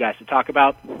topic for you guys to talk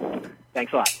about.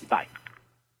 Thanks a lot. Bye.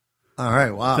 All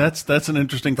right, wow. That's an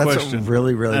interesting question. That's a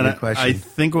really, really And good question. I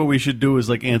think what we should do is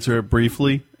answer it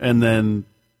briefly and then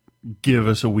give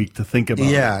us a week to think about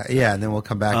it. Yeah, and then we'll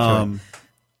come back to it.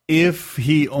 If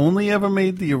he only ever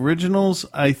made the originals,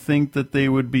 I think that they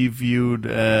would be viewed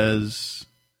as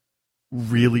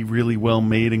really, really well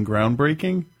made and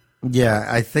groundbreaking. Yeah,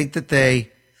 I think that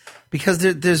because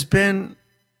there's been,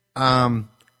 I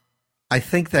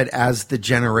think that as the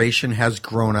generation has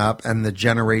grown up and the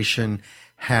generation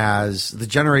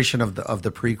of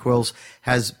the prequels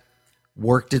has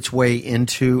worked its way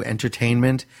into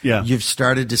entertainment, you've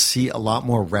started to see a lot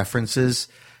more references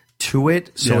to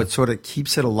it, so it sort of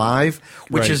keeps it alive,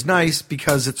 which is nice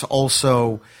because it's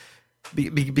also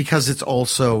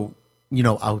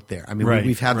out there. I mean,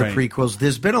 we've had the prequels.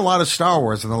 There's been a lot of Star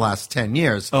Wars in the last 10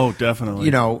 years. Oh, definitely.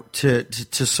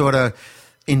 To sort of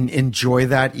enjoy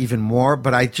that even more.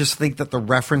 But I just think that the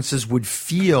references would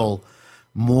feel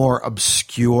more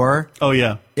obscure. Oh,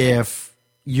 yeah. If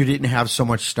you didn't have so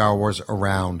much Star Wars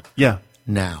around. Yeah.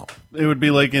 Now. It would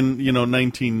be like in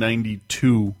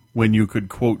 1992 when you could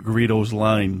quote Greedo's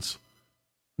lines.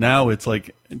 Now it's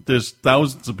like there's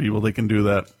thousands of people that can do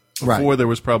that. Before there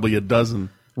was probably a dozen.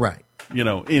 Right.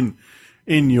 In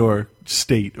your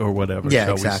state or whatever. Yeah,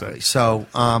 shall exactly. We say. So,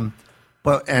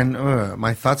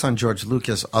 my thoughts on George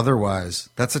Lucas. Otherwise,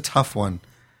 that's a tough one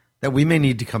that we may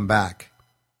need to come back.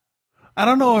 I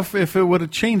don't know if it would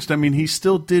have changed. I mean, he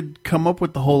still did come up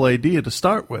with the whole idea to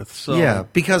start with. So yeah,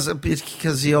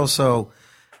 because he also.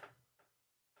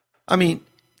 I mean,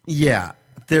 yeah,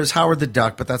 there's Howard the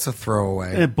Duck, but that's a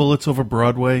throwaway. Bullets Over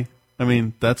Broadway. I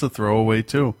mean, that's a throwaway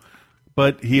too.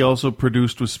 But he also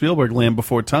produced with Spielberg Land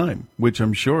Before Time, which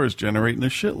I'm sure is generating a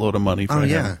shitload of money for him. Oh,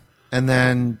 yeah. And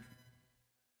then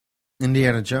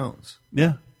Indiana Jones.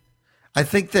 Yeah. I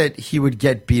think that he would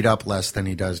get beat up less than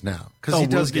he does now. Because he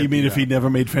does get You mean beat if up. he never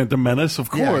made Phantom Menace? Of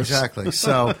course. Yeah, exactly.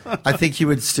 So I think he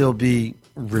would still be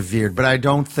revered. But I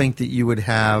don't think that you would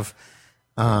have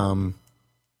the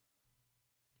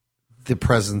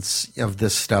presence of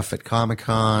this stuff at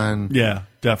Comic-Con. Yeah,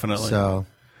 definitely. So...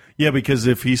 Yeah, because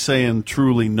if he's saying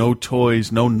truly no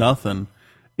toys, no nothing,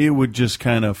 it would just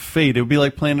kind of fade. It would be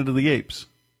like Planet of the Apes.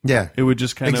 Yeah. It would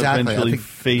just kind of eventually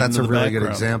fade that's into the a really background.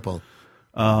 good example.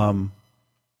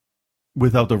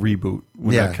 Without the reboot.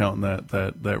 We're Yeah. not counting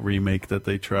that remake that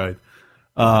they tried.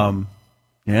 Yeah.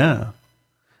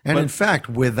 And in fact,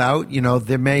 without,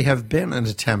 there may have been an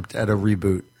attempt at a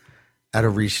reboot, at a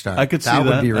restart. I could see that.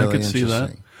 that. Would be really I could see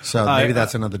interesting. that. So maybe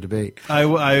that's another debate.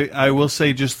 I will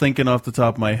say, just thinking off the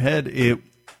top of my head,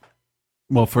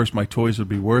 first my toys would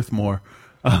be worth more.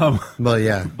 Well,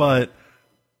 yeah. But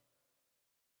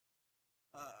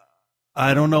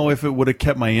I don't know if it would have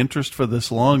kept my interest for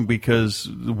this long, because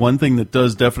one thing that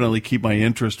does definitely keep my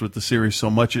interest with the series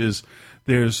so much is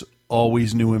there's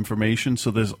always new information, so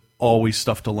there's always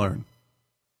stuff to learn.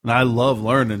 And I love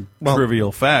learning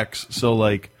trivial facts.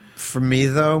 So, for me,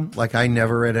 though, I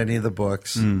never read any of the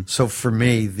books. So for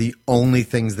me, the only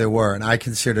things there were, and I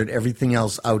considered everything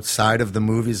else outside of the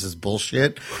movies as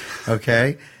bullshit,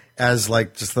 okay, as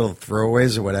just little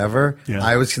throwaways or whatever. Yeah.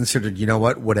 I was considered,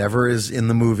 whatever is in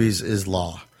the movies is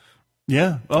law.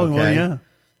 Yeah. Oh, okay? well, yeah.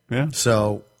 Yeah.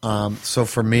 So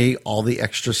for me, all the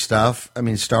extra stuff, I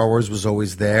mean, Star Wars was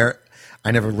always there.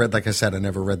 I never read, like I said, I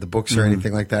never read the books or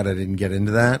anything like that. I didn't get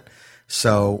into that.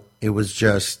 So it was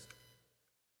just...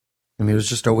 it was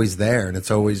just always there, and it's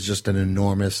always just an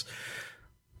enormous...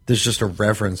 There's just a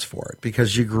reverence for it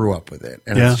because you grew up with it,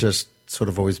 and it's just sort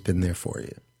of always been there for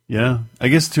you. Yeah. I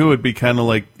guess, too, it'd be kind of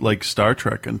like Star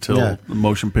Trek until the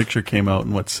motion picture came out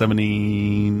in,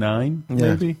 79,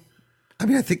 maybe? I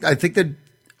mean, I think that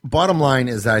bottom line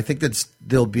is that I think that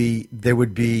there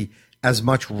would be as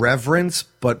much reverence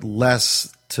but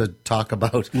less to talk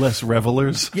about. Less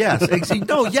revelers. Yes.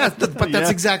 But that's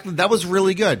exactly, that was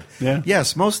really good. Yeah.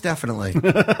 Yes, most definitely.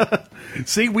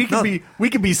 See, we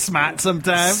can be smart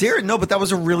sometimes. No, but that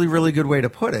was a really, really good way to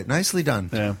put it. Nicely done.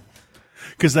 Yeah.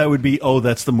 Because that would be,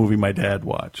 that's the movie my dad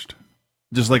watched.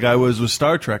 Just like I was with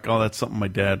Star Trek. Oh, that's something my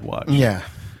dad watched. Yeah.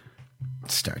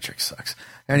 Star Trek sucks.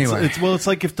 Anyway. It's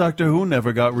like if Doctor Who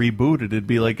never got rebooted, it'd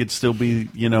be like it'd still be,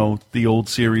 the old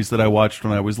series that I watched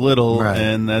when I was little,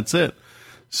 and that's it.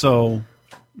 So,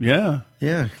 yeah.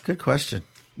 Yeah, good question.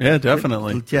 Yeah,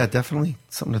 definitely. Definitely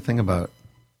something to think about.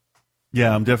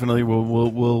 Yeah, I'm definitely, we'll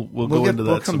go into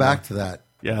that. We'll come back to that.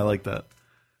 Yeah, I like that.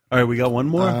 All right, we got one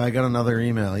more? I got another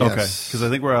email, yes. Okay, because I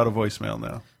think we're out of voicemail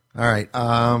now. All right,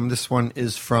 this one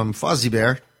is from Fozzie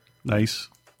Bear. Nice.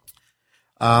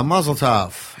 Mazel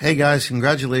tov. Hey guys,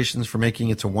 congratulations for making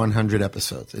it to 100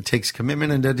 episodes. It takes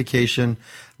commitment and dedication.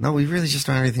 No, we really just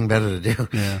don't have anything better to do.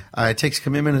 Yeah. It takes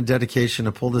commitment and dedication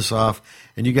to pull this off,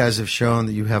 and you guys have shown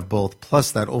that you have both,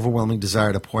 plus that overwhelming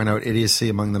desire to point out idiocy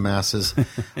among the masses.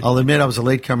 I'll admit I was a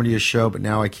latecomer to your show, but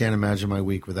now I can't imagine my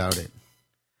week without it.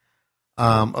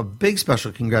 A big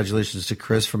special congratulations to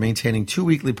Chris for maintaining 2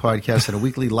 weekly podcasts and a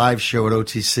weekly live show at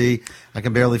OTC. I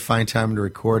can barely find time to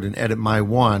record and edit my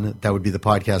one. That would be the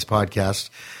podcast,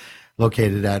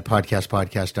 located at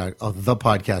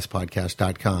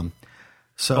thepodcastpodcast.com.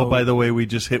 So, by the way, we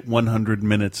just hit 100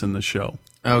 minutes in the show.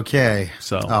 Okay.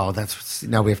 So,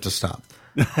 now we have to stop.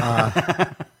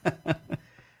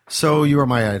 So you are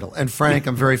my idol. And Frank,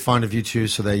 I'm very fond of you too,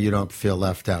 so that you don't feel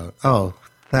left out. Oh,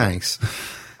 thanks.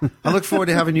 I look forward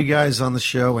to having you guys on the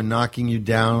show and knocking you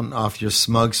down off your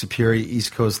smug, superior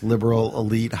East Coast liberal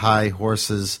elite high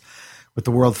horses with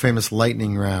the world-famous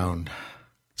lightning round.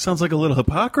 Sounds like a little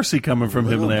hypocrisy coming from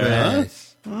him there.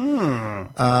 Huh?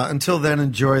 Until then,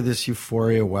 enjoy this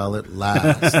euphoria while it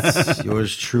lasts.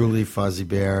 Yours truly, Fuzzy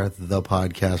Bear,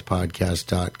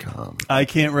 thepodcastpodcast.com. I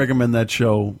can't recommend that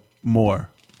show more.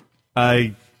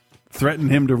 I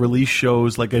threatened him to release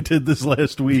shows like I did this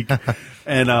last week.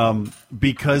 And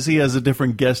because he has a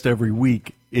different guest every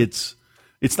week, it's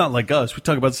not like us. We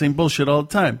talk about the same bullshit all the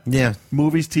time. Yeah.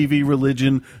 Movies, TV,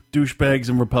 religion, douchebags,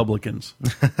 and Republicans.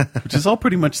 Which is all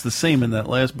pretty much the same in that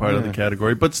last part of the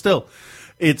category. But still,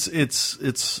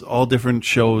 it's all different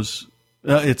shows.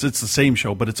 It's the same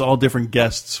show, but it's all different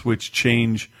guests which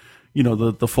change,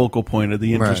 the focal point or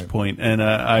the interest point. And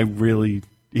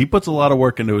he puts a lot of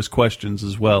work into his questions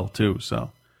as well, too.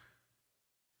 So,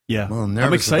 yeah. Well, I'm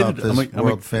I'm excited. about this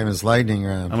world-famous lightning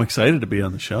round. I'm excited to be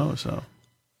on the show. So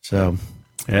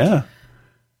yeah.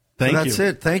 Thank you. That's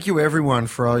it. Thank you, everyone,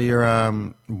 for all your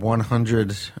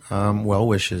 100 well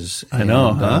wishes. I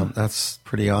know, huh? That's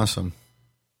pretty awesome.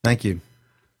 Thank you.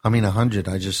 I mean, 100.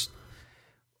 I think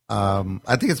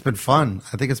it's been fun.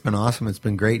 I think it's been awesome. It's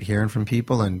been great hearing from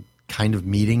people and kind of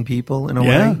meeting people in a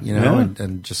way,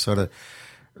 and just sort of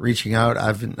reaching out.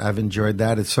 I've enjoyed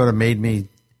that. It sort of made me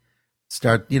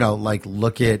start,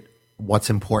 look at what's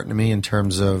important to me in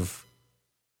terms of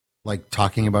like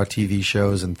talking about TV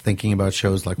shows and thinking about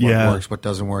shows, like what works, what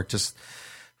doesn't work. Just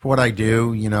for what I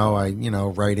do,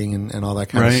 writing and all that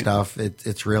kind of stuff.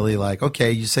 It's really like,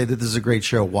 okay, you say that this is a great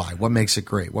show. Why? What makes it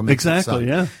great? What makes it suck?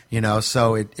 Yeah.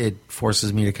 So it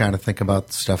forces me to kind of think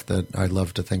about stuff that I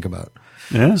love to think about.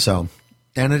 Yeah. So,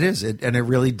 and it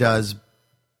really does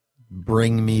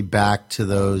bring me back to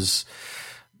those,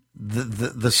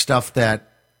 the stuff that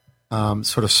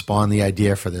sort of spawned the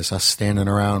idea for this. Us standing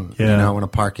around, in a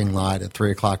parking lot at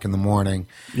 3:00 in the morning.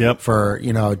 Yep. For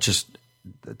just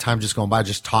time just going by,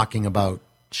 just talking about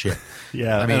shit.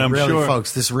 Yeah, I mean, and I'm really, sure,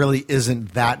 folks, this really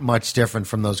isn't that much different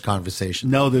from those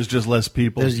conversations. No, there's just less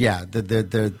people. There's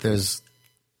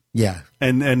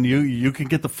and you can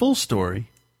get the full story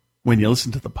when you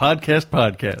listen to the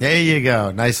podcast. There you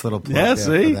go. Nice little plug. Yeah,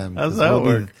 see? For them, how's that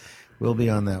work? We'll be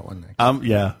on that one next.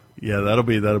 Yeah, that'll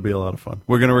be a lot of fun.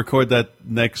 We're gonna record that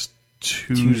next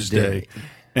Tuesday,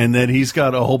 and then he's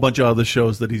got a whole bunch of other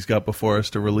shows that he's got before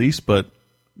us to release, but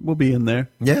we'll be in there.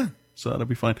 Yeah, so that'll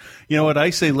be fine. You know what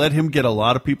I say? Let him get a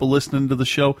lot of people listening to the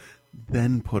show,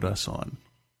 then put us on.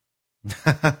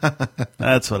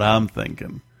 That's what I'm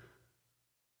thinking.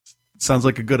 Sounds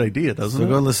like a good idea, doesn't it? So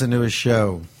go listen to his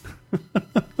show.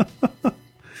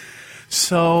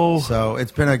 So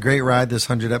it's been a great ride, this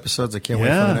 100 episodes. I can't wait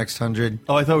for the next 100.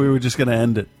 Oh, I thought we were just going to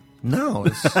end it. No,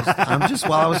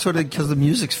 I was sort of, because the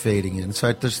music's fading in, so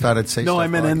I just thought I'd say no, stuff I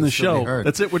meant end the show.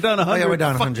 That's it. We're done 100. Oh, yeah, we're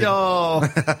done 100. Y'all.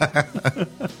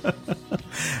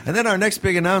 And then our next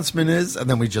big announcement is, and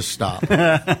then we just stop.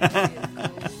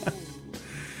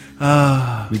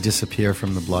 We disappear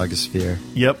from the blogosphere.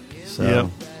 Yep. So yep.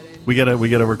 We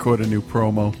gotta record a new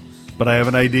promo. but I have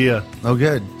an idea. Oh,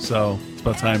 good. So it's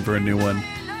about time for a new one.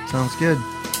 Sounds good.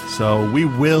 So we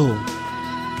will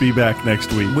be back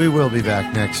next week. We will be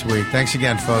back next week. Thanks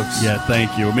again, folks. Yeah,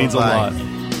 thank you. It means Bye-bye. a lot.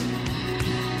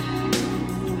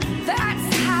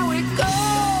 That's how it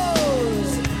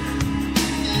goes.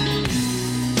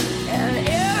 And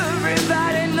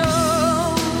everybody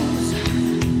knows.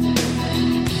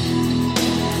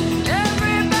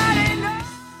 Everybody knows.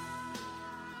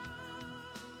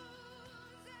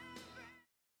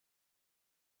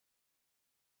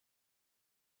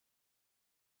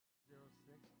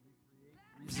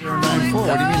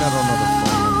 What do you mean I don't know the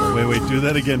phone number? Wait, do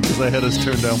that again because I had us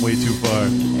turned down way too far.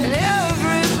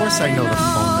 Of course I know the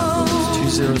phone number.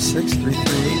 It's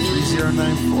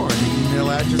 206-338-3094. And the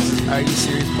email address is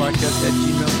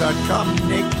idseriespodcast@gmail.com.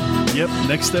 Nick. Yep,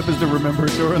 next step is to remember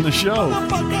it during the show.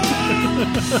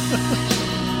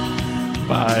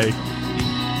 Bye.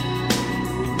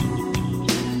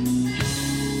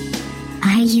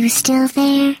 Are you still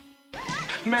there?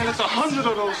 Man, it's 100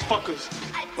 of those fuckers.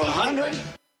 100?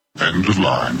 End of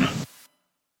line.